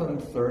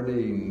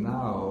 11:30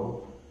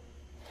 now.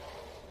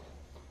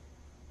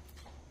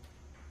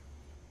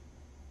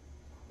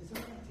 Is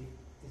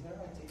that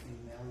right to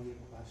email you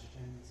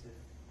questions?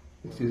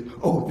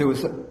 There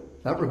was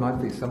that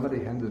reminds me,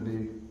 somebody handed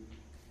me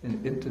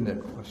an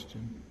internet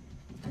question.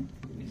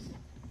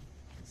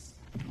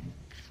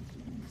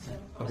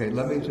 Okay,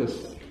 let me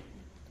just...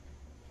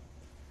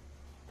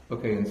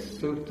 Okay, in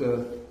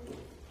Sutta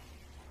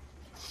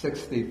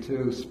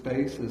 62,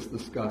 space is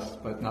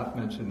discussed but not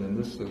mentioned in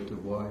this sutta.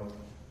 Why?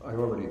 I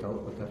already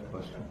dealt with that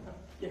question.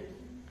 Yeah.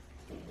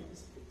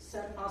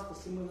 Sep asked a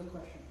similar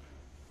question.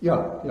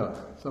 Yeah.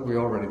 So we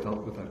already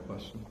dealt with that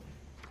question.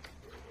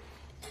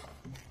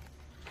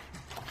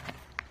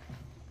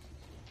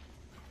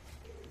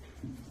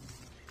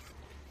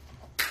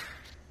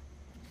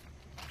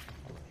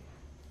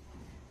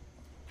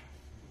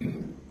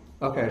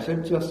 Okay, I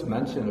should just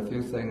mention a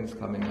few things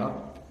coming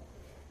up.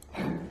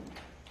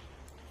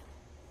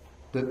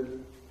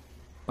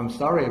 I'm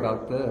sorry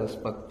about this,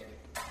 but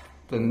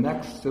the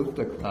next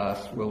sutta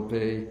class will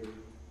be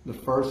the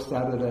first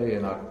Saturday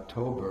in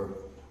October.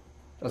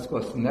 That's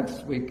because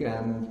next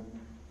weekend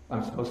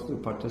I'm supposed to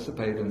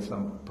participate in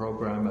some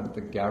program at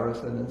the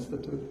Garrison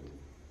Institute.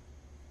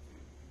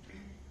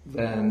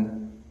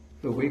 Then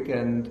the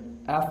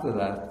weekend after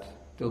that,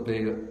 there'll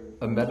be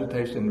a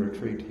meditation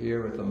retreat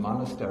here at the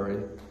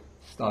monastery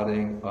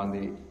starting on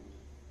the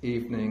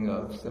evening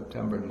of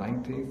September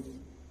 19th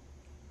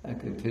and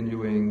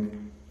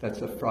continuing,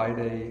 that's a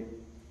Friday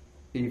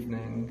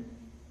evening,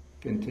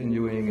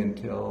 continuing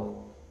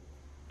until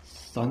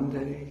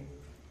Sunday,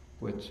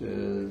 which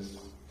is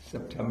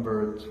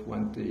September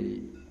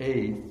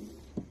 28th,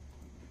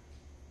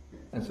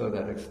 and so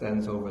that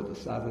extends over the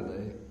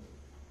Saturday.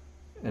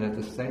 And at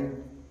the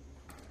same,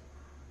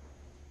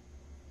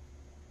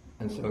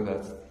 and so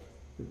that's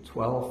the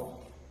 12th,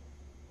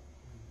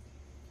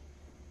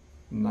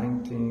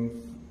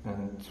 19th,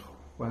 and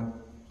 20th,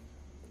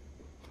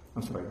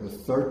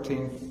 the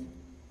 13th,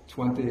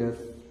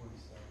 20th,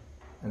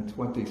 and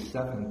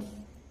 27th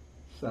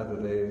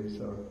Saturdays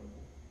are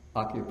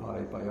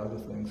occupied by other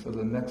things. So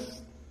the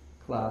next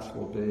class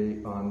will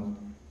be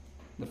on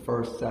the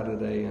first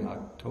Saturday in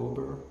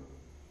October.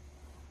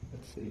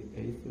 Let's see,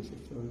 8th is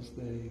a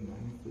Thursday,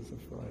 9th is a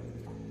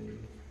Friday.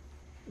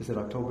 Is it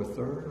October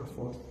 3rd or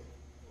 4th?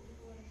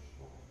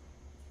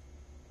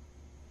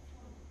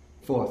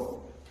 4th.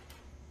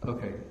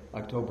 Okay,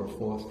 October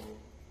 4th.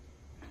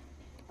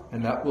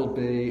 And that will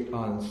be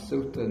on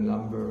Sutta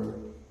number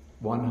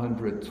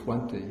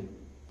 120,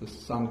 the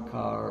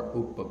Sankar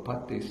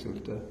Upapatti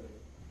Sutta,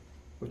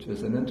 which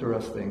is an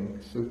interesting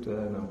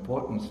sutta, an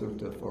important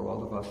sutta for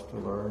all of us to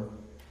learn,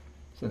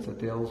 since it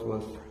deals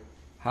with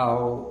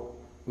how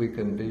we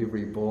can be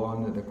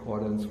reborn in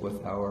accordance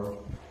with our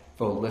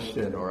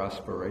volition or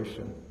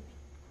aspiration.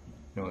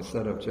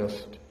 Instead of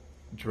just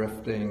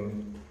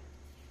drifting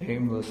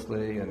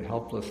aimlessly and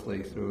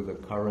helplessly through the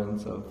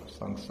currents of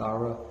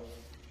samsara,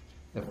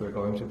 if we're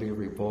going to be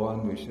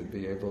reborn, we should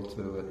be able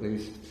to at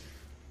least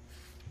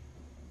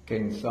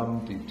gain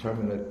some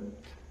determinate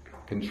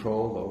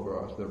control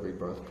over the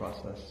rebirth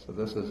process. So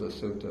this is a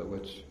sutta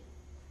which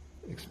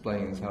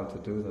explains how to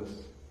do this.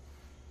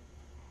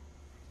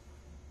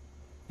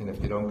 And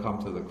if you don't come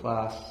to the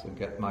class and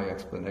get my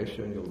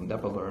explanation, you'll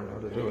never learn how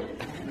to do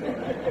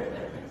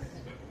it.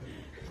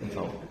 Since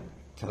I'll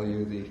tell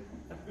you the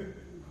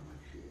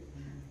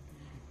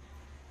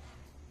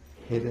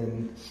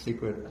hidden,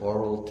 secret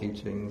oral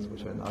teachings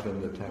which are not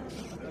in the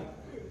text.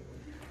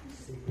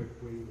 Secret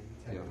breathing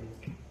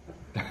technique.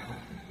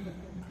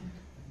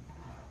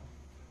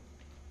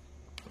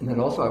 And then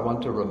also I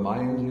want to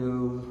remind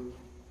you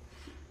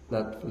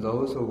that for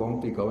those who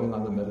won't be going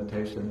on the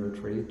meditation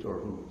retreat or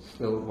who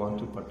still want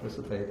to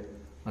participate,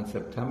 on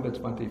September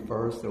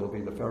 21st there will be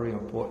the very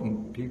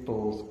important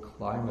People's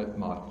Climate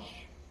March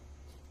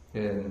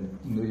in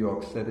New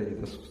York City.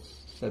 This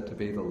is said to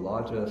be the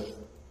largest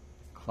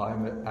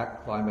climate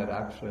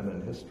action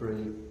in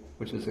history,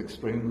 which is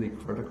extremely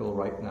critical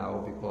right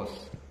now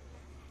because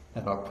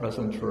at our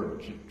present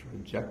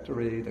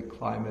trajectory, the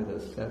climate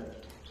is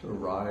set to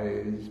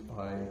rise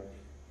by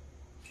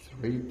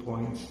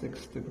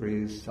 3.6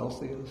 degrees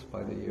Celsius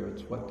by the year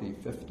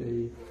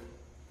 2050,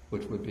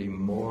 which would be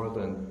more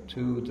than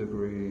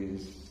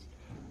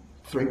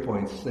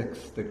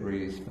 3.6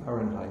 degrees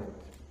Fahrenheit,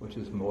 which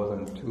is more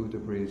than 2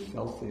 degrees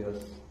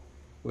Celsius,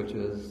 which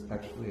is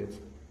actually, it's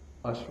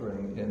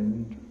ushering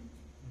in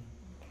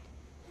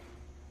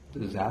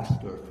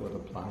disaster for the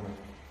planet.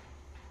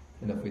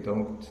 And if we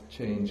don't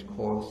change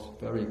course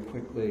very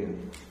quickly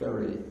and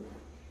very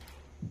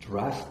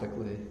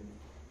drastically,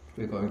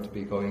 we're going to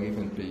be going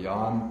even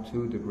beyond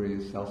 2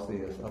 degrees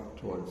Celsius up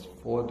towards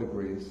 4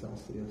 degrees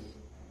Celsius,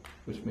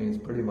 which means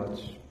pretty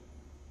much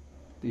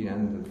the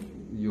end of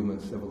human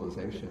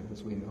civilization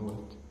as we know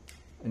it.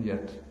 And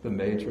yet the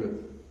major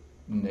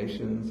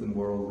nations and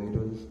world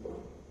leaders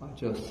are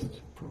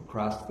just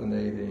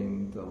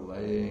procrastinating,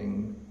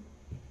 delaying,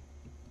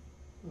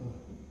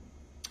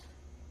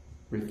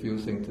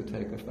 refusing to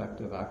take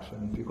effective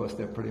action because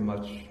they're pretty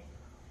much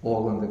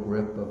all in the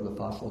grip of the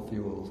fossil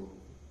fuel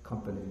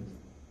companies,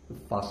 the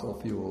fossil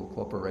fuel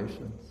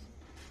corporations.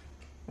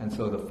 And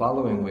so the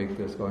following week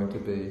there's going to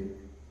be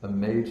a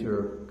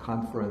major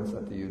conference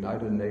at the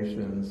United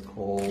Nations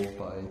called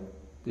by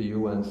the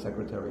UN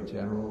Secretary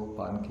General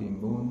Ban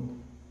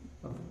Ki-moon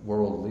of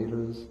world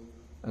leaders.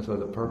 And so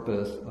the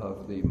purpose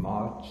of the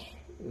march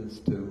is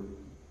to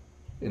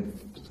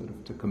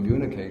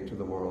communicate to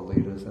the world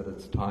leaders that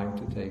it's time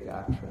to take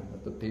action,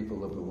 that the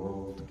people of the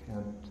world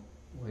can't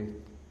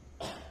wait.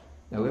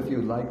 Now, if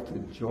you'd like to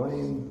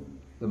join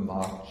the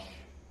march,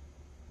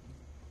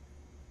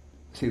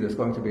 see, there's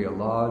going to be a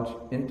large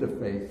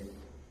interfaith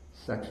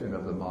section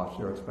of the march.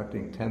 They're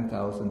expecting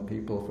 10,000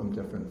 people from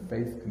different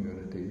faith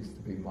communities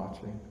to be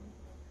marching.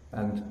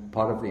 And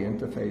part of the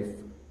interfaith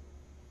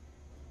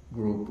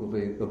group will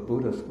be the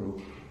Buddhist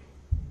group.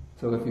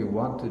 So if you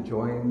want to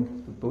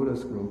join the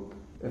Buddhist group,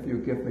 if you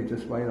give me,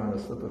 just write on a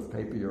slip of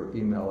paper your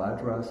email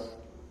address,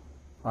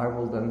 I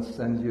will then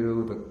send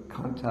you the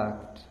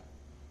contact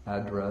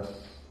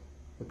address,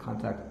 the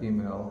contact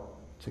email,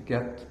 to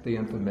get the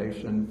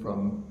information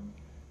from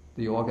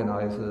the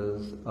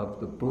organizers of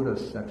the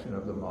Buddhist section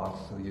of the march,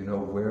 so you know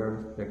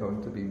where they're going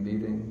to be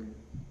meeting,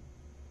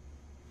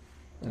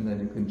 and then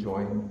you can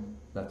join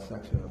that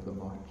section of the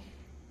march.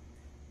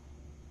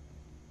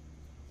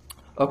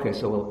 Okay,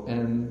 so we'll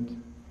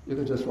end. You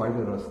can just write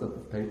it on a slip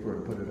of paper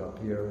and put it up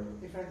here.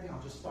 If anything,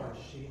 I'll just start a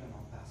sheet and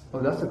I'll pass it.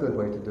 Oh, that's a good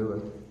way to do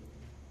it.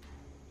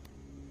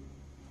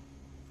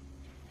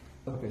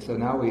 Okay, so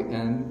now we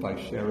end by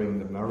sharing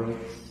the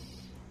merits.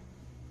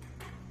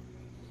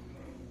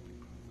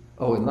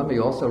 Oh, and let me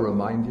also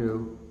remind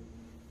you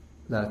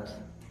that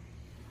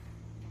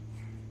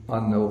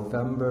on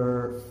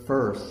November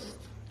 1st,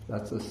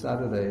 that's a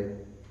Saturday,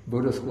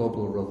 Buddhist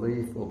Global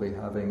Relief will be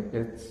having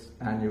its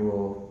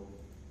annual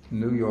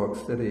New York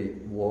City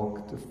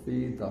Walk to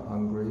Feed the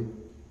Hungry.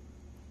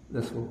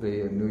 This will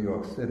be in New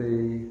York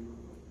City,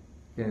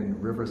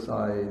 in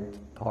Riverside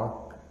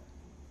Park.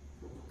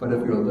 But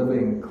if you're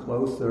living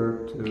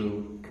closer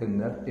to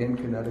in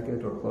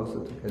Connecticut or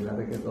closer to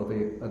Connecticut, there'll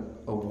be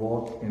a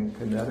walk in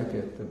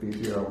Connecticut, the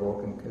BGR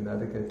Walk in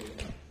Connecticut,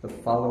 the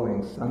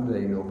following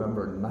Sunday,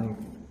 November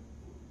 9th.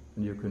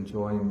 And you can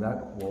join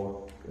that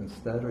walk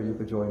instead, or you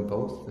could join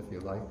both if you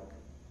like.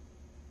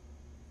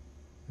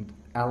 And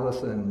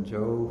Allison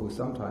Joe, who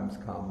sometimes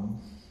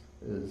comes,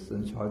 is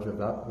in charge of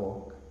that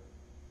walk.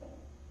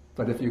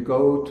 But if you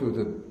go to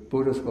the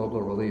Buddhist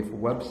Global Relief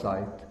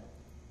website,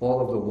 all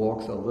of the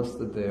walks are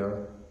listed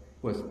there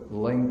with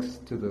links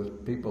to the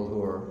people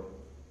who are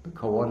the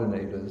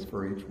coordinators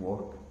for each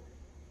walk.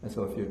 And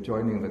so if you're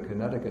joining the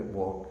Connecticut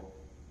walk,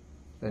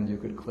 then you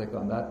could click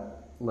on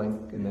that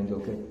link and then you'll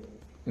get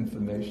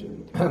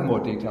information, more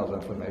detailed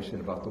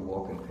information about the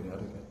walk in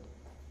Connecticut.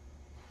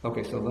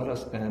 Okay, so let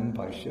us end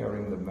by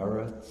sharing the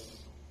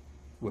merits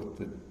with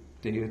the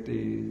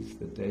deities,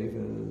 the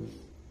devas,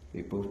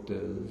 the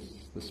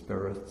Buddhas, the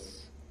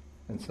spirits,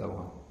 and so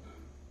on.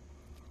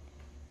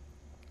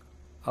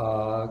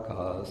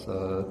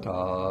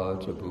 Akasata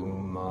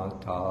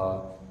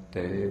Jabhumata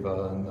Deva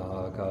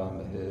Naga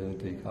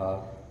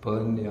Mahidika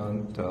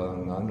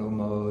Punyantang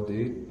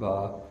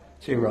Anumoditva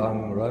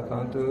Chirang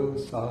Rakantu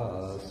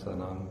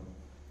Sasanam.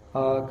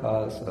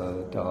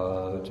 Akasata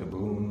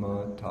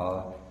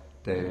Jabhumata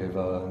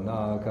Deva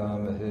Naga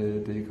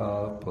Mahidika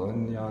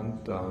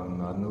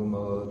Punyantang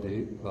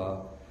Anumoditva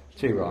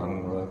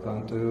Chirang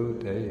Rakantu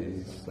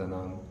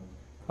Desanam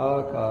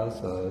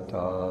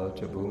Akasata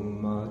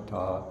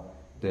Chabumata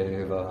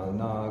Deva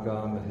Naga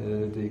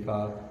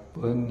Mahidika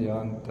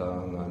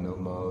Punyantang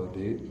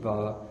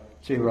Anumoditva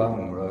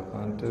Chirang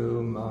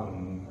Rakantu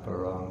Mang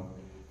Parang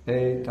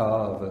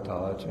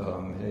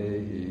Etavatacham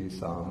Hehi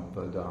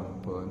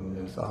Sampadam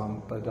Punya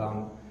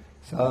Sampadam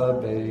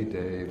Sabbe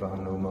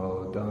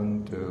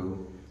Devanumodantu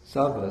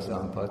Sabba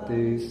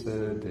Sampati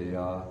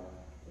Siddhya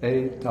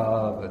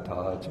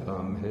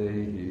Etavatacham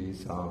Hehi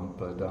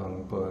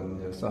Sampadam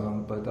Punya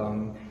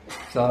Sampadam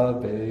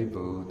Sabbe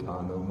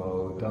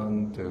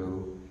Bhutanumodantu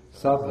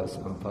Sabba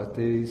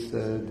Sampati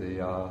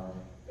Siddhya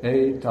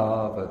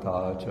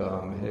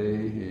Etavatacham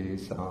Hehi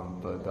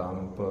Sampadam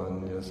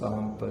Punya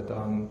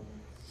Sampadam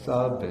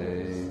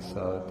Sabbe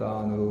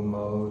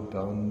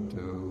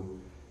Satanumodantu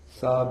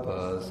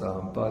Sabba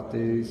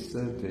Sampati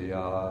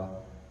Siddhya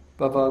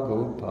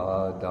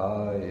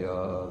Bhavagopadaya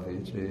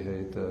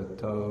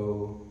Vichihetato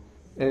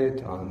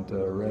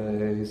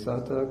Etantare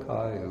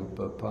Satakai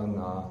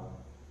Upapana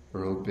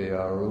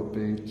Rupya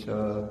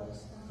Rupicha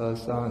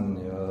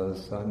Asanya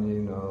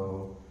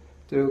Sanino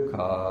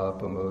Dukha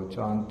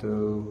Pamuchantu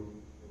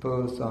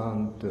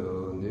Pusantu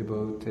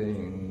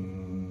Nibuting.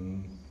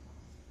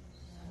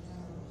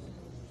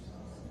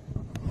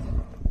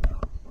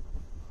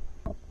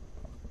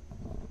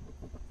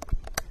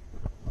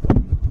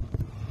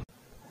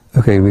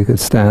 Okay, we could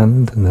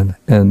stand and then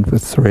end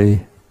with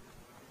 3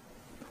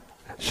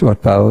 short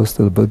bows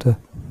to the Buddha.